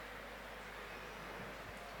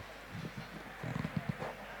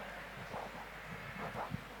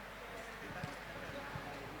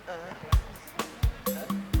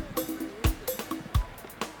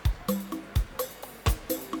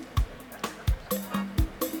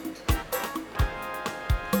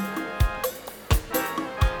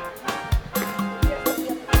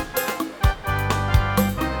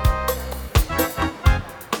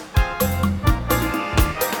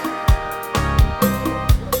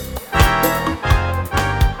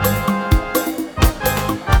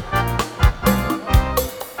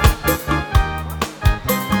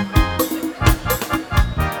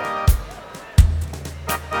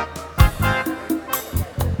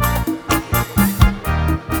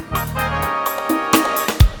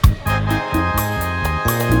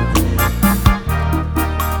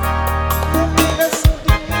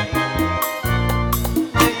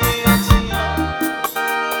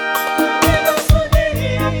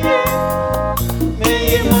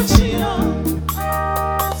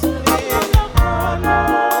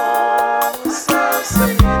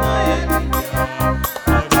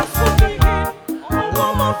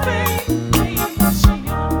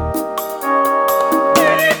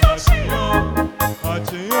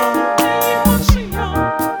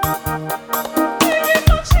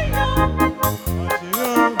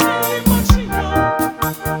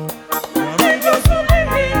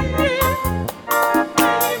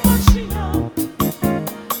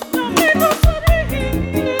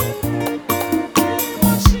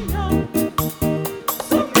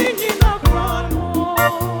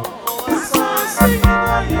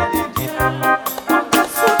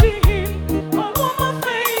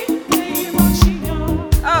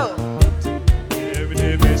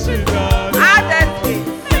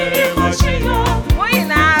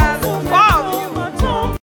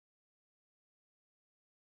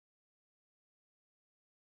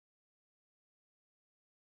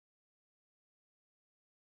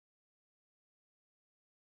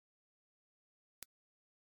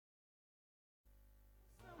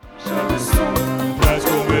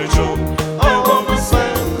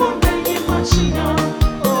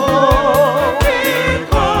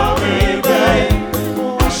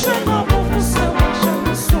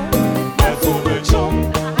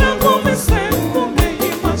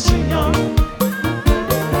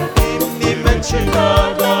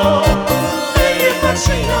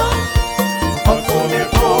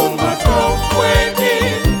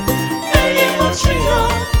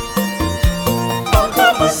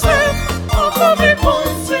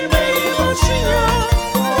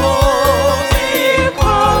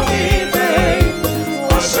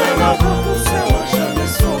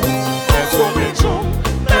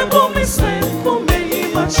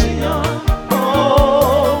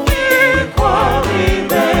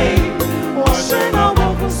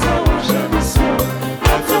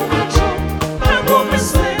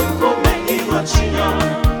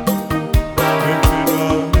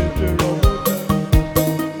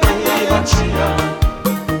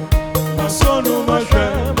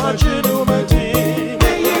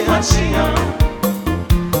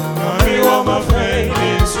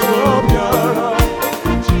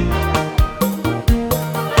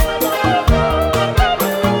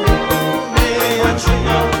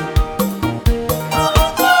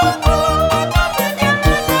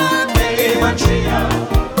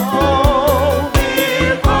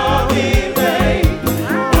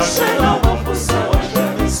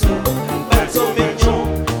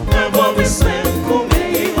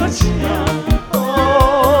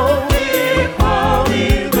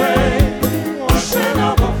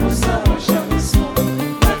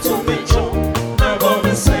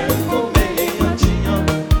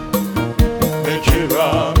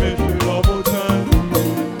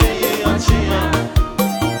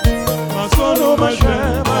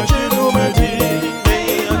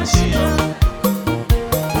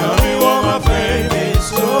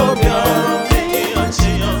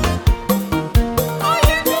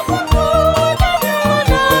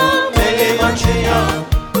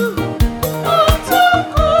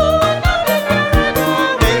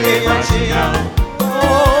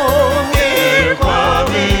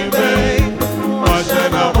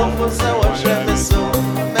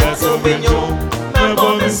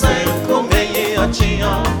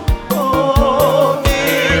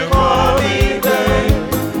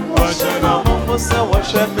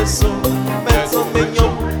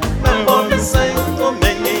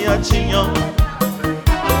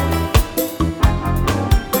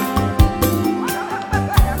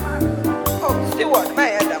 Oh, Steward, my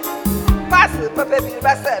Adam. Pass the baby,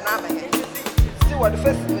 that's it. Steward,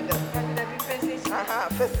 first with them.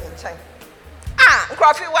 First in China.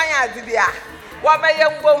 Coffee one yard, dear. What may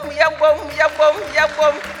young bomb.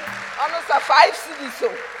 Almost a 5 cities so.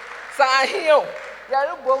 San Hill,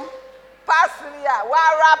 Yellow Boom, Pass the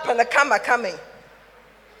wire up and a camera coming.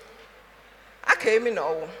 I came in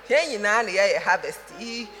all. Here you know, the harvest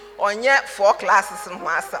on yet 4 classes in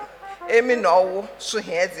Master. Amy no, so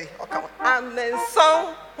heady, or come. And then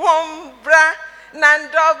some home bra,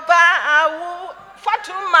 Nandoba,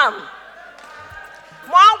 Fatu Mam.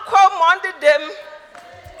 Mom come on the dem.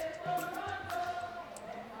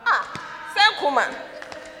 Thank you, man.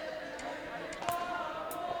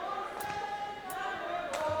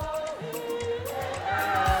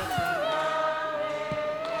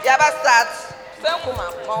 Yaba start. Thank you,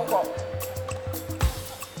 man. Mongo.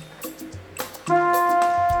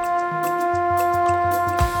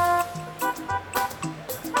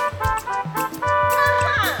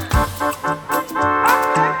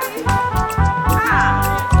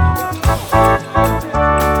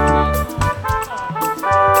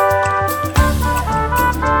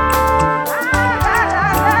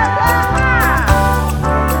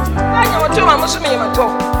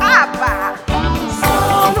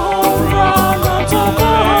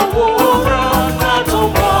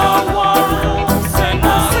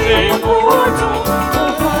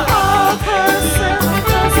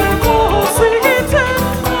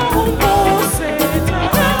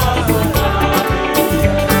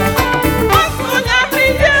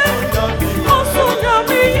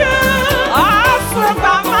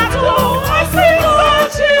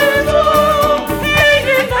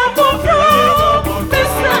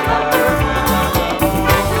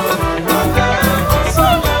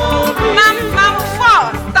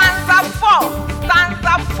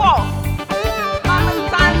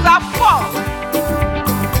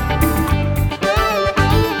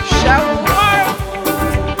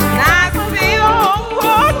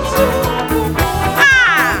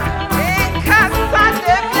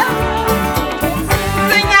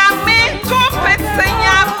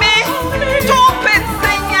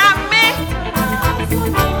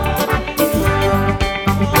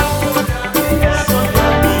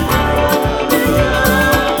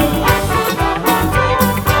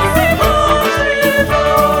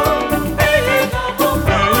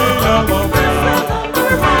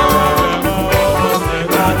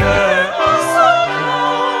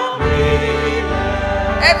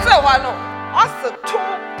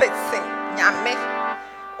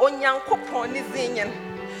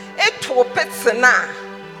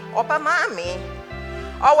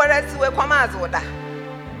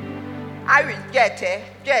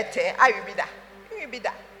 I will be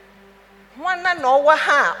that. One and no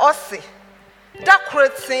ha or say,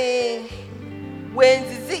 Dakrati when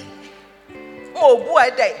the oh boy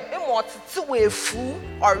day, immortal to a fool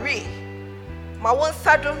or re. My one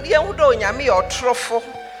saddle, the old yammy or truffle,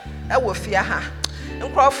 I will fear her.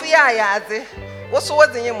 And Crawford, I what's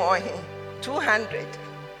in your morning? 200.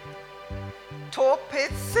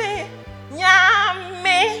 Topets,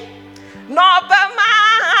 yammy, no, but my.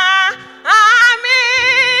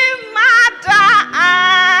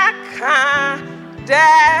 Aka de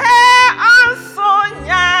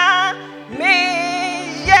ansonya me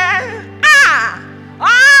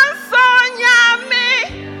ansonya me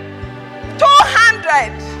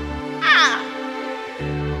 200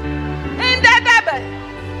 in the double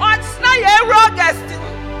what's na your August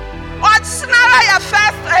what's na your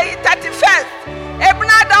first 31st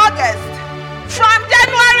Edmund August from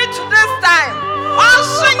January to this time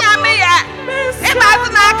ansonya me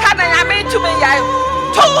imagine I can to me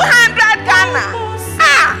 200 Ghana.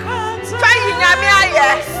 Fine Yamia,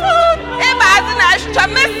 yes. Imagine I should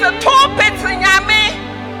miss the 2 pits in Yami.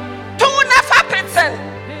 2 Nafa pits in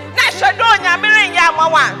Nashadon Yamiri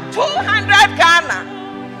Yamawa. 200 Ghana.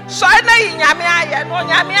 So I know Yamia, no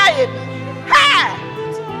Yamia. Hey!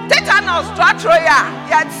 Tetanus Stratroya,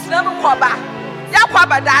 yet Slim Koba.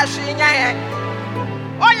 Yakwaba Dash in Yay.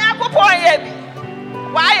 Oh, Yakupo Yebi.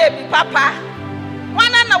 Why be Papa?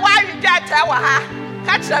 One and a while you get her.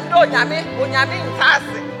 Catch them, no yammy, when yammy in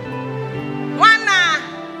Tassi. One,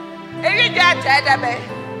 you get Dabe.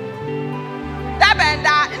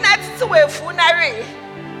 Dabenda, and that's the way funary.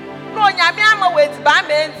 No yammy, with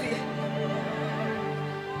Bamenzi.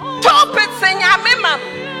 2 pits in Yamimam.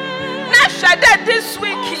 Nasha dead this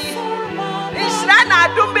week. Islana,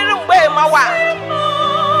 don't be away, Mawa.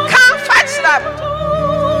 Can't fetch them.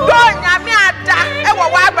 Don't yammy, ever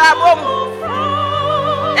wabba.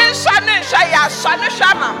 asɔne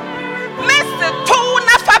hwama mesi to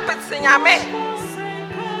na fa petinyame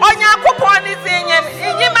onyankopɔn ne zinyen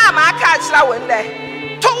inyima ma aka akyira wonde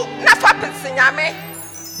to na fa petinyame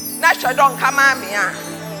na hwɛ dɔn kama me a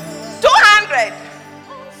 200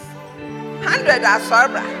 100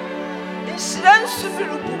 asɔrbra nhyira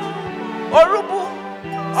nsubirubu orubu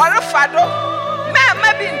orefado ma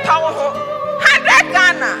bi mpa wo ho 100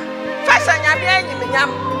 Ghana fashion nyame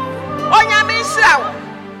anyiminyam onyame nhyira wo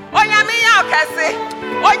onyame ya okase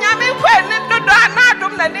onyame kwa ni dodo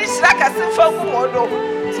anadum na ni nhyira kase fagu modo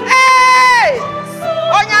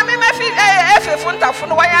onyame mafi efefu ntafo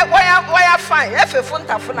no waya fine efefu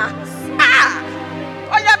ntafo na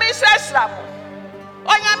onyame nhyira mo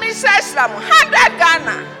onyame nhyira mo 100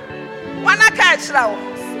 Ghana wana ka nhyira wo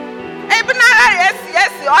ebinara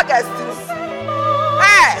yes August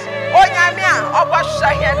onyame a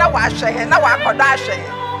obahwehye na wahwehye na wakodo ahwehye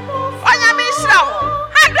onyame nhyira mo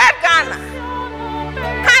 100 Ghana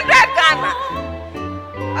 100 Ghana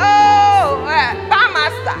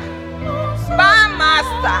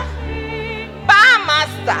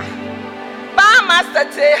Bar master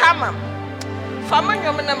te hamam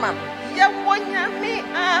famanyom na mam ye wonyame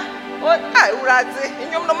urazi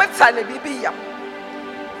nyom no meta na bibi yam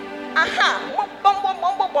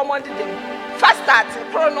bom de fast start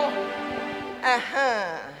pro no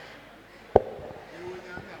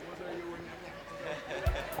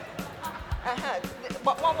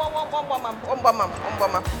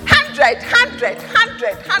bom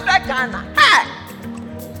 100 Ghana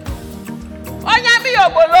onyame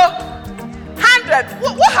obolo 100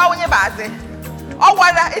 wo ha onye baze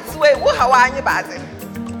owara its way wo ha wanye baze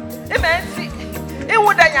imenti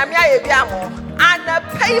iwu da nyame aye bia mo and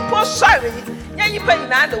people sorry nyanyi pay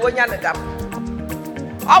na the wonya ne dam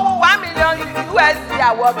owo 1 million USD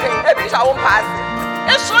a wo pay ebi sha wo pass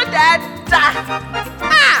e so that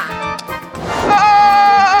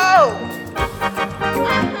oh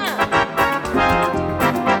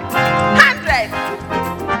 100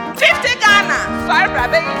 50 Ghana sorry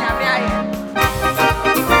brabe nyame aye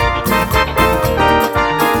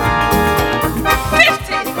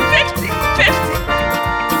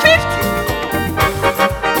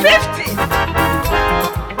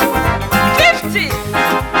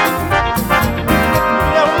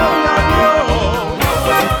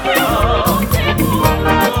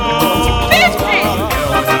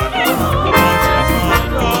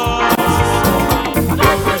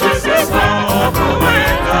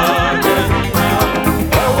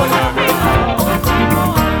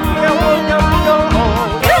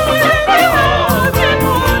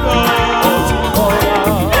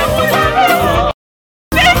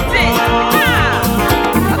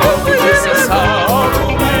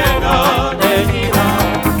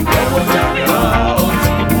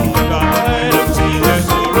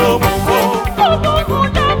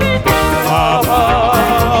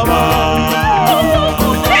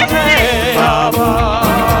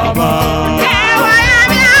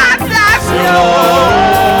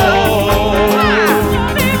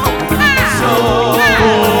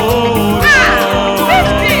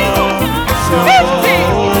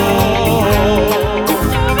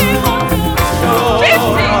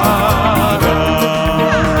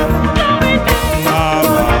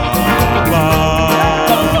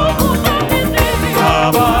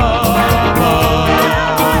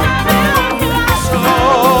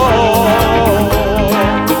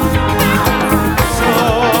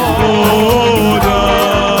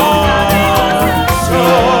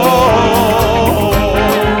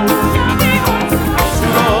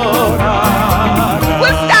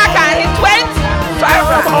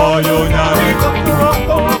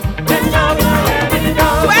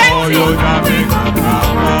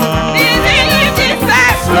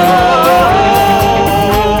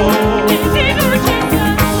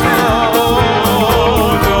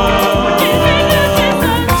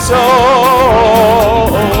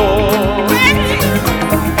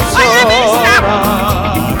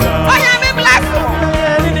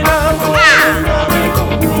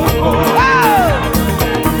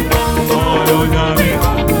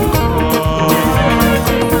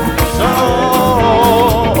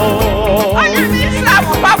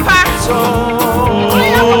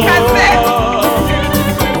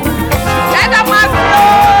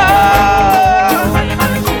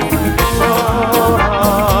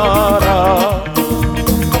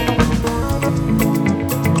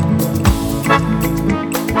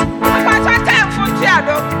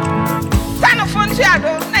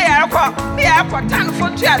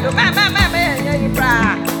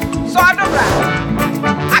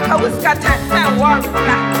 10 10 war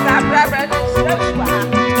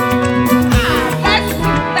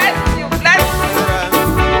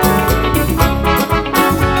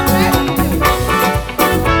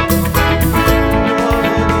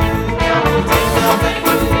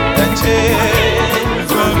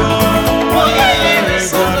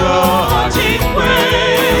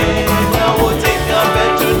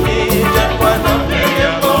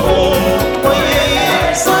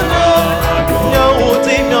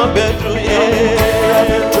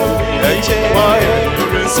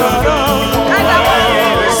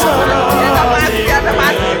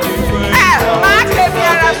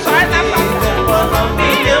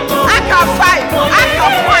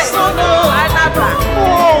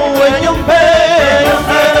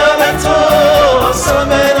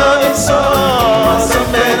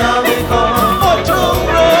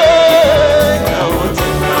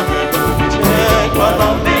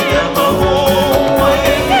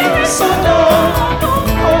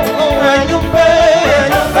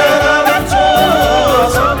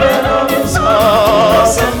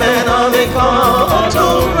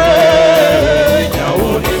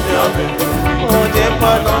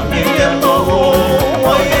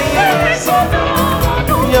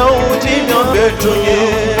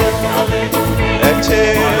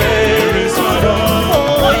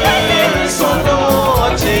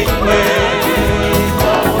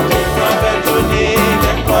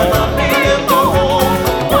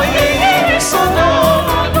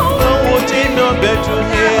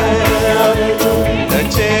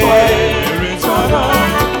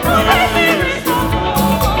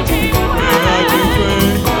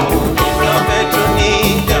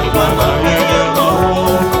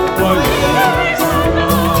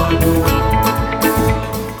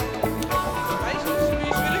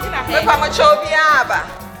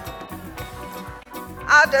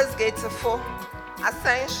Gate for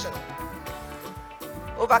Ascension,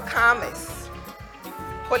 Overcomers,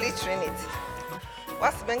 Holy Trinity.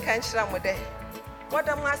 What's been kind of with what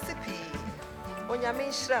am I sippy? When you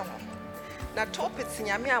mean shram, na top it's in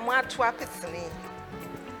Yamia, my twap it's me.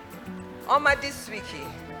 On my this week,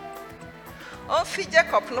 on Fee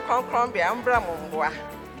Jacob no concrombia, Umbra Mungwa.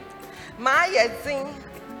 My yazing,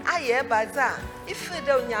 I bazaar, if you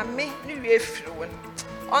don't yammy, new year fluent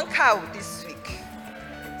on cow this week.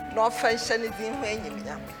 No function is in when you mean.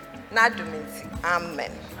 Not do mean.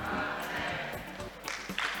 Amen.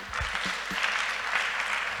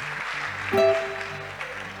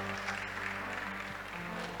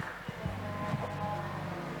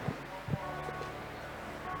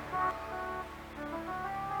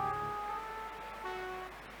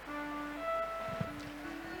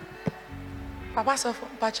 Papa so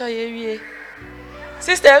pacho ye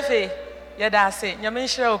Sister Faye, you da say, you mean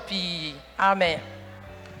sure pi. Amen.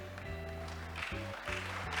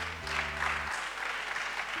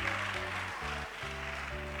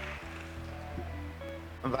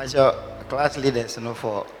 Class leaders no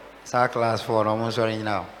for class 4 almost right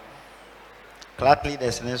now. Class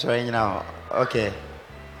leaders no right now. Okay.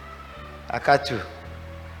 Aka 2.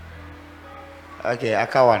 Okay,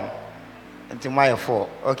 aka 1. Until my 4.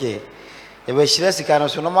 Okay. If we share sikano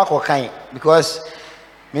so no mako kind because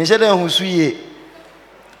me say dem husuye.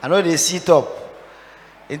 I know they sit up.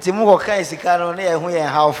 Until mu ko kind sikano na ehun yen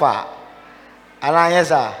how far. Ala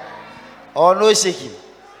yesa. Or no shaking.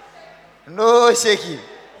 No shaking.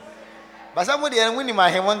 But somebody and winning my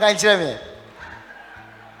hand one guy chairman.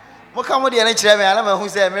 Mokamodi and chairman, I don't know who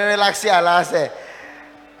said, me relax here, I say,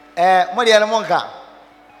 Modi and Monka.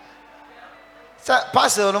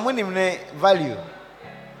 Pastor, no money value.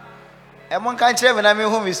 And one kind chairman, I mean,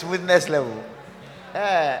 whom is witness level.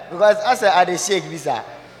 Because I said, I shake visa.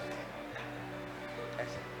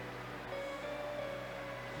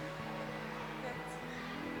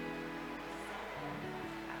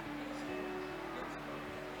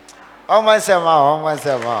 I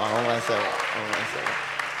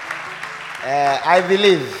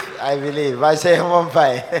believe. I say one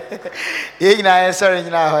pie.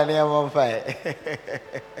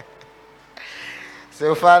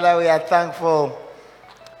 So, Father, we are thankful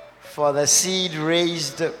for the seed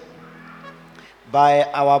raised by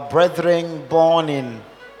our brethren born in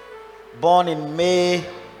May,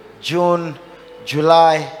 June,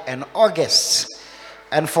 July, and August.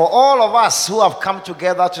 And for all of us who have come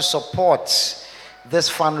together to support this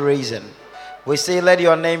fundraising, we say, let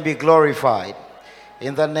your name be glorified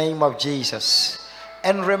in the name of Jesus.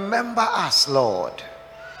 And remember us, Lord.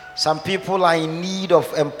 Some people are in need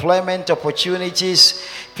of employment opportunities.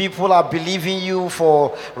 People are believing you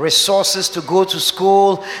for resources to go to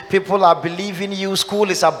school. People are believing you. School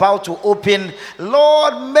is about to open.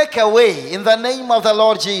 Lord, make a way in the name of the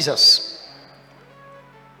Lord Jesus.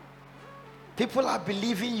 People are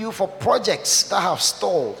believing you for projects that have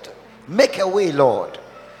stalled. Make a way, Lord.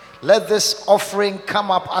 Let this offering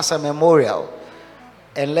come up as a memorial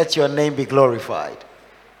and let your name be glorified.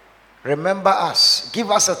 Remember us.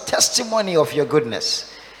 Give us a testimony of your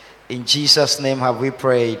goodness. In Jesus' name have we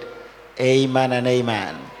prayed. Amen and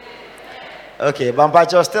amen. Okay,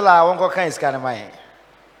 Bampacho still I won't go kind of my.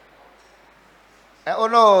 Oh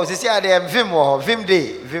no, this year they am Vim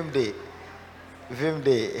Day.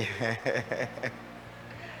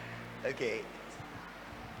 Okay.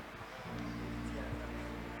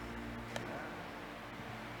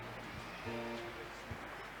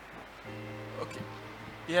 Okay.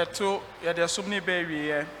 Yeah, there's so many baby.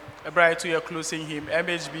 Yeah, bright to your closing hymn.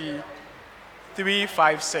 MHB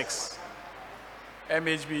 356.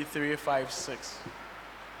 MHB 356.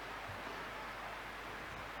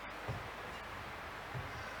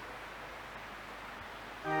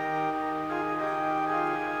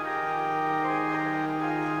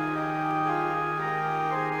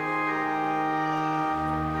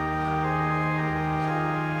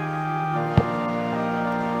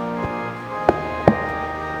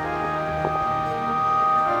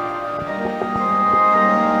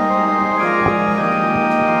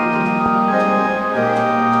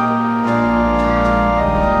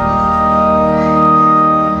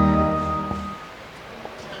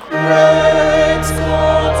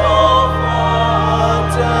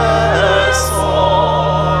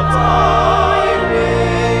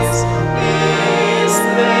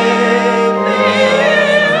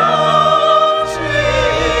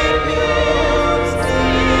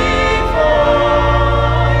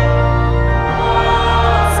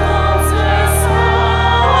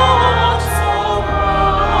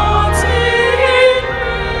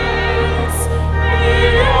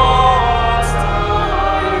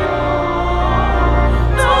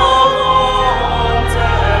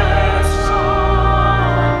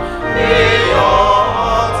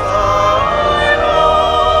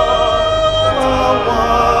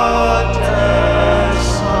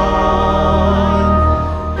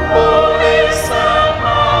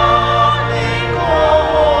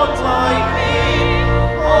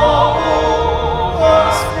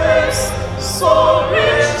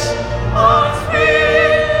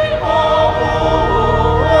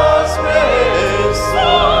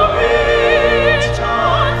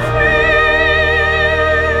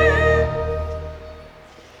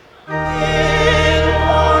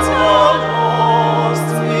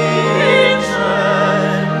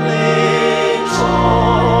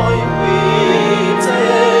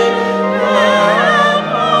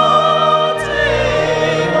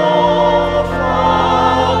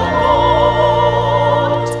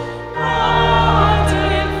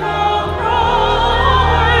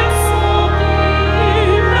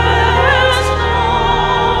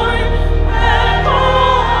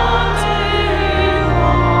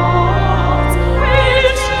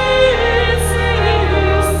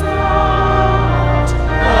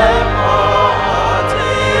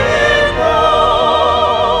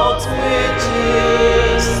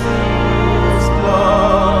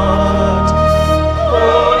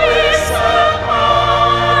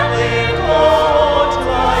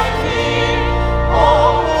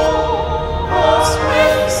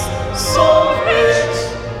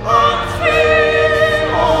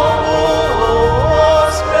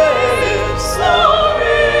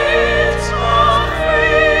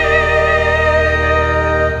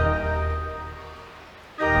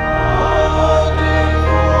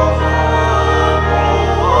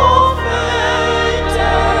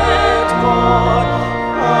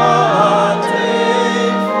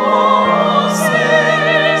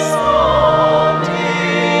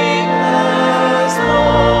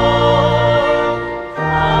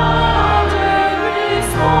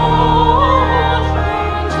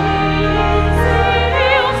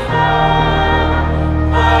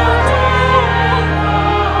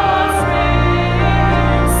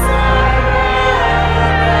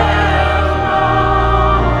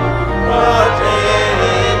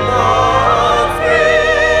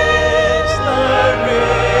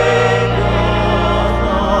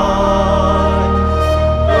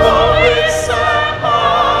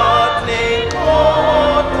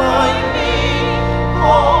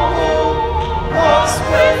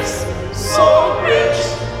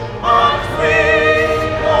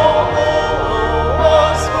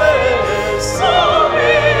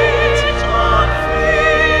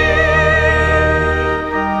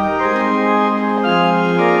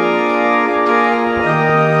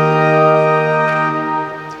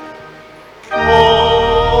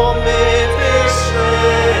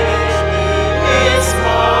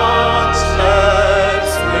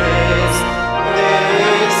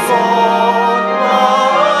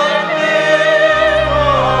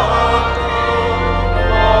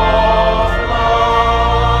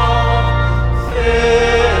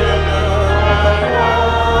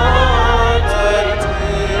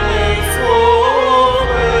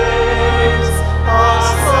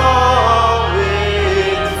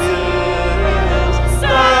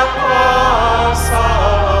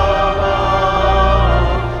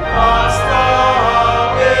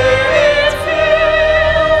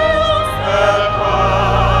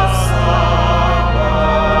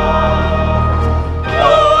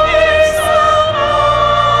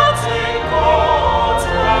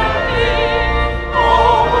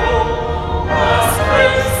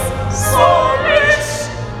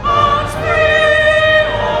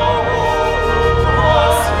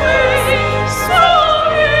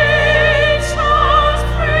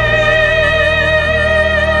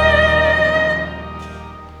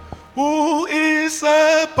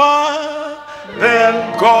 apart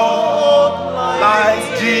than God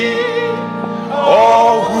like thee.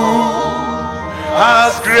 Oh, who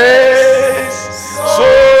has grace so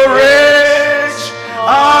rich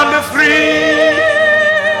and free?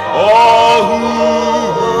 Oh, who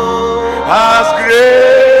has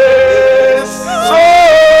grace so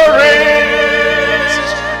rich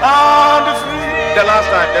and free? The last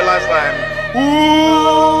time.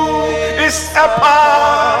 Who is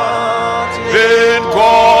apart than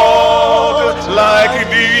God like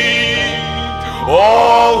thee?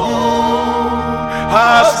 Oh, who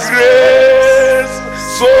has grace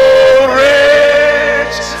so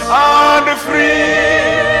rich and free?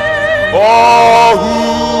 Oh,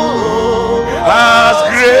 who has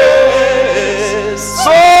grace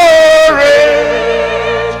so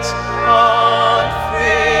rich and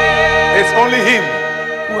free? It's only Him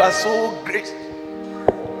who has so grace,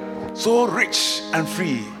 so rich and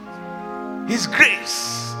free. His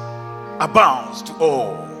grace abounds to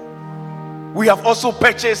all. We have also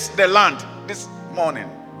purchased the land this morning.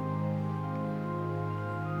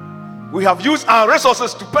 We have used our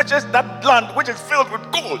resources to purchase that land which is filled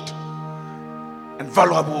with gold and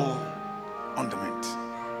valuable ornament.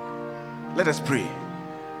 Let us pray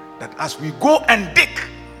that as we go and dig,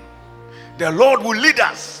 the Lord will lead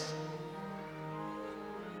us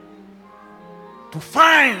to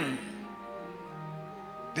find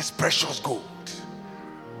this precious gold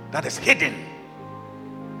that is hidden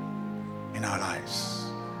in our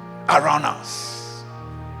lives, around us,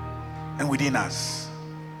 and within us.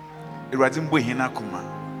 Iradi mbo hina kuma,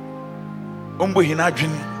 ombo hina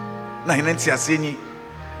adwin na hina ntiase ni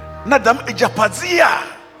na dam ejapazia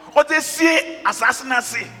ode sie asase na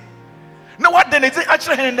se na wade ne ti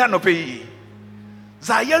akire hen nda no pe yi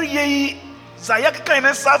zayar yi zayak kan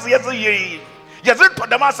ne sase ye ze yi ye ze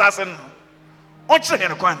podam asase no on kire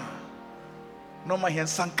hen kwan no ma hen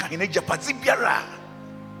sanka hina ejapazi biara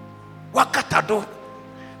wakatado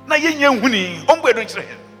na yenye huni ombo edo kire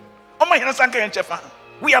hen o ma hen sanka hen chefa.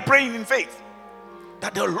 We are praying in faith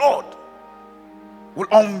that the Lord will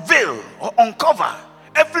unveil or uncover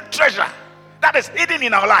every treasure that is hidden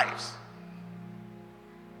in our lives.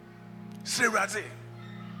 Sirazi.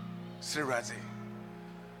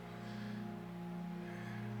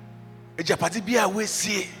 Ejapati bia we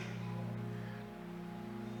see.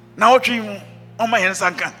 Na otwi mu o ma yen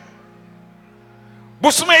sanka.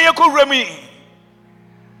 Bosume ye ko remi.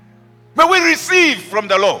 May we receive from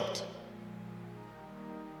the Lord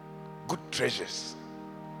good treasures.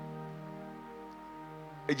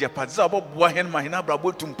 Ejapatza oboboa hen mahina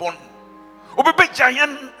brabo tumpon. Obebe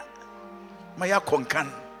giant maya konkan.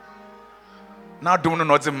 Na dum no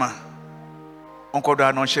nozema. Onkodo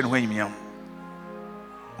anon hye ne hwanyimiam.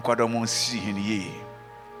 Onkodo mo si hen ye.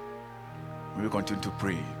 We will continue to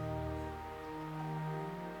pray.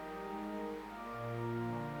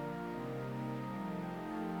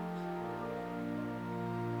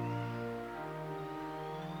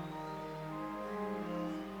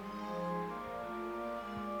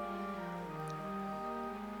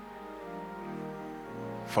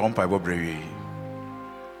 From Bible Brewery.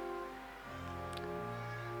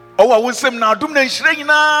 Oh, I will say now, do not shine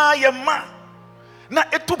na yema. Na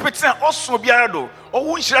etu pete oso biara do. O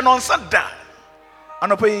won shire no nsada.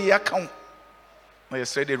 Anope ya kan. Na ye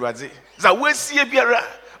say de ruaze. Za wesie biara,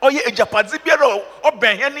 o ye ejapadze biara o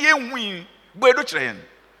ben he ne ehun. Bo edo kire hen.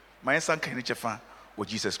 My son kan ni chefa o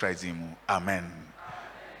Jesus Christ mu. Amen.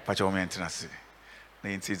 Pacha o mentenase. Na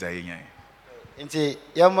yenti za yenyan. Nti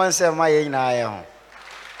yamon se ma ye nyina ye ho.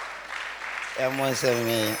 Yamon se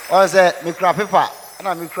me. O se me kra paper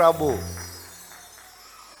na me kra bo.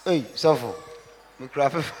 Hey, sofo. Me kra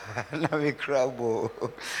paper na me kra bo.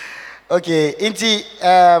 Okay, nti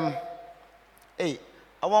hey,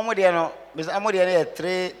 awomo de no, Mr. Amode na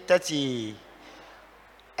 3:30.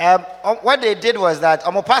 What they did was that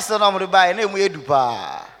I'm a pastor no mo buy na emu edu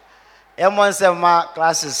pa. Yamon se ma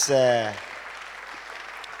classes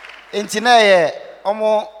nti na ye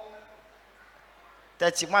omo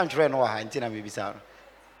 30 man train no ha nti na me bisa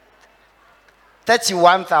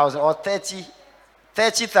 31,000 or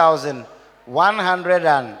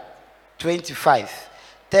 30,125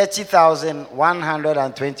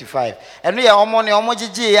 30,125 and we are omo ne omo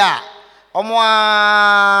gigi ya omo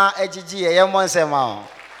a egigi ye mo nsema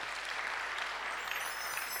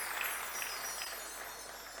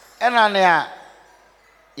ena ne a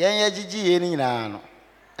yen gigi ye ni nyina no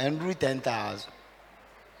and 10,000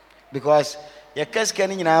 because your cash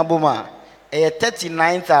can in Abuma,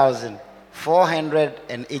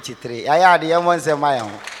 39,483. I had the young say my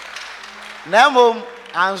own. Namum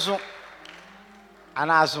Anzu and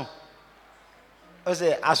Azu. I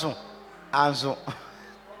say Azu Anzu.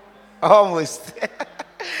 Almost.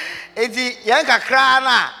 Eti yanka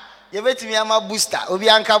krana yebetimi ama booster. Obi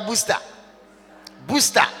yanka booster.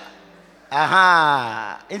 Booster.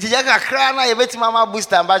 Aha. Eti yanka krana yebetimi ama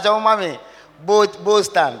booster. Mbaja mama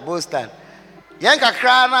Boston. Yanka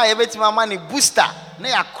krana yebetimi ama ni booster. Na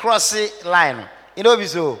ya cross line. You know be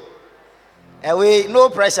so. Away no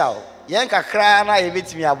pressure. Yanka krana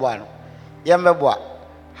yebetimi abwa no. Yembeboa.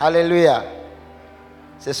 Hallelujah.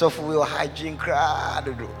 Say so we will hygiene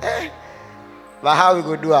crowd. But how we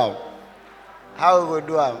go do am? How we go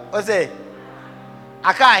do am? What say?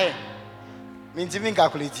 Akai. Minti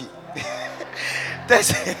calculate.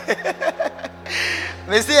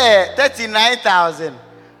 We say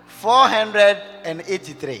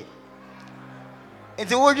 39,483.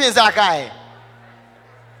 Into what is Akai?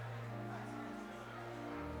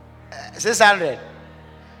 600.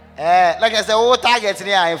 Like I said, what target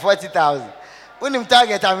near 40,000. When him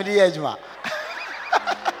target, I'm the edge, man.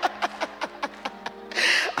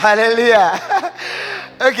 Hallelujah.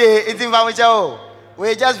 Okay, it's in Vamichao.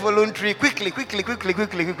 We just voluntary. Quickly.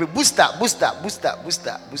 Booster.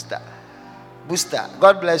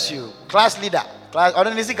 God bless you. Class leader. I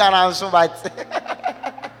don't need to answer, but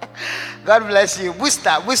God bless you.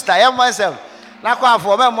 Booster. Yeah, myself. Now, come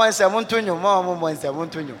for me, myself.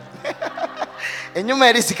 Montunyo. And you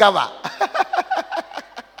may discover.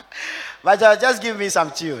 But just give me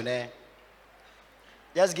some tune, eh?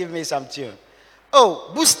 Just give me some tune.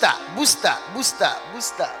 Oh, booster.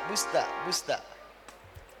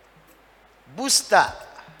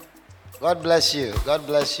 God bless you.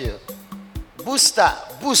 Booster.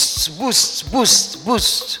 Boost.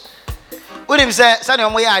 What him say? Sani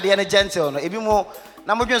omo ya ade na gentle no. Ebi mo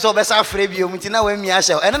na mo dwen so be sa frɛ bi o mti na we mi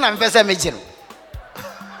ahye. Ene na mpe se meji no.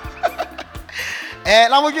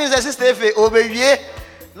 Na mo dwen se sister Efe obewie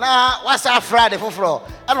na wasa Friday foforo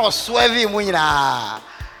and was swerving mu nyina.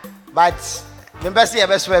 But remember say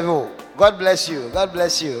be swerve. God bless you.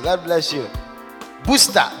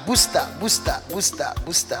 Booster.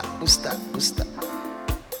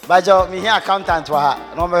 Bajo me here accountant wa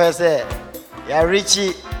no me say ya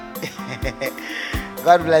Richie.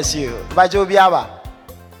 God bless you. Bajo biaba.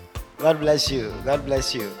 God bless you.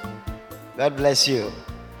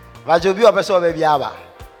 Bajo bi opese obiaba.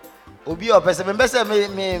 Obi opese me say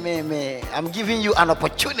I'm giving you an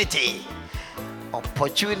opportunity.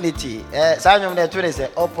 Sanyum na tune say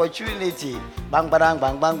opportunity. Bang.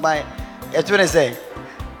 E tune say.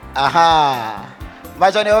 Aha.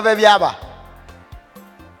 Bajo ne obiaba.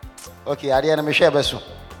 Okay, I didn't share besu.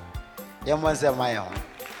 Yamon say my own.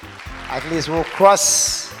 At least we'll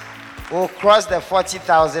cross the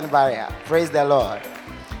 40,000 barrier. Praise the Lord.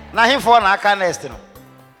 Now him for na can next no.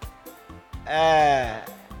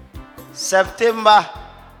 September,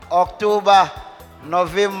 October,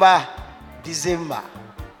 November, December.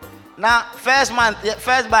 Now first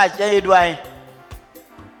batch you do I.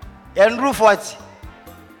 You 40.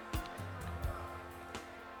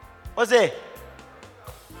 What's it?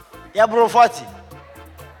 You bro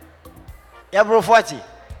 40.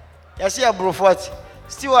 You see a bro 40.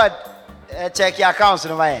 Steward, check your accounts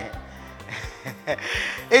no man.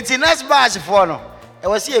 It's the next batch for no. I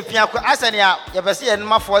was see a Fianko asanya you be see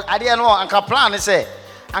enma for ade no anka plan say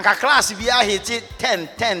anka class bi a hit 10.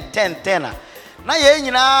 Na ye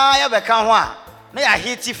nyina ya be kan ho a na ya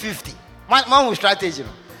hit 50. Man who strategy no.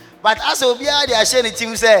 But as obi a dey share ni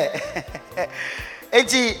team say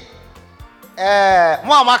enti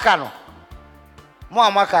mo amaka no.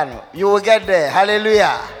 You will get there.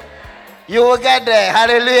 Hallelujah.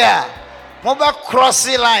 Mo ba cross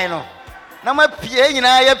line no. Na ma pie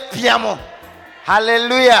nyina ya pia mo.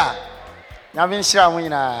 Hallelujah.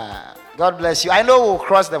 God bless you. I know we'll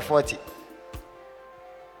cross the 40.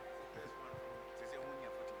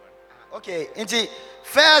 Okay, into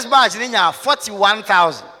first batch ninya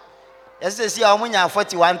 41,000. Yes, they see how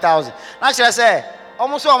 41,000. Now should I say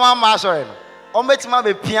almost all my sorry. Ometima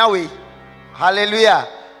be pia we. Hallelujah.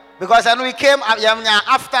 Because I know we came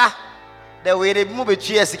after the way they move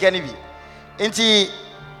 2 years can be. Into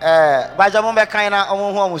Bajamon be kinda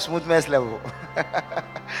almost smoothness level.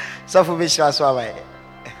 So for me, Shasway.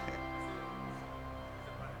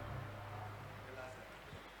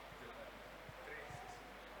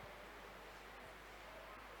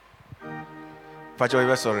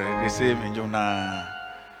 Pacho, sorry, the same in Jonah,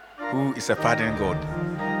 who is a pardoning God.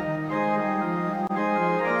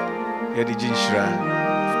 Yadi Jinshra,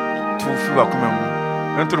 2 few Akumam,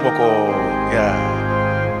 went to the Boko, yeah.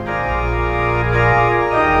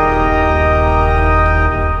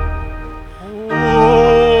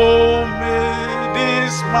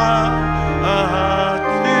 This man,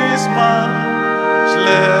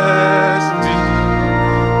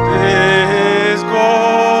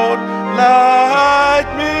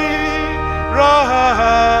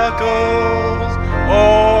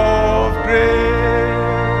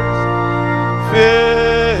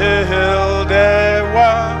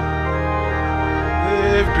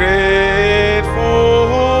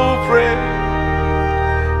 grateful praise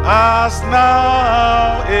as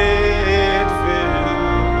now it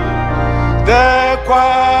fills the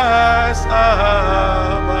choirs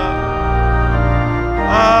above,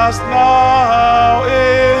 as now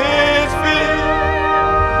it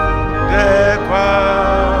fills the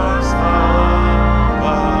choirs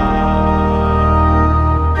above.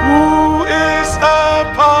 Who is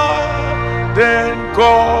apart than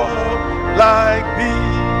God like thee?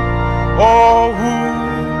 Oh, who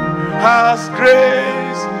has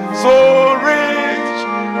grace so rich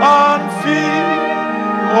and free?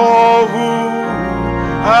 Oh, who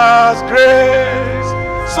has grace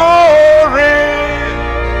so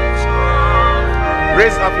rich?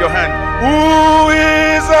 Raise up your hand. Who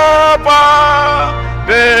is above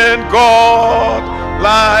than God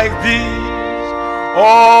like thee?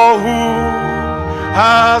 Oh, who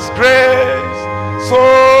has grace so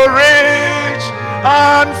rich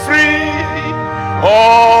and free?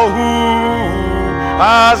 Oh, who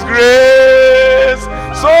has grace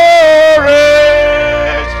so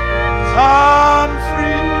rich and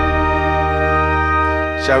free?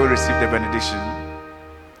 Shall we receive the benediction?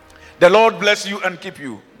 The Lord bless you and keep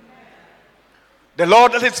you. The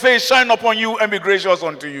Lord let his face shine upon you and be gracious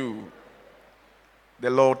unto you.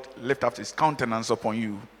 The Lord lift up his countenance upon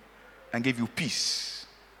you and give you peace,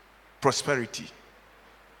 prosperity,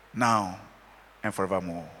 now and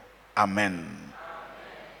forevermore. Amen.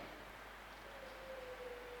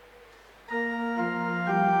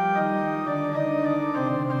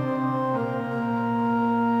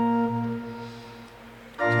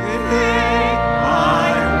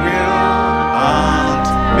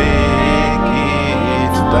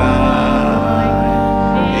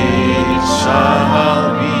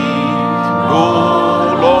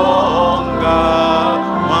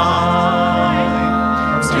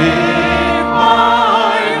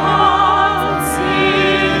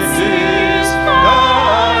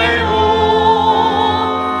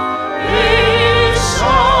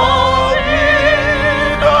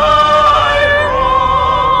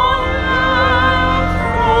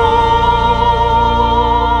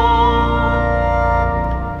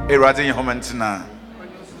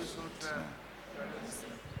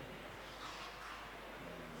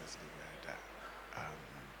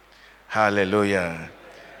 Hallelujah.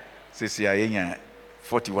 Sisi ayenya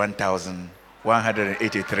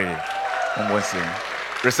 41,183.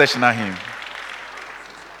 Recession hymn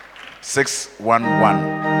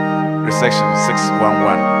 611. Recession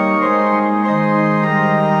 611.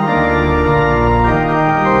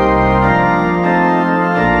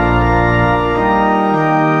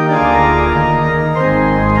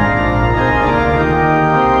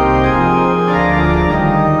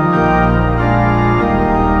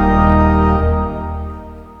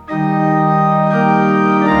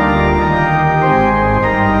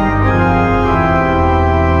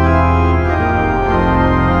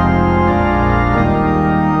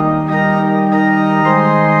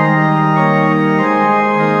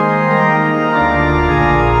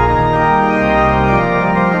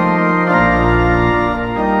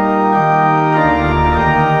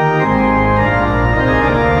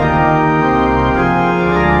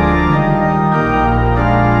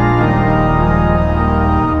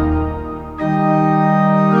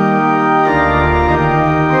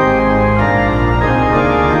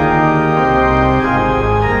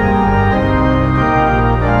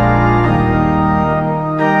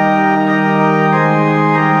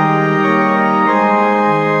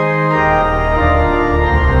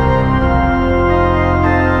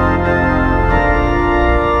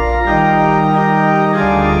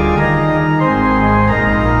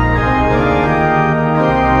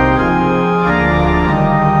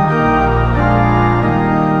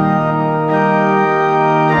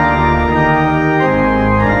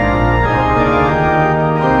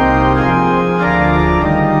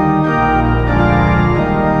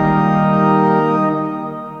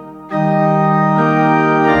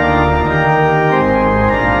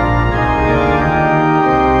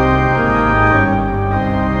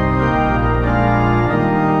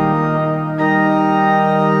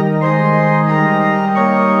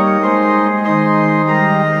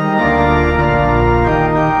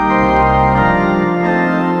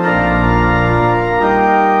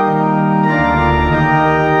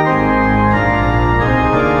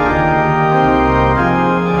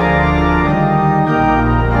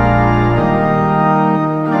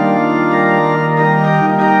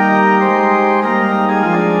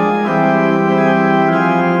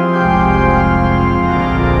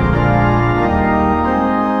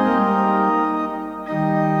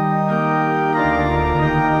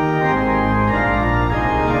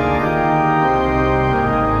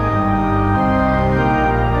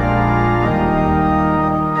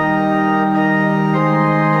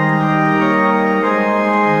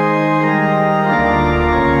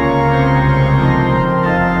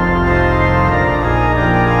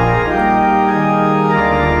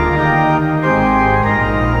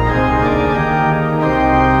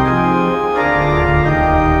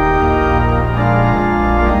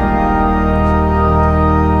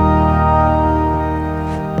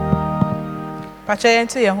 mpakyɛ yɛn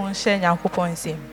to yɛn ho nhyɛ Nyankopɔn nsam.